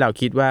ที่เรา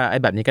คิดว่าไอ้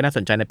แบบนี้ก็น่าส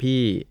นใจนะ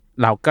พี่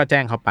เราก็แจ้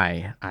งเขาไป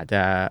อาจจ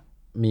ะ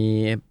มี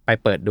ไป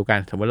เปิดดูกัน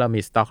สมมติเรา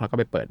มีสต็อกแล้วก็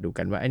ไปเปิดดู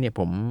กันว่าไอ้เนี่ย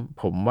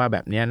ผมว่าแบ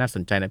บนี้น่าส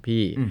นใจนะ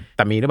พี่แ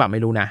ต่มีหรือเปล่าไ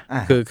ม่รู้นะ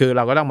คือเ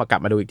ราก็ต้องมากลั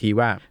บมาดูอีกที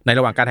ว่าในร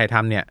ะหว่างการถ่ายท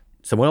ำเนี่ย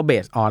สมมติว่าเบ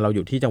สออนเราอ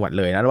ยู่ที่จังหวัด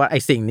เลยนะว่าไอ้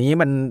สิ่งนี้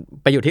มัน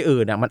ไปอยู่ที่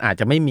อื่นอ่ะมันอาจ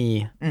จะไม่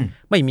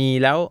มี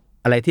แล้ว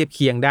อะไรเทียบเ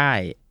คียงได้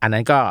อันนั้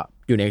นก็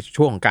อยู่ใน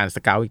ช่วงของการส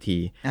เกาต์อีกที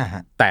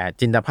แต่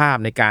จินตภาพ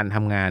ในการท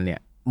ำงานเนี่ย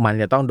มัน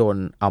จะต้องโดน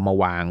เอามา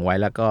วางไว้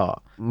แล้วก็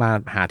มา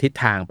หาทิศ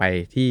ทางไป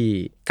ที่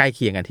ใกล้เ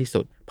คียงกันที่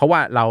สุดเพราะว่า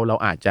เรา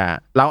อาจจะ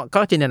เราก็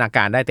จินตนาก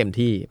ารได้เต็ม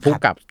ที่ผู้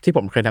กับที่ผ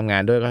มเคยทำงา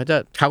นด้วย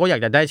เขาก็อยา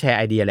กจะได้แชร์ไ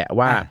อเดียแหละ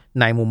ว่า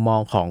ในมุมมอ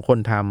งของคน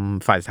ท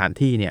ำฝ่ายสถาน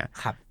ที่เนี่ย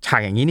ฉา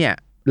กอย่างนี้เนี่ย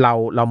เ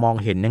รามอง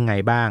เห็นยังไง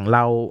บ้างเร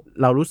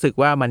ารู้สึก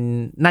ว่ามัน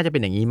น่าจะเป็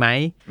นอย่างนี้ไหม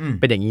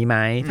เป็นอย่างนี้ไหม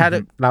ถ้า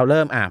เราเ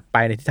ริ่มไป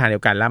ในทิศทางเดี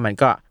ยวกันแล้วมัน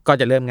ก็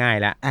จะเริ่มง่าย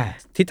แล้ว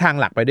ทิศทาง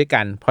หลักไปด้วย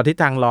กันพอทิศ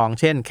ทางรอง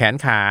เช่นแขน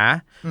ขา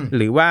ห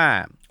รือว่า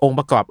องค์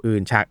ประกอบอื่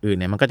นฉากอื่น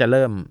เนี่ยมันก็จะเ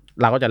ริ่ม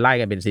เราก็จะไล่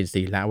กันเป็น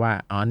ซีนๆแล้วว่า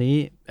อ๋อนี้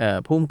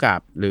พุ่มกับ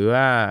หรือ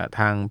ว่าท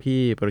างพี่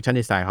โปรดักชัน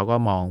ดีไซน์เขาก็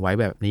มองไว้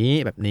แบบนี้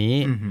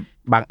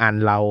บางอัน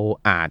เรา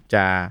อาจจ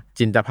ะ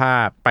จินตภา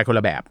พไปคนล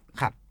ะแบบ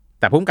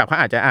แต่พุ่มกับเขา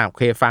อาจจะโอ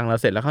เคฟังเรา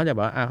เสร็จแล้วเขาจะบ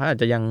อกเขาอาจ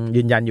จะยัง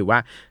ยืนยันอยู่ว่า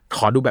ข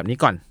อดูแบบนี้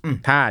ก่อน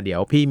ถ้าเดี๋ยว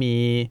พี่มี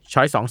ช้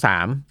อย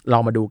2-3ลอ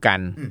งมาดูกัน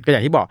ก็อย่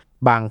างที่บอก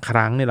บางค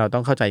รั้งเนี่ยเราต้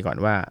องเข้าใจก่อน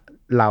ว่า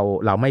เ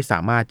ราไม่สา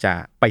มารถจะ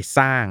ไปส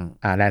ร้าง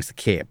แลนด์ส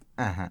เคป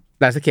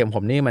แลนด์สเคปผ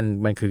มนี่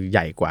มันคือให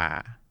ญ่กว่า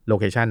โล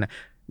เคชันนะ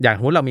อย่างส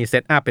มมติเรามีเซ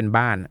ตอัพเป็น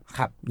บ้าน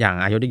อย่าง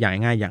ยกตัวอย่า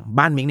งง่ายๆอย่าง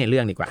บ้านมิ้งในเรื่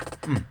องดีกว่า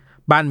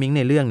บ้านมิ้งใ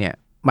นเรื่องเนี่ย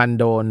มัน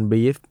โดนบ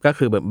รีฟก็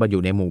คือแบบอ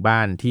ยู่ในหมู่บ้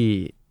านที่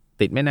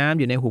ติดแม่น้ำ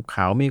อยู่ในหุบเข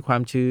ามีควา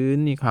มชื้น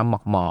มีความ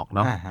หมอกเ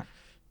นาะ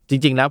จ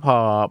ริงๆแล้วพอ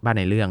บ้าน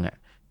ในเรื่องอ่ะ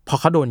พอ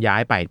เขาโดนย้า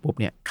ยไปปุ๊บ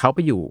เนี่ยเขาไป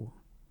อยู่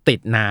ติด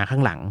นาข้า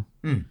งหลัง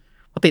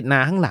พอติดนา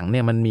ข้างหลังเ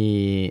นี่ยมัน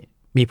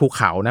มีภูเ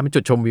ขานะเป็น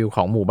จุดชมวิวข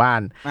องหมู่บ้า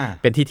น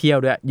เป็นที่เที่ยว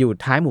ด้วยอยู่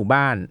ท้ายหมู่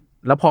บ้าน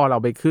แล้วพอเรา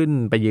ไปขึ้น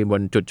ไปยืนบ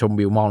นจุดชม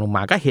วิวมองลงม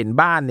าก็เห็น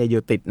บ้านเนี่ยอ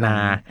ยู่ติดนา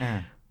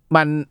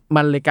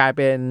มันเลยกลายเ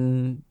ป็น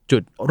จุ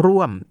ดร่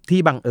วมที่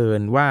บังเอิ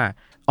ญว่า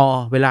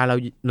เวลา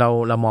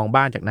เรามอง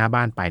บ้านจากหน้า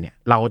บ้านไปเนี่ย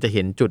เราจะเ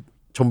ห็นจุด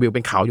ชมวิวเ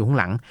ป็นเขาอยู่ข้าง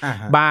หลัง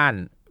บ้าน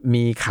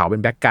มีเขาเป็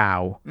นแบ็คกรา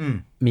วด์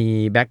มี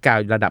แบ็คกราว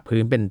ด์ระดับพื้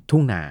นเป็นทุ่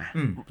งนา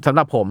สำห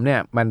รับผมเนี่ย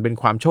มันเป็น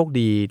ความโชค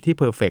ดีที่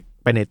เพอร์เฟกต์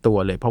ไปในตัว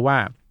เลยเพราะว่า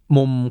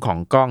มุมของ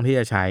กล้องที่จ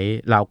ะใช้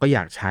เราก็อย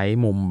ากใช้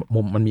มุม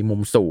มันมีมุ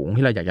มสูง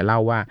ที่เราอยากจะเล่า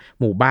ว่า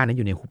หมู่บ้านนั้นอ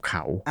ยู่ในหุบเข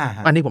า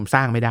อันนี้ผมส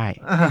ร้างไม่ได้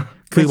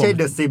คือไม่ใช่เ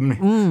ดอะซิม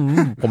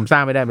ผมสร้า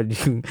งไม่ได้มัน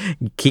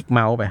คลิกเม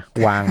าส์ไป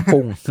วาง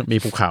ปุ้งมี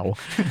ภูเขา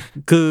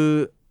คือ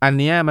อัน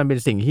นี้มันเป็น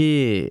สิ่ง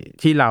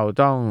ที่เรา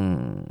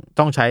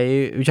ต้องใช้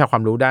วิชาควา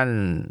มรู้ด้าน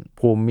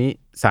ภูมิ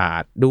ศา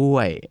สตร์ด้ว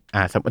ย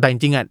แต่จ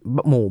ริง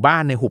ๆหมู่บ้า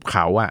นในหุบเข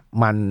า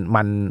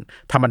มัน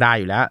ธรรมดา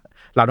อยู่แล้ว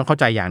เราต้องเข้า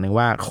ใจอย่างนึง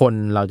ว่าคน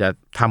เราจะ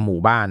ทำหมู่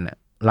บ้าน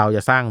เราจ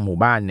ะสร้างหมู่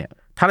บ้านเนี่ย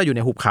ถ้าเราอยู่ใน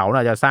หุบเขาเร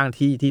าจะสร้าง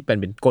ที่เป็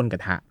นก้นกร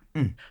ะทะ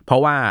เพรา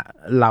ะว่า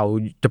เรา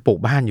จะปลูก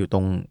บ้านอยู่ตร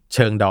งเ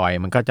ชิงดอย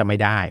มันก็จะไม่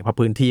ได้เพราะ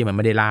พื้นที่มันไ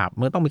ม่ได้ราบ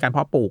มันต้องมีการเพ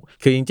าะปลูก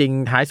คือจริง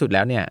ๆท้ายสุดแ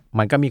ล้วเนี่ย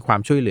มันก็มีความ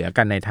ช่วยเหลือ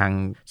กันในทาง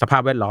สภา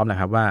พแวดล้อมนะ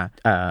ครับว่า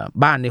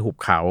บ้านในหุบ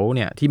เขาเ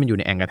นี่ยที่มันอยู่ใ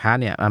นแอ่งกระทะ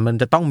เนี่ยมัน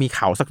จะต้องมีเข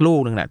าสักลู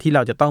กนึงแหละที่เร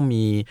าจะต้อง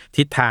มี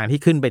ทิศทางที่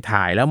ขึ้นไป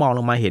ถ่ายแล้วมองล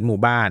งมาเห็นหมู่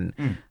บ้าน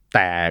แ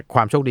ต่คว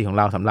ามโชคดีของ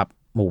เราสำหรับ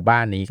หมู่บ้า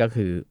นนี้ก็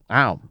คือ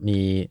มี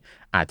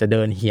อาจจะเ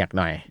ดินเหียก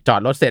หน่อยจอด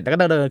รถเสร็จแล้วก็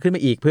เดินขึ้นไป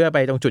อีกเพื่อไป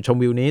ตรงจุดชม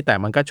วิวนี้แต่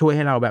มันก็ช่วยใ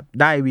ห้เราแบบ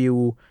ได้วิว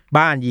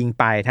บ้านยิง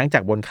ไปทั้งจา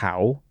กบนเขา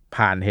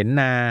ผ่านเห็น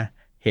นา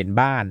เห็น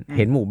บ้านเ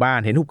ห็นหมู่บ้าน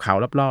เห็นหุบเขา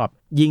รอบ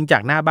ๆยิงจา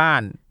กหน้าบ้า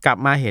นกลับ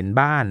มาเห็น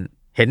บ้าน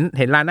เ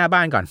ห็นลานหน้าบ้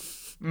านก่อน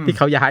ที่เ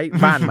ขาย้าย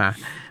บ้านมา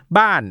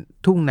บ้าน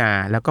ทุ่งนา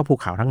แล้วก็ภู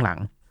เขาทั้งหลัง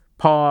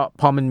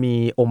พอมันมี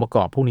องค์ประก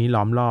อบพวกนี้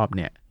ล้อมรอบเ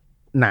นี่ย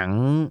หนัง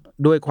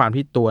ด้วยความ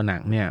ที่ตัวหนั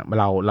งเนี่ย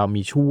เรา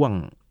มีช่ว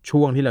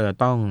งที่เราจะ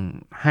ต้อง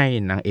ให้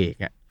นางเอก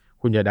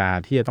คุณยดา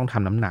ที่จะต้องท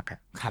ำน้ำหนัก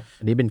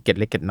อันนี้เป็นเกร็ด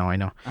เล็กเกร็ดน้อย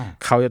เนาะ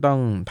เขาจะต้อง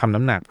ทำ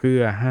น้ำหนักเพื่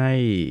อให้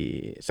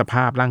สภ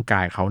าพร่างก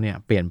ายเขาเนี่ย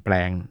เปลี่ยนแปล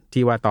ง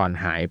ที่ว่าตอน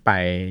หายไ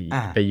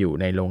ปอยู่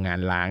ในโรงงาน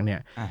ล้างเนี่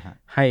ย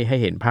ให้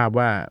เห็นภาพ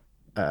ว่า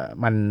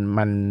มั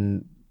น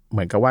เห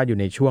มือนกับว่าอยู่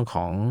ในช่วงข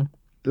อง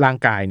ร่าง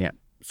กายเนี่ย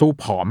สู้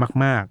ผอม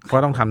มากๆเพรา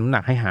ะต้องทำน้ำห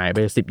นักให้หายไป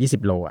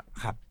 10-20 โล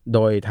โด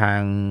ยท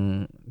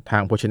า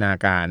งโภชนา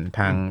การ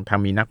ทาง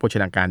มีนักโภช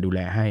นาการดูแล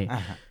ให้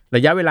ร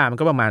ะยะเวลามัน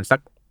ก็ประมาณสั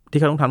กที่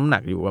เขาต้องทำน้ำหนั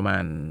กอยู่ประมา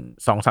ณ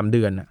 2-3 เ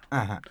ดือน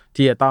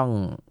ที่จะต้อง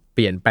เป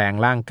ลี่ยนแปลง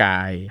ร่างกา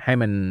ยให้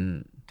มัน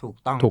ถูก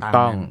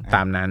ต้องต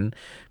ามนั้น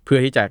เพื่อ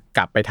ที่จะก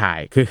ลับไปถ่าย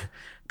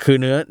คือ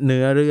เ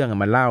นื้อเรื่อง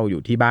มันเล่าอ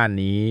ยู่ที่บ้าน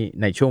นี้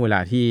ในช่วงเวลา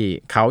ที่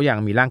เขายัง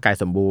มีร่างกาย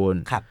สมบูรณ์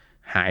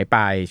หายไป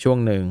ช่วง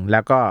หนึ่งแล้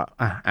วก็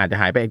อาจจะ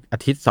หายไปอา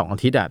ทิตย์2 อา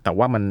ทิตย์แต่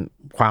ว่ามัน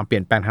ความเปลี่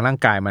ยนแปลงทางร่าง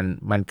กาย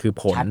มันคือ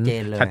ผล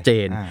ชัดเจ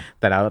น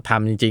แต่เราท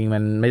ำจริงๆมั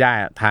นไม่ได้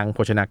ทางโภ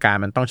ชนาการ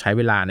มันต้องใช้เ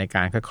วลาในก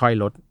ารค่อย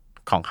ๆลด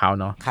ของเขา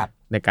เนาะ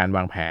ในการว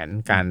างแผน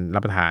การรั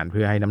บประทานเ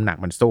พื่อให้น้ำหนัก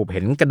มันสู้เ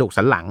ห็นกระดูก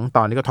สันหลังต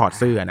อนที่เขาถอด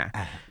เสื้อ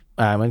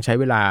มันใช้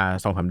เวลา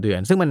 2-3 เดือน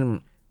ซึ่ง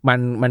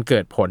มันเกิ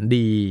ดผล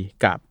ดี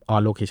กับออ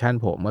นโลเคชั่น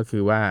ผมก็คื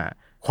อว่า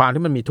ความ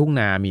ที่มันมีทุ่ง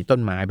นามีต้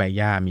นไม้ใบห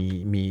ญ้า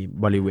มี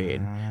บริเวณ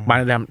มัน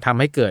ทำ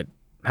ให้เ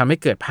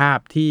กิดภาพ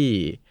ที่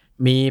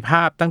มีภ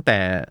าพตั้งแต่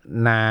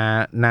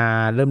นา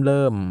เ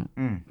ริ่ม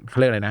เขา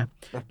เรียกอะไรนะ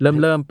เ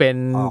ริ่มเป็น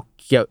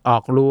เขียวออ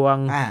กรวง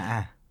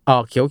ออ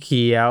กเขี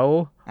ยว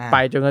ไป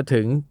จนกระ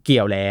ถึงเกี่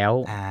ยวแล้ว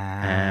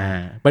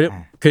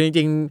คือจ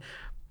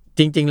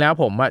ริงแล้ว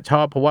ผมอะช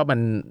อบเพราะว่า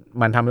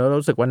มันทำแล้ว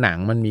รู้สึกว่าหนัง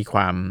มันมีคว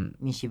าม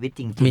มีชีวิต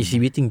จ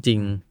ริ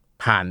ง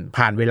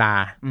ผ่านเวลา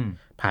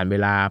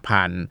ผ่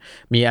าน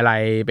มีอะไร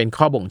เป็น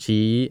ข้อบ่ง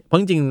ชี้เพราะ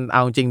จริงเอ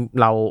าจริง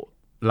เ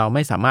ราไ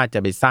ม่สามารถจะ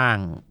ไปสร้าง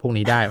พวก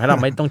นี้ได้เพราะเรา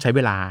ไม่ต้องใช้เ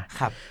วลา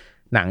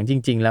หนังจ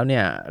ริงๆแล้วเนี่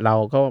ย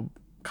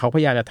เขาพ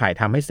ยายามจะถ่าย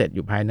ทำให้เสร็จอ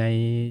ยู่ภายใน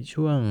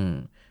ช่วง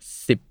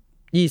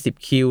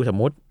10-20 คิวสม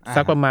มุติ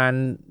สักประมาณ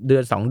เดื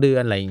อน2 เดือ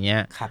นอะไรอย่างเงี้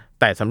ย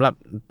แต่สำหรับ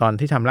ตอน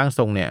ที่ทำร่างท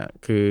รงเนี่ย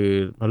คือ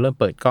เราเริ่ม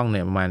เปิดกล้องเ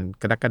นี่ยประมาณ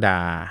กรกฎา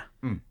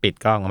ปิด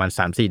กล้องประมาณ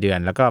 3-4 เดือน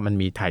แล้วก็มัน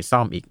มีถ่ายซ่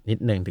อมอีกนิด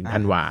นึงถึงธั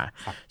นวา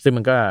ซึ่ง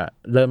มันก็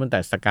เริ่มตั้งแต่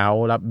สเกา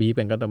ต์รับบีฟเ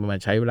ป็นก็ต้องประมาณ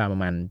ใช้เวลาปร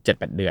ะมาณ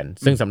 7-8 เดือน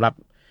ซึ่งสำหรับ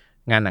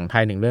งานหนังไท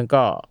ย1เรื่อง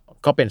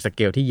ก็เป็นสเ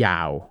กลที่ยา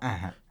ว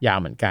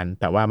เหมือนกัน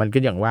แต่ว่ามันก็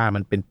อย่างว่ามั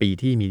นเป็นปี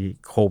ที่มี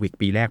โควิด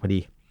ปีแรกพอ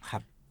ดี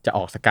จะอ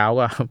อกสเกาต์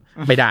ก็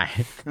ไม่ได้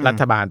รั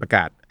ฐบาลประก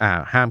าศ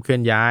ห้ามเคลื่อ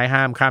นย้าย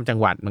ห้ามข้ามจัง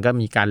หวัดมันก็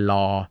มีการร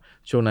อ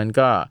ช่วงนั้น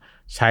ก็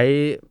ใช้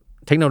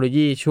เทคโนโล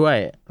ยีช่วย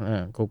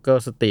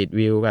Google Street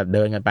View ก็เ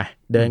ดินกันไป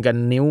เดินกัน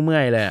นิ้วเมื่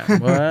อยเลย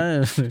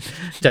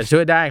จะช่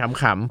วยได้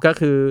ขำๆก็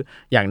คือ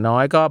อย่างน้อ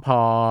ยก็พอ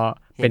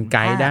เป็นไก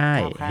ด์ได้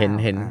เ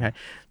ห็น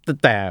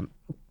แต่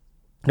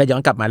ก็ย้อ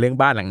นกลับมาเรื่อง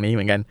บ้านหลังนี้เห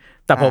มือนกัน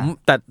แต่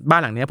บ้า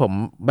นหลังนี้ผม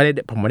ไม่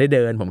ได้เ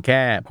ดินผมแ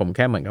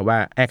ค่เหมือนกับว่า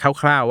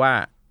คร่าวๆว่า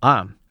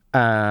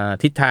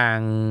ทิศทาง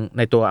ใ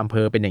นตัวอำเภ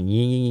อเป็นอย่าง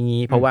นี้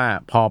เพราะว่า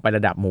พอไปร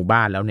ะดับหมู่บ้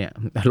านแล้วเนี่ย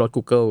รถ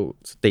Google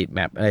Street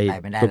Map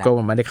Google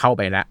มันไม่ได้เข้าไ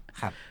ป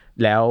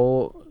แล้ว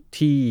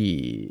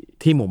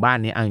ที่หมู่บ้าน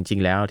นี้จริ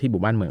งๆแล้วที่ห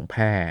มู่บ้านเหมืองแพ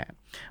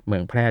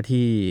ร่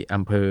ที่อ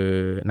ำเภอ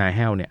นาแ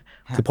ห้วเนี่ย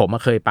คือผม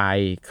เคย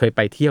ไ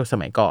ปเที่ยวส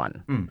มัยก่อน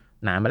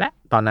นานมาแล้ว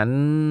ตอนนั้น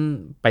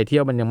ไปเที่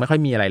ยวมันยังไม่ค่อย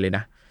มีอะไรเลยน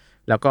ะ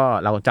แล้วก็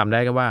เราจำได้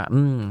ก็ว่า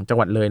จังห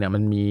วัดเลยเนี่ยมั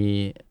นมี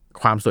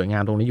ความสวยงา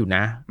มตรงนี้อยู่น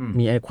ะ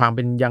มีความเ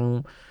ป็น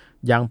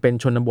ยังเป็น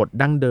ชนบท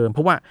ดั้งเดิมเพ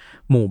ราะว่า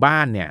หมู่บ้า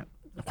นเนี่ย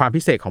ความ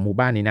พิเศษของหมู่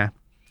บ้านนี้นะ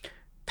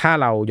ถ้า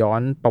เราย้อ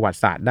นประวัติ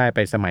ศาสตร์ได้ไป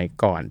สมัย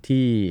ก่อน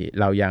ที่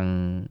เรายั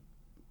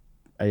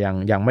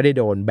งไม่ได้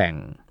โดนแบ่ง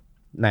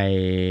ใน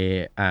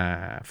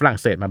ฝรั่ง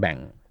เศสมาแบ่ง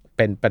เ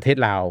ป็นประเทศ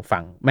ลาว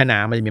ฝั่งแม่น้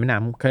ำมันจะมีแม่น้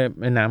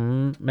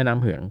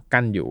ำเหือง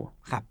กั้นอยู่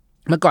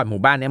เมื่อก่อนห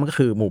มู่บ้านนี้มันก็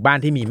คือหมู่บ้าน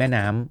ที่มีแม่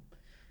น้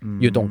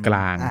ำอยู่ตรงกล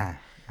าง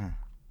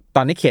ต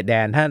อนนี้เขตแด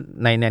นถ้า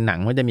ในหนัง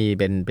มันจะมี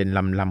เป็น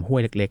ลำห้ว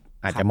ยเล็ก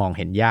ๆอาจจะมองเ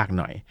ห็นยาก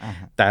หน่อย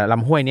แต่ล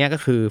ำห้วยนี้ก็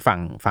คือ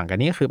ฝั่งกัน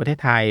นี้ก็คือประเทศ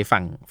ไทย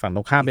ฝั่งต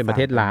รงข้ามเป็นประเ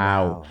ทศลา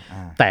ว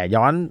แต่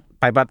ย้อน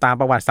ไปตาม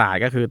ประวัติศาสต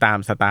ร์ก็คือตาม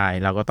สไต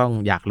ล์เราก็ต้อง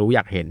อยากรู้อย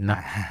ากเห็นนะ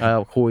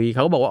คุยเข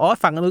าก็บอกว่า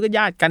ฝั่งนู้นก็ญ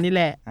าติกันนี่แ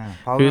หละ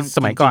คือส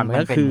มัยก่อนมัน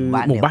ก็คือ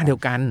หมู่บ้านเดีย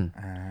วกัน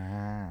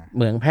เ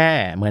หมืองแพร่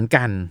เหมือน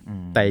กัน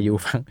แต่อยู่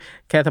ฝั่ง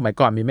แค่สมัย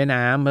ก่อนมีแม่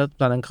น้ำแล้ว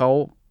ตอนนั้นเขา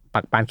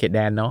ปักปานเขตแด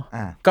นเนาะ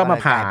ก็มา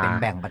ผ่าเป็น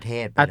แบ่งประเท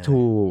ศ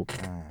ถูก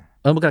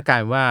มันกลาย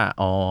เป็นว่า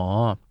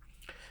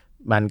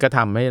มันก็ท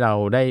ำให้เรา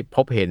ได้พ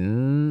บเห็น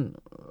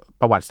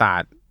ประวัติศา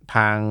สตร์ท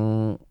าง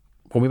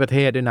ภูมิประเท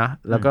ศด้วยนะ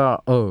แล้วก็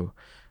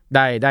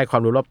ได้ควา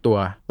มรู้รอบตัว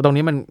ตรง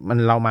นี้มัน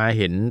เรามา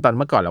เห็นตอนเ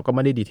มื่อก่อนเราก็ไ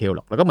ม่ได้ดีเทลห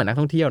รอกแล้วก็เหมือนนัก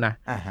ท่องเที่ยวนะ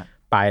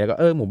ไปแล้วก็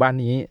หมู่บ้าน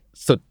นี้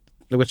สุด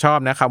เราก็ชอบ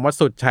นะคำว่า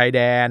สุดชายแด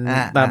น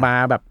มา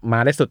แบบมา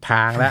ได้สุดท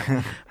างแล้ว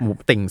หมู่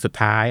ติ่งสุด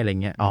ท้ายอะไร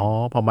เงี้ย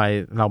พอ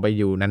เราไป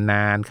อยู่น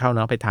านๆเข้าเน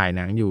าะไปถ่ายห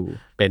นังอยู่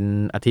เป็น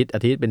อาทิตย์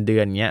เป็นเดื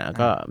อนเงี้ย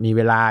ก็มีเ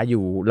วลาอ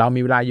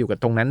ยู่กับ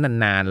ตรงนั้น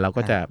นานๆเรา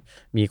ก็จะ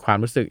มีความ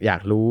รู้สึกอยา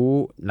กรู้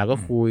แล้วก็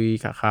คุย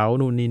กับเขา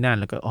นู่นนี่นั่น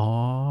แล้วก็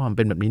มันเ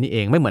ป็นแบบนี้นี่เอ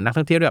งไม่เหมือนนัก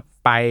ท่องเที่ยวแบบ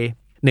ไป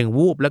1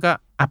วูบแล้วก็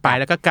ไป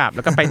แล้วก็กลับแ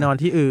ล้วก็ไปนอน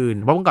ที่อื่น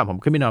เพราะเมื่อก่อนผม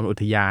ขึ้นไปนอนอุ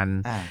ทย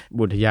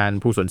าน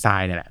ภูสวนทรา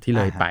ยเนี่ยแหละที่เ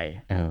ลยไป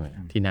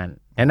ที่นั่น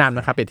แนะนำน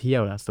ะครับไปเที่ย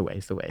วแล้วสว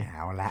ยเอ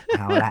าละ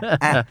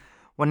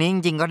วันนี้จ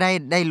ริงๆก็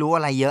ได้รู้อ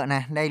ะไรเยอะน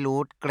ะได้รู้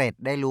เกร็ด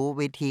ได้รู้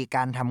วิธีก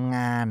ารทำง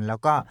านแล้ว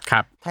ก็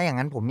ถ้าอย่าง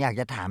นั้นผมอยาก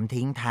จะถาม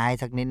ทิ้งท้าย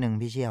สักนิดนึง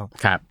พี่เชี่ยว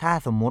ถ้า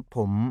สมมุติผ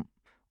ม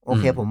โอ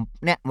เคผม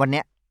เนี่ยวันเ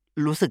นี้ย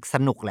รู้สึกส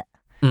นุกแหละ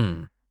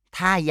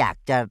ถ้าอยาก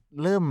จะ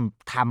เริ่ม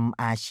ท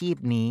ำอาชีพ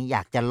นี้อย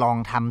ากจะลอง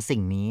ทำสิ่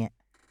งนี้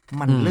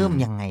มันเริ่ม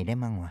ยังไงได้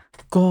มั่งวะ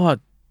ก็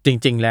จ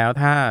ริงๆแล้ว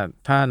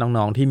ถ้า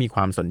น้องๆที่มีคว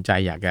ามสนใจ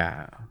อยากจะ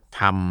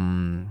ท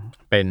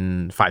ำเป็น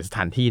ฝ่ายสถ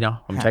านที่เนาะ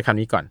ผมใช้คำ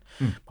นี้ก่อน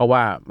เพราะว่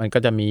ามันก็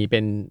จะมีเป็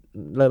น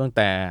เริ่มตั้งแ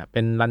ต่เป็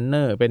นรันเน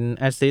อร์เป็น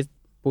แอสซิสต์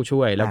ผู้ช่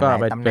วยแล้วก็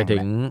ไปถึ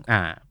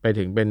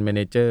งเป็นแมเน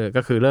เจอร์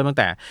ก็คือเริ่มตั้ง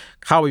แต่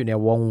เข้าไปอยู่ใน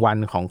วงวัน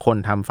ของคน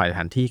ทำฝ่ายสถ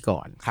านที่ก่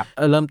อน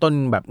เริ่มต้น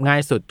แบบง่า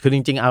ยสุดคือจ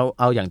ริงๆ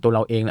เอาอย่างตัวเร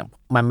าเองเนี่ย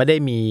มันไม่ได้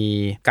มี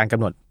การกำ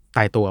หนดต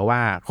ายตัวว่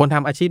าคนท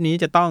ำอาชีพนี้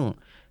จะต้อง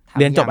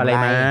เรียนจบอะไร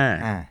มา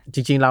จ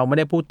ริงๆเราไม่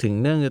ได้พูดถึง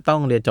เรื่องจะต้อ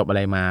งเรียนจบอะไ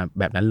รมา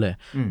แบบนั้นเลย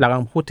เรากำลั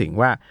งพูดถึง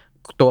ว่า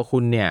ตัวคุ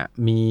ณเนี่ย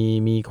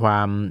มีควา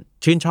ม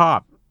ชื่นชอบ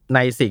ใน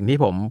สิ่งที่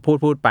ผม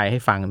พูดไปให้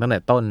ฟังตั้งแต่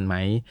ต้นไหม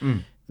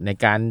ใน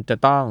การจะ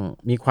ต้อง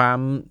มีความ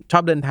ชอ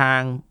บเดินทาง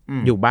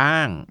อยู่บ้า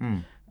ง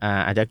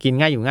อาจจะกิน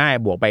ง่ายอยู่ง่าย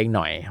บวกไปอีกห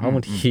น่อยเพราะบ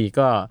างที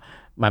ก็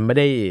มันไม่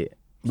ได้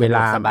เวล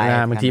า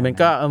บางทีมัน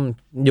ก็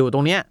อยู่ตร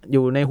งเนี้ยอ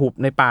ยู่ในหุบ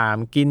ในป่า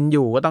กินอ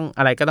ยู่ก็ต้อง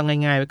อะไรก็ต้อง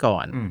ง่ายๆไว้ก่อ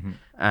น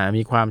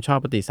มีความชอบ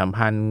ปฏิสัม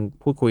พันธ์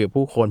พูดคุยกับ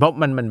ผู้คนเพราะ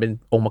มันเป็น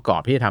องค์ประกอ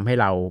บที่จะทำให้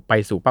เราไป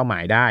สู่เป้าหมา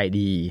ยได้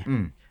ดี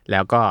แล้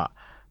วก็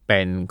เป็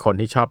นคน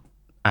ที่ชอบ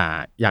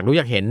อยากรู้อ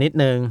ยากเห็นนิด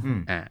นึง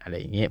อะไร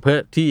อย่างเงี้ยเพื่อ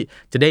ที่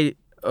จะได้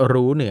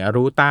รู้เหนือ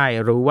รู้ใต้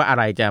รู้ว่าอะ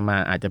ไรจะมา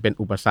อาจจะเป็น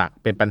อุปสรรค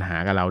เป็นปัญหา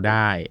กับเราไ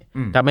ด้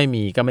ถ้าไม่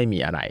มีก็ไม่มี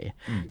อะไร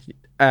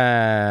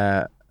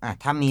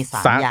ถ้ามี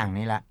3อย่าง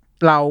นี้ละ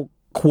เรา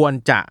ควร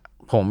จะ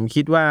ผม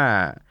คิดว่า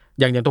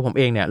อย่างตัวผม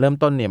เองเนี่ยเริ่ม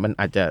ต้นเนี่ยมัน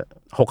อาจจะ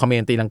6 คเม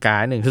นตีลังกา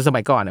หนึ่งคือส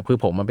มัยก่อนเนี่ยคือ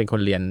ผมมันเป็นค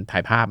นเรียนถ่า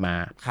ยภาพมา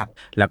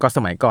แล้วก็ส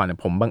มัยก่อนเนี่ย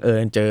ผมบังเอิ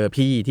ญเจอ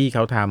พี่ที่เข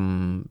าท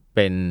ำเ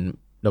ป็น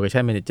โลเค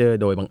ชั่นแมเนเจอร์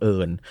โดยบังเอิ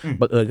ญ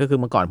ก็คือ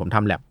เมื่อก่อนผมท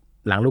ำแลบ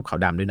ล้างรูปขาว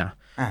ดำด้วยนะ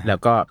แล้ว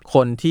ก็ค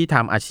นที่ท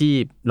ำอาชี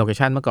พโลเค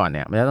ชั่นเมื่อก่อนเ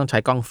นี่ยมันจะต้องใช้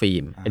กล้องฟิ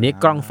ล์มอันนี้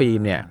กล้องฟิล์ม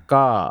เนี่ย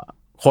ก็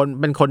คน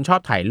เป็นคนชอ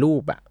บถ่ายรู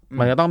ป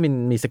มันก็ต้อง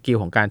มีสกิล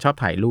ของการชอบ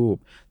ถ่ายรูป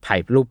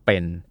เป็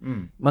น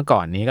เมื่อก่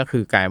อนนี้ก็คื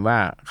อกลายว่า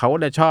เขา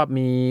จะชอบ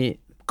มี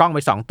กล้องไป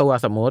2 ตัว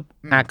สมมติ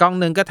กล้อง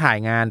นึงก็ถ่าย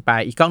งานไป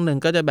อีกกล้องนึง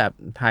ก็จะแบบ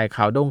ถ่ายข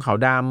าว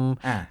ด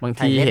ำบาง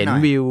ทีเห็น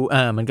วิว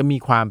มันก็มี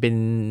ความเป็น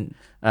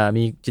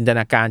มีจินตน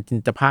าการจิน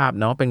ตภาพ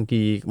เนาะบาง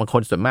ทีบางค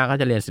นส่วนมากก็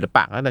จะเรียนศิลป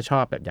ะก็จะชอ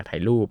บแบบอยากถ่า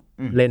ยรูป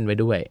เล่นไว้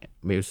ด้วย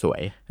วิวสว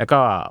ยแล้วก็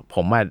ผ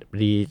ม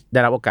ได้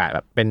รับโอกาสแบ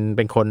บเ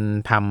ป็นคน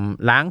ท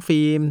ำล้าง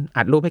ฟิล์ม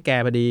อัดรูปให้แก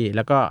พอดีแ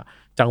ล้วก็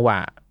จังหวะ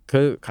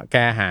คือแก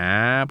หา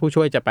ผู้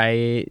ช่วยจะไป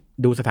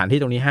ดูสถานที่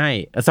ตรงนี้ให้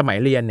สมัย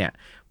เรียนเนี่ย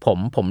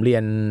ผมเรีย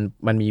น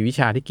มันมีวิช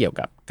าที่เกี่ยว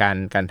กับ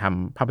การท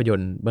ำภาพยน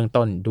ตร์เบื้อง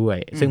ต้นด้วย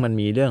ซึ่งมัน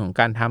มีเรื่องของ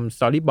การทำส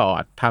ตอรี่บอ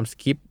ร์ดทำส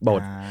คริปต์บ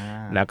ท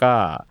แล้วก็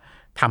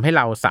ทำให้เ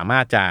ราสามา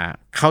รถจะ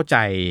เข้าใจ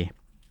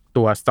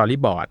ตัวสตอรี่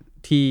บอร์ด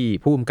ที่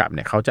ผู้กำกับเ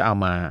นี่ยเขาจะเอา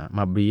ม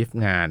าบรีฟ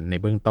งานใน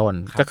เบื้องต้น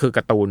ก็คือก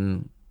าร์ตูน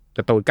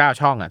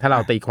9 ช่องถ้าเรา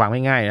ตีความ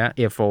ง่ายๆนะ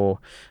A4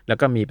 แล้ว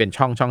ก็มีเป็น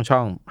ช่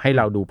องให้เ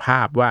ราดูภ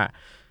าพว่า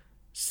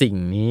สิ่ง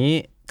นี้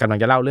กำลัง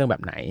จะเล่าเรื่องแบ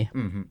บไหน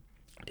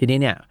ทีนี้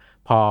เนี่ย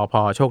พ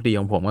อโชคดี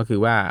ของผมก็คือ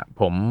ว่า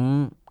ผม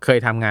เคย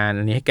ทำงาน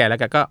อันนี้ให้แกแล้ว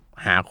แกก็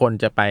หาคน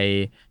จะ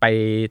ไป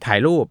ถ่าย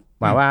รูป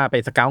ว่าไป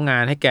สเกาต์งา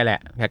นให้แกแหล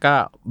ะแกก็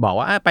บอก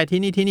ว่าไปที่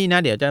นี่นะ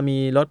เดี๋ยวจะมี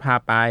รถพา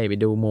ไป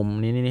ดูมุม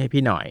นี้ให้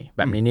พี่หน่อยแ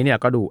บบนี้เนี่ย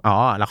ก็ดู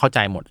เราเข้าใจ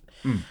หมด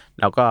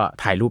แล้วก็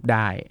ถ่ายรูปไ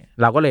ด้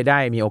เราก็เลยได้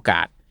มีโอก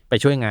าสไป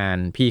ช่วยงาน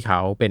พี่เขา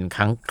เป็นค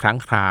รั้ง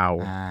คราว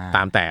ต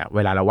ามแต่เว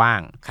ลาเราว่า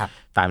ง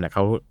ตามแต่เข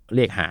าเ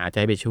รียกหาจะ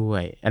ให้ไปช่ว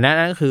ยอันนั้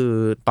นก็คือ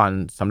ตอน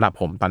สำหรับ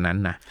ผมตอนนั้น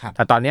นะแ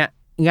ต่ตอนเนี้ย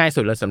ง่ายสุ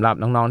ดเลยสำหรับ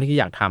น้องๆที่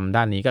อยากทำ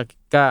ด้านนี้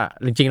ก็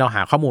จริงๆเราห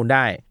าข้อมูลไ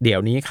ด้เดี๋ย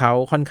วนี้เขา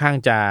ค่อนข้าง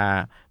จะ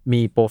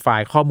มีโปรไฟ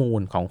ล์ข้อมู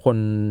ลของคน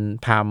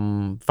ท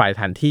ำฝ่ายส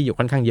ถานที่อยู่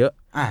ค่อนข้างเยอะ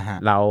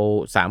เรา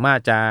สามารถ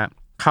จะ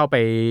เข้าไป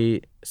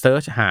เซิร์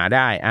ชหาไ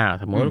ด้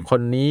สมมติค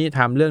นนี้ท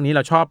ำเรื่องนี้เร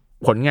าชอบ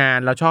ผลงาน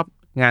เราชอบ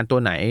งานตัว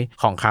ไหน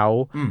ของเขา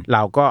เร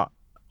าก็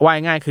ว่าย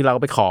ง่ายคือเรา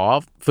ไปขอ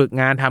ฝึก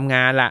งานทำง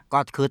านละก็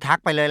คือทัก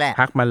ไปเลยแหละ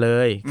ทักมาเล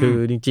ยคือ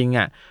จริง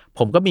ๆผ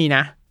มก็มีน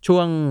ะช่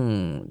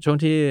วง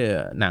ที่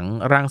หนัง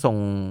ร่างทรง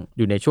อ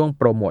ยู่ในช่วง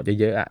โปรโมท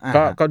เยอะ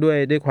ๆก็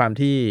ด้วยความ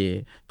ที่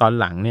ตอน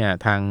หลังเนี่ย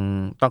ทาง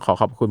ต้องข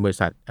อบคุณบริ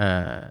ษัท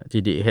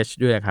GDH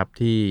ด้วยครับ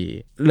ที่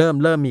เ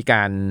ริ่มมีก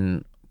าร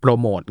โปร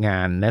โมทงา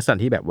นในส่วน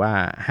ที่แบบว่า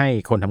ให้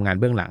คนทำงาน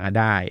เบื้องหลัง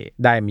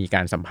ได้มีก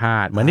ารสัมภา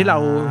ษณ์เหมือนที่เรา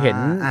เห็น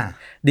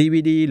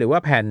DVD หรือว่า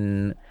แ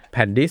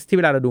ผ่นดิสที่เ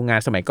วลาเราดูงาน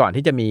สมัยก่อน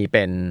ที่จะมีเ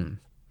ป็น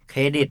เค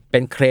ร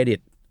ดิต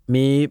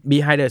มี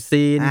behind the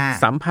scene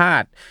สัมภา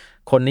ษณ์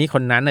คนนี้ค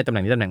นนั้นในตำแหน่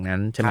งนี้ตำแหน่งนั้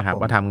นใช่ไหมครับ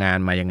ว่าทำงาน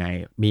มายังไง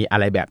มีอะ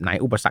ไรแบบไหน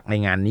อุปสรรคใน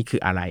งานนี้คื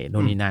ออะไรโ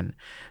น่นนี่นั่น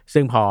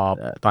ซึ่งพอ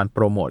ตอนโป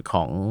รโมทข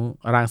อง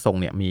ร่างทรง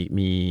เนี่ย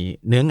มี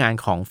เนื้องาน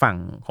ของฝั่ง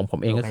ของผม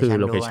เองก็คือ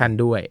โลเคชั่น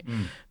ด้วย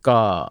ก็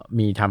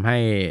มีทำให้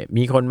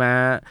มีคนมา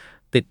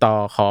ติดต่อ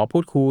ขอพู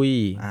ดคุย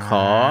ข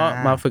อ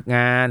มาฝึกง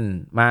าน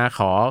มาข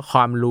อคว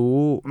าม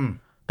รู้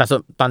แต่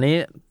ตอนนี้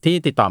ที่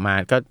ติดต่อมา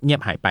ก็เงีย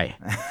บหายไป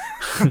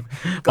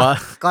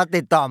ก็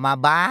ติดต่อมา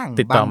บ้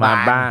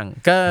าง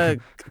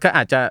ก็อ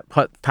าจจะพ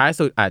อท้าย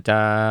สุดอาจจะ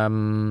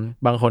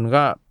บางคน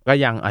ก็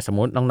ยังสมม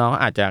ติน้อง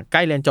ๆอาจจะใก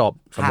ล้เรียนจบ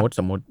สม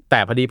มติแต่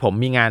พอดีผม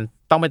มีงาน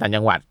ต้องไปต่าง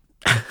จังหวัด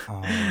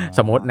ส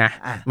มมตินะ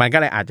มันก็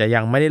เลยอาจจะยั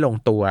งไม่ได้ลง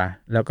ตัว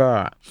แล้วก็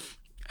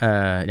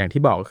อย่าง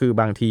ที่บอกคือ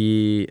บางที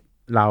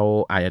เรา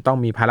อาจจะต้อง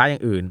มีภาระอย่า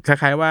งอื่นค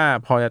ล้ายๆว่า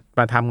พอ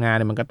มาทำงานเ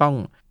นี่ยมัน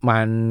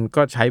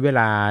ก็ใช้เว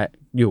ลา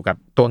อยู่กับ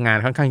ตัวงาน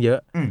ค่อนข้างเยอะ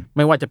ไ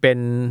ม่ว่าจะเป็น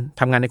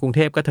ทำงานในกรุงเท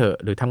พก็เถอะ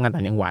หรือทำงานต่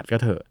างจังหวัดก็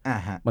เถอะ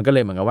มันก็เล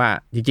ยเหมือนกับว่า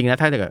จริงๆนะ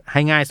ถ้าเกิดใ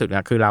ห้ง่ายสุดน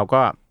ะคือเรา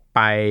ก็ไ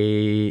ป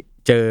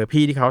เจอ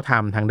พี่ที่เขาท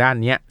ำทางด้าน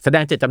นี้แสด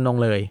งเจตจำนง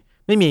เลย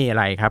ไม่มีอะ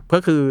ไรครับก็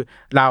คือ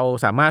เรา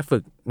สามารถฝึ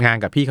กงาน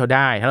กับพี่เขาไ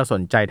ด้ถ้าเราส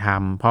นใจท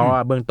ำเพราะว่า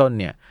เบื้องต้น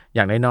เนี่ยอ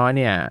ย่างน้อยๆ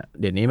เนี่ย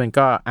เดี๋ยวนี้มัน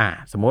ก็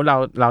สมมุติ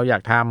เราอยา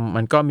กทำ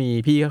มันก็มี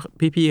พี่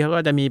เขาก็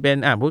จะมีเป็น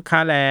พูดค่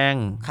าแรง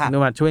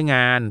มาช่วยง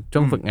านช่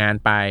วงฝึกงาน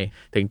ไป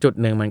ถึงจุด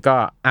นึงมันก็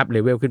อัพเล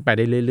เวลขึ้นไปไ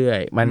ด้เรื่อย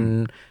ๆ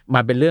มั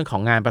นเป็นเรื่องขอ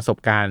งงานประสบ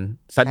การณ์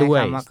ซะด้ว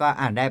ยมันก็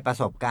ได้ประ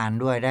สบการณ์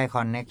ด้วยได้ค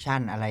อนเนคชั่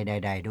นอะไรใ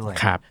ดๆด้วย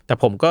ครับแต่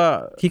ผมก็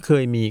ที่เค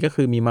ยมีก็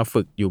คือมีมา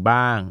ฝึกอยู่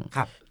บ้าง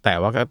แต่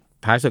ว่าก็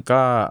ท้ายสุด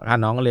ก็ถ้า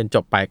น้องเรียนจ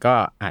บไปก็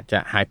อาจจะ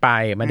หายไป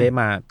ไม่ได้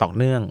มาต่อ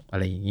เนื่องอะ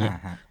ไรอย่างนี้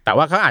แต่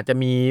ว่าเขาอาจจะ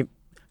มี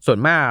ส่วน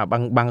มาก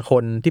บางค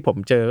นที่ผม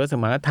เจอก็สม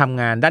มติว่าท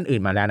ำงานด้านอื่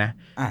นมาแล้วนะ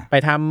ไป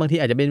ทำบางที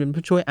อาจจะเป็น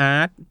ผู้ช่วยอา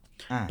ร์ต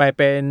ไปเ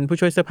ป็นผู้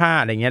ช่วยเสื้อผ้า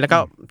อะไรเงี้ยแล้วก็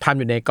ทำ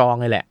อยู่ในกอง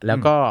เลยแหละแล้ว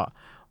ก็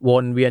ว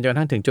นเวียนจนกระ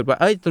ทั่งถึงจุดว่า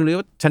ตรงนี้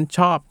ฉันช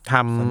อบท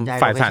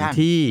ำฝ่ายสถาน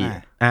ที่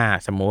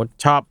สมมติ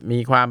ชอบมี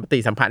ความปฏิ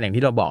สัมพันธ์อย่าง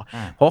ที่เราบอก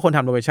เพราะว่าคนท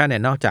ำโลเคชั่นเนี่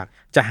ยนอกจาก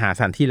จะหาส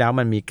ถานที่แล้ว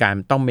มันมีการ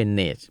ต้อง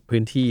manage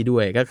พื้นที่ด้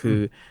วยก็คือ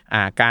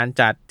การ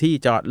จัดที่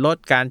จอดรถ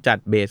การจัด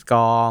เบสก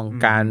อง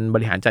การบ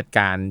ริหารจัดก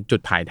ารจุ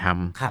ดถ่ายท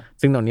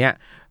ำซึ่งตรงเนี้ย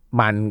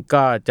มัน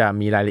ก็จะ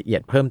มีรายละเอีย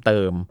ดเพิ่มเติ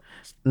ม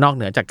นอกเ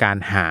หนือจากการ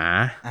หา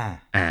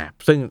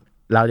ซึ่ง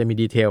เราจะมี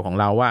ดีเทลของ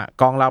เราว่า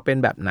กองเราเป็น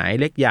แบบไหน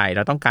เล็กใหญ่เร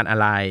าต้องการอะ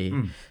ไร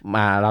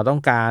เราต้อ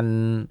งการ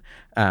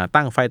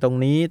ตั้งไฟตรง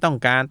นี้ต้อง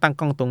การตั้ง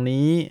กล้องตรง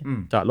นี้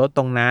จอดรถต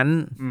รงนั้น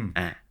อ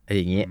ะไรอ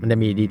ย่างงี้มันจะ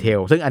มีดีเทล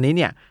ซึ่งอันนี้เ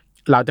นี่ย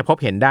เราจะพบ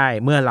เห็นได้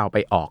เมื่อเราไป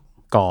ออก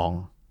กอง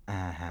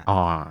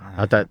เ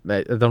ราจะ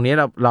ตรงนี้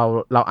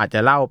เราอาจจะ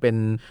เล่าเ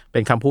ป็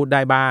นคำพูดไ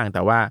ด้บ้างแ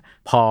ต่ว่า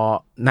พอ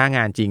หน้าง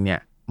านจริงเนี่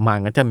ยมัน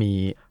ก็จะมี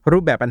รู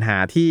ปแบบปัญหา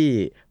ที่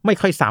ไม่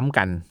ค่อยซ้ำ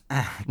กัน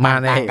มา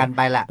ในต่างกัน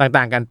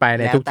ไป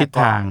ในทุกทิศ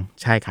ทาง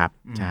ใช่ครับ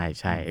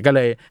ใช่ก็เล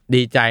ย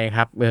ดีใจค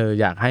รับ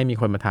อยากให้มี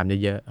คนมาท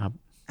ำเยอะๆครับ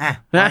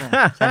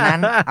ฉะนั้น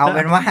เอาเ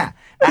ป็นว่า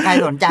ถ้าใคร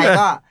สนใจ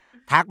ก็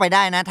ทักไปไ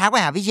ด้นะทักไป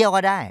หาพี่เชี่ยว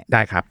ก็ได้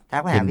ครับทั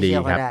กไปหาพี่เชี่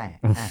ยวก็ได้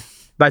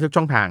ทุก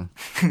ช่องทาง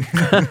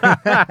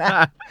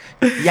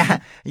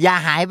อย่า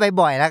หายไป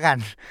บ่อยแล้วกัน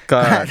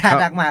ถ้า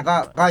ทักมา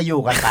ก็อยู่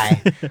กันไป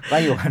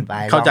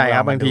เข้าใจค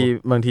รับบาง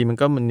ทีมัน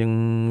ก็มันยัง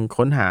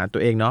ค้นหาตั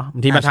วเองเนาะบา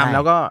งทีมาทำแ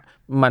ล้วก็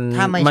มัน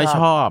ไม่ช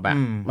อบ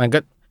มันก็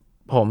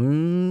ผม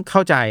เข้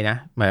าใจนะ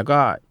หมายแล้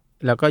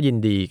วก็ยิน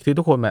ดีคือ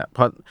ทุกคนแบบพ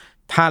อ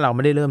ถ้าเราไ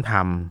ม่ได้เริ่มท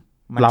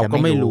ำเราก็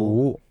ไม่รู้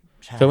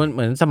คือมันเห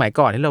มือนสมัย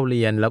ก่อนที่เราเ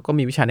รียนแล้วก็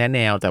มีวิชาแนะแน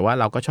วแต่ว่า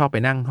เราก็ชอบไป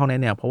นั่งห้องแนะ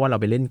แนวเพราะว่าเรา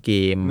ไปเล่นเก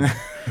ม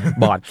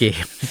บอร์ดเก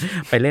ม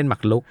ไปเล่นหมา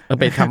กรุก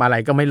ไปทำอะไร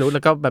ก็ไม่รู้แล้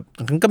วก็แบบ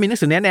ก็มีหนัง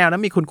สือแนะแนวน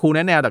ะมีคุณครูแน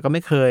ะแนวแต่ก็ไ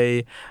ม่เคย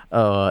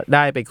ไ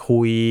ด้ไปคุ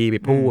ยไป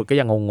พูดก็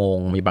ยังงง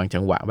ๆมีบางจั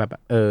งหวะแบบ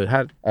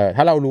ถ้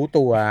าเรารู้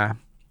ตัว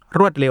ร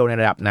วดเร็วใน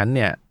ระดับนั้นเ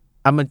นี่ย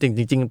มันจ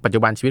ริงปัจจุ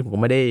บันชีวิตผ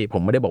มไม่ไ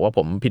ด้บอกว่าผ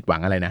มผิดหวั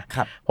งอะไรนะ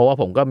เพราะว่า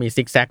ผมก็มี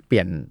ซิกแซกเป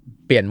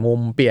ลี่ยนมุม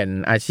เปลี่ยน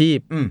อาชีพ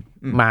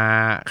มา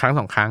ครั้ง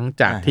2ครั้ง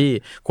จากที่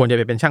ควรจะไ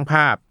ปเป็นช่างภ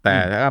าพแต่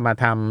ถ้ามา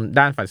ทำ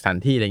ด้านฝ่ายสถาน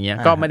ที่อะไรเงี้ย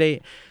ก็ไม่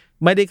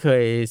ได้เค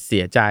ยเสี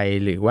ยใจ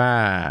หรือว่า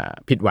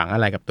ผิดหวังอะ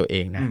ไรกับตัวเอ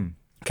งนะ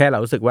แค่เรา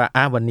รู้สึกว่า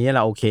วันนี้เร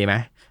าโอเคไหม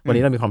วัน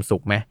นี้เรามีความสุ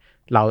ขไหม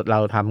เรา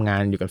ทำงา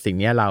นอยู่กับสิ่ง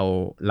นี้เร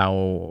า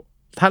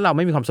ถ้าเราไ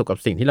ม่มีความสุขกับ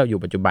สิ่งที่เราอยู่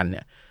ปัจจุบันเ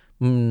นี่ย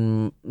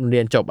เรี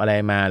ยนจบอะไร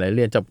มาหรือ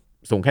เรียนจบ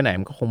สูงแค่ไหน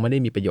มันก็คงไม่ได้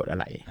มีประโยชน์อะ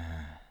ไร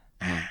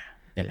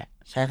นี่แหละ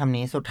ใช้คำ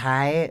นี้สุดท้า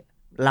ย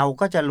เรา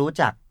ก็จะรู้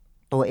จัก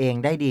ตัวเอง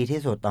ได้ดีที่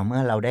สุดต่อเมื่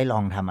อเราได้ล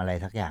องทำอะไร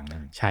สักอย่างนึ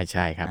งใ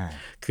ช่ครับ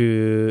คือ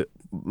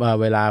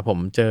เวลาผม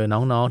เจอ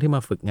น้องๆที่ม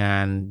าฝึกงา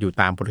นอยู่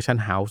ตามโปรดักชัน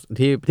เฮาส์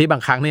ที่บา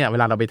งครั้งเนี่ยเว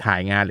ลาเราไปถ่า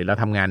ยงานหรือเรา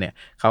ทำงานเนี่ย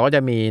เขาก็จะ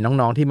มี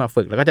น้องๆที่มา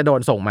ฝึกแล้วก็จะโด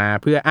นส่งมา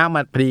เพื่อม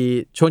าพอดี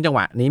ช่วงจังหว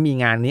ะนี้มี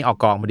งานนี้ออก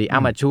กองพอดี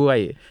มาช่วย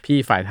พี่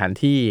ฝ่ายสถาน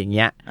ที่อย่างเ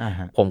งี้ย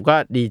ผมก็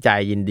ดีใจ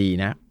ยินดี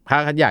นะถ้า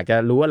อยากจะ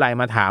รู้อะไร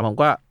มาถามผม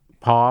ก็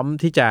พร้อม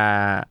ที่จะ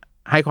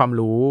ให้ความ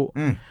รู้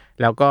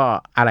แล้วก็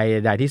อะไร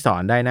ใดที่สอ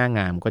นได้หน้าง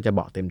านก็จะบ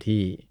อกเต็ม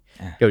ที่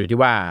เกี่ยวอยู่ที่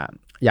ว่า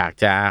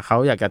เขา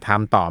อยากจะท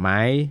ำต่อไหม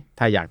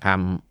ถ้าอยากท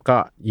ำก็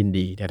ยิน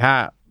ดีแต่ถ้า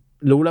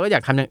รู้แล้วก็อยา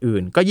กทำอย่างอื่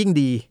นก็ยิ่ง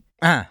ดี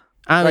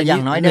ก็อย่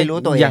างน้อยได้รู้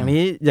ตัวเองอย่าง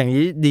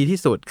นี้ดีที่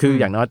สุดคือ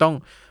อย่างน้อยต้อง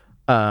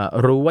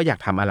รู้ว่าอยาก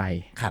ทำอะไร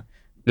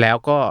แล้ว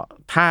ก็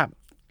ถ้า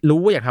รู้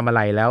ว่าอยากทำอะไ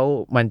รแล้ว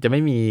มันจะไ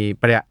ม่มี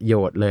ประโย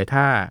ชน์เลย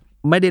ถ้า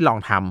ไม่ได้ลอง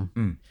ท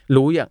ำ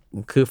รู้อย่าง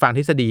คือฟังท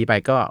ฤษฎีไป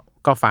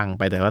ก็ฟังไ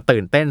ปแต่ว่า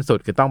ตื่นเต้นสุด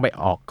คือต้องไป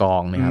ออกกอ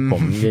งนะครับผ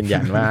มยืนยั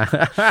นว่า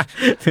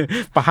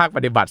ภาคป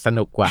ฏิบัติส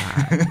นุกกว่า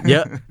เย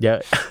อะ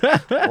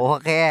โอ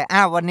เค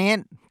วันนี้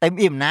เต็ม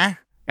อิ่มนะ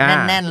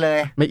แน่นๆเลย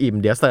ไม่อิ่ม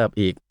เดี๋ยวเสิร์ฟ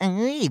อีก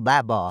บ้า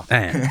บอ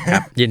ครั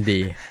บยินดี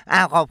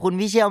ขอบคุณ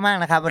พี่เชี่ยวมาก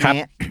นะครับวัน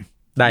นี้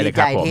ได้เลยค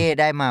รับผมดีใจที่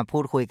ได้มาพู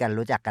ดคุยกัน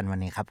รู้จักกันวัน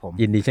นี้ครับผม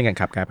ยินดีเช่นกัน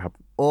ครับ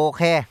โอเ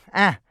ค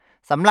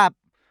สำหรับ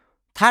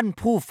ท่าน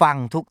ผู้ฟัง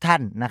ทุกท่า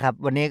นนะครับ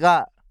วันนี้ก็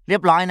เรีย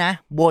บร้อยนะ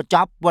โบ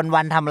จ็อบ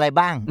วันๆทำอะไร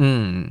บ้าง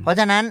เพราะ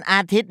ฉะนั้นอ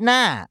าทิตย์หน้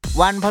า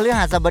วันพฤ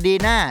หัสบดี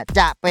หน้า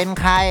จะเป็น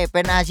ใครเ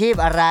ป็นอาชีพ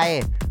อะไร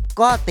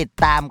ก็ติด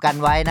ตามกัน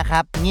ไว้นะครั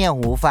บเงี่ย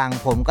หูฟัง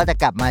ผมก็จะ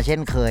กลับมาเช่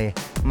นเคย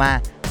มา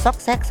ซอก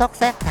แ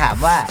ซกถาม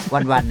ว่า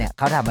วันๆเนี่ยเ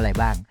ขาทำอะไร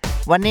บ้าง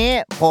วันนี้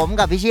ผม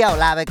กับพี่เชี่ยว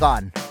ลาไปก่อ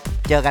น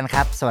เจอกันค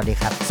รับสวัสดี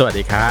ครับสวัส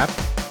ดีครั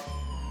บ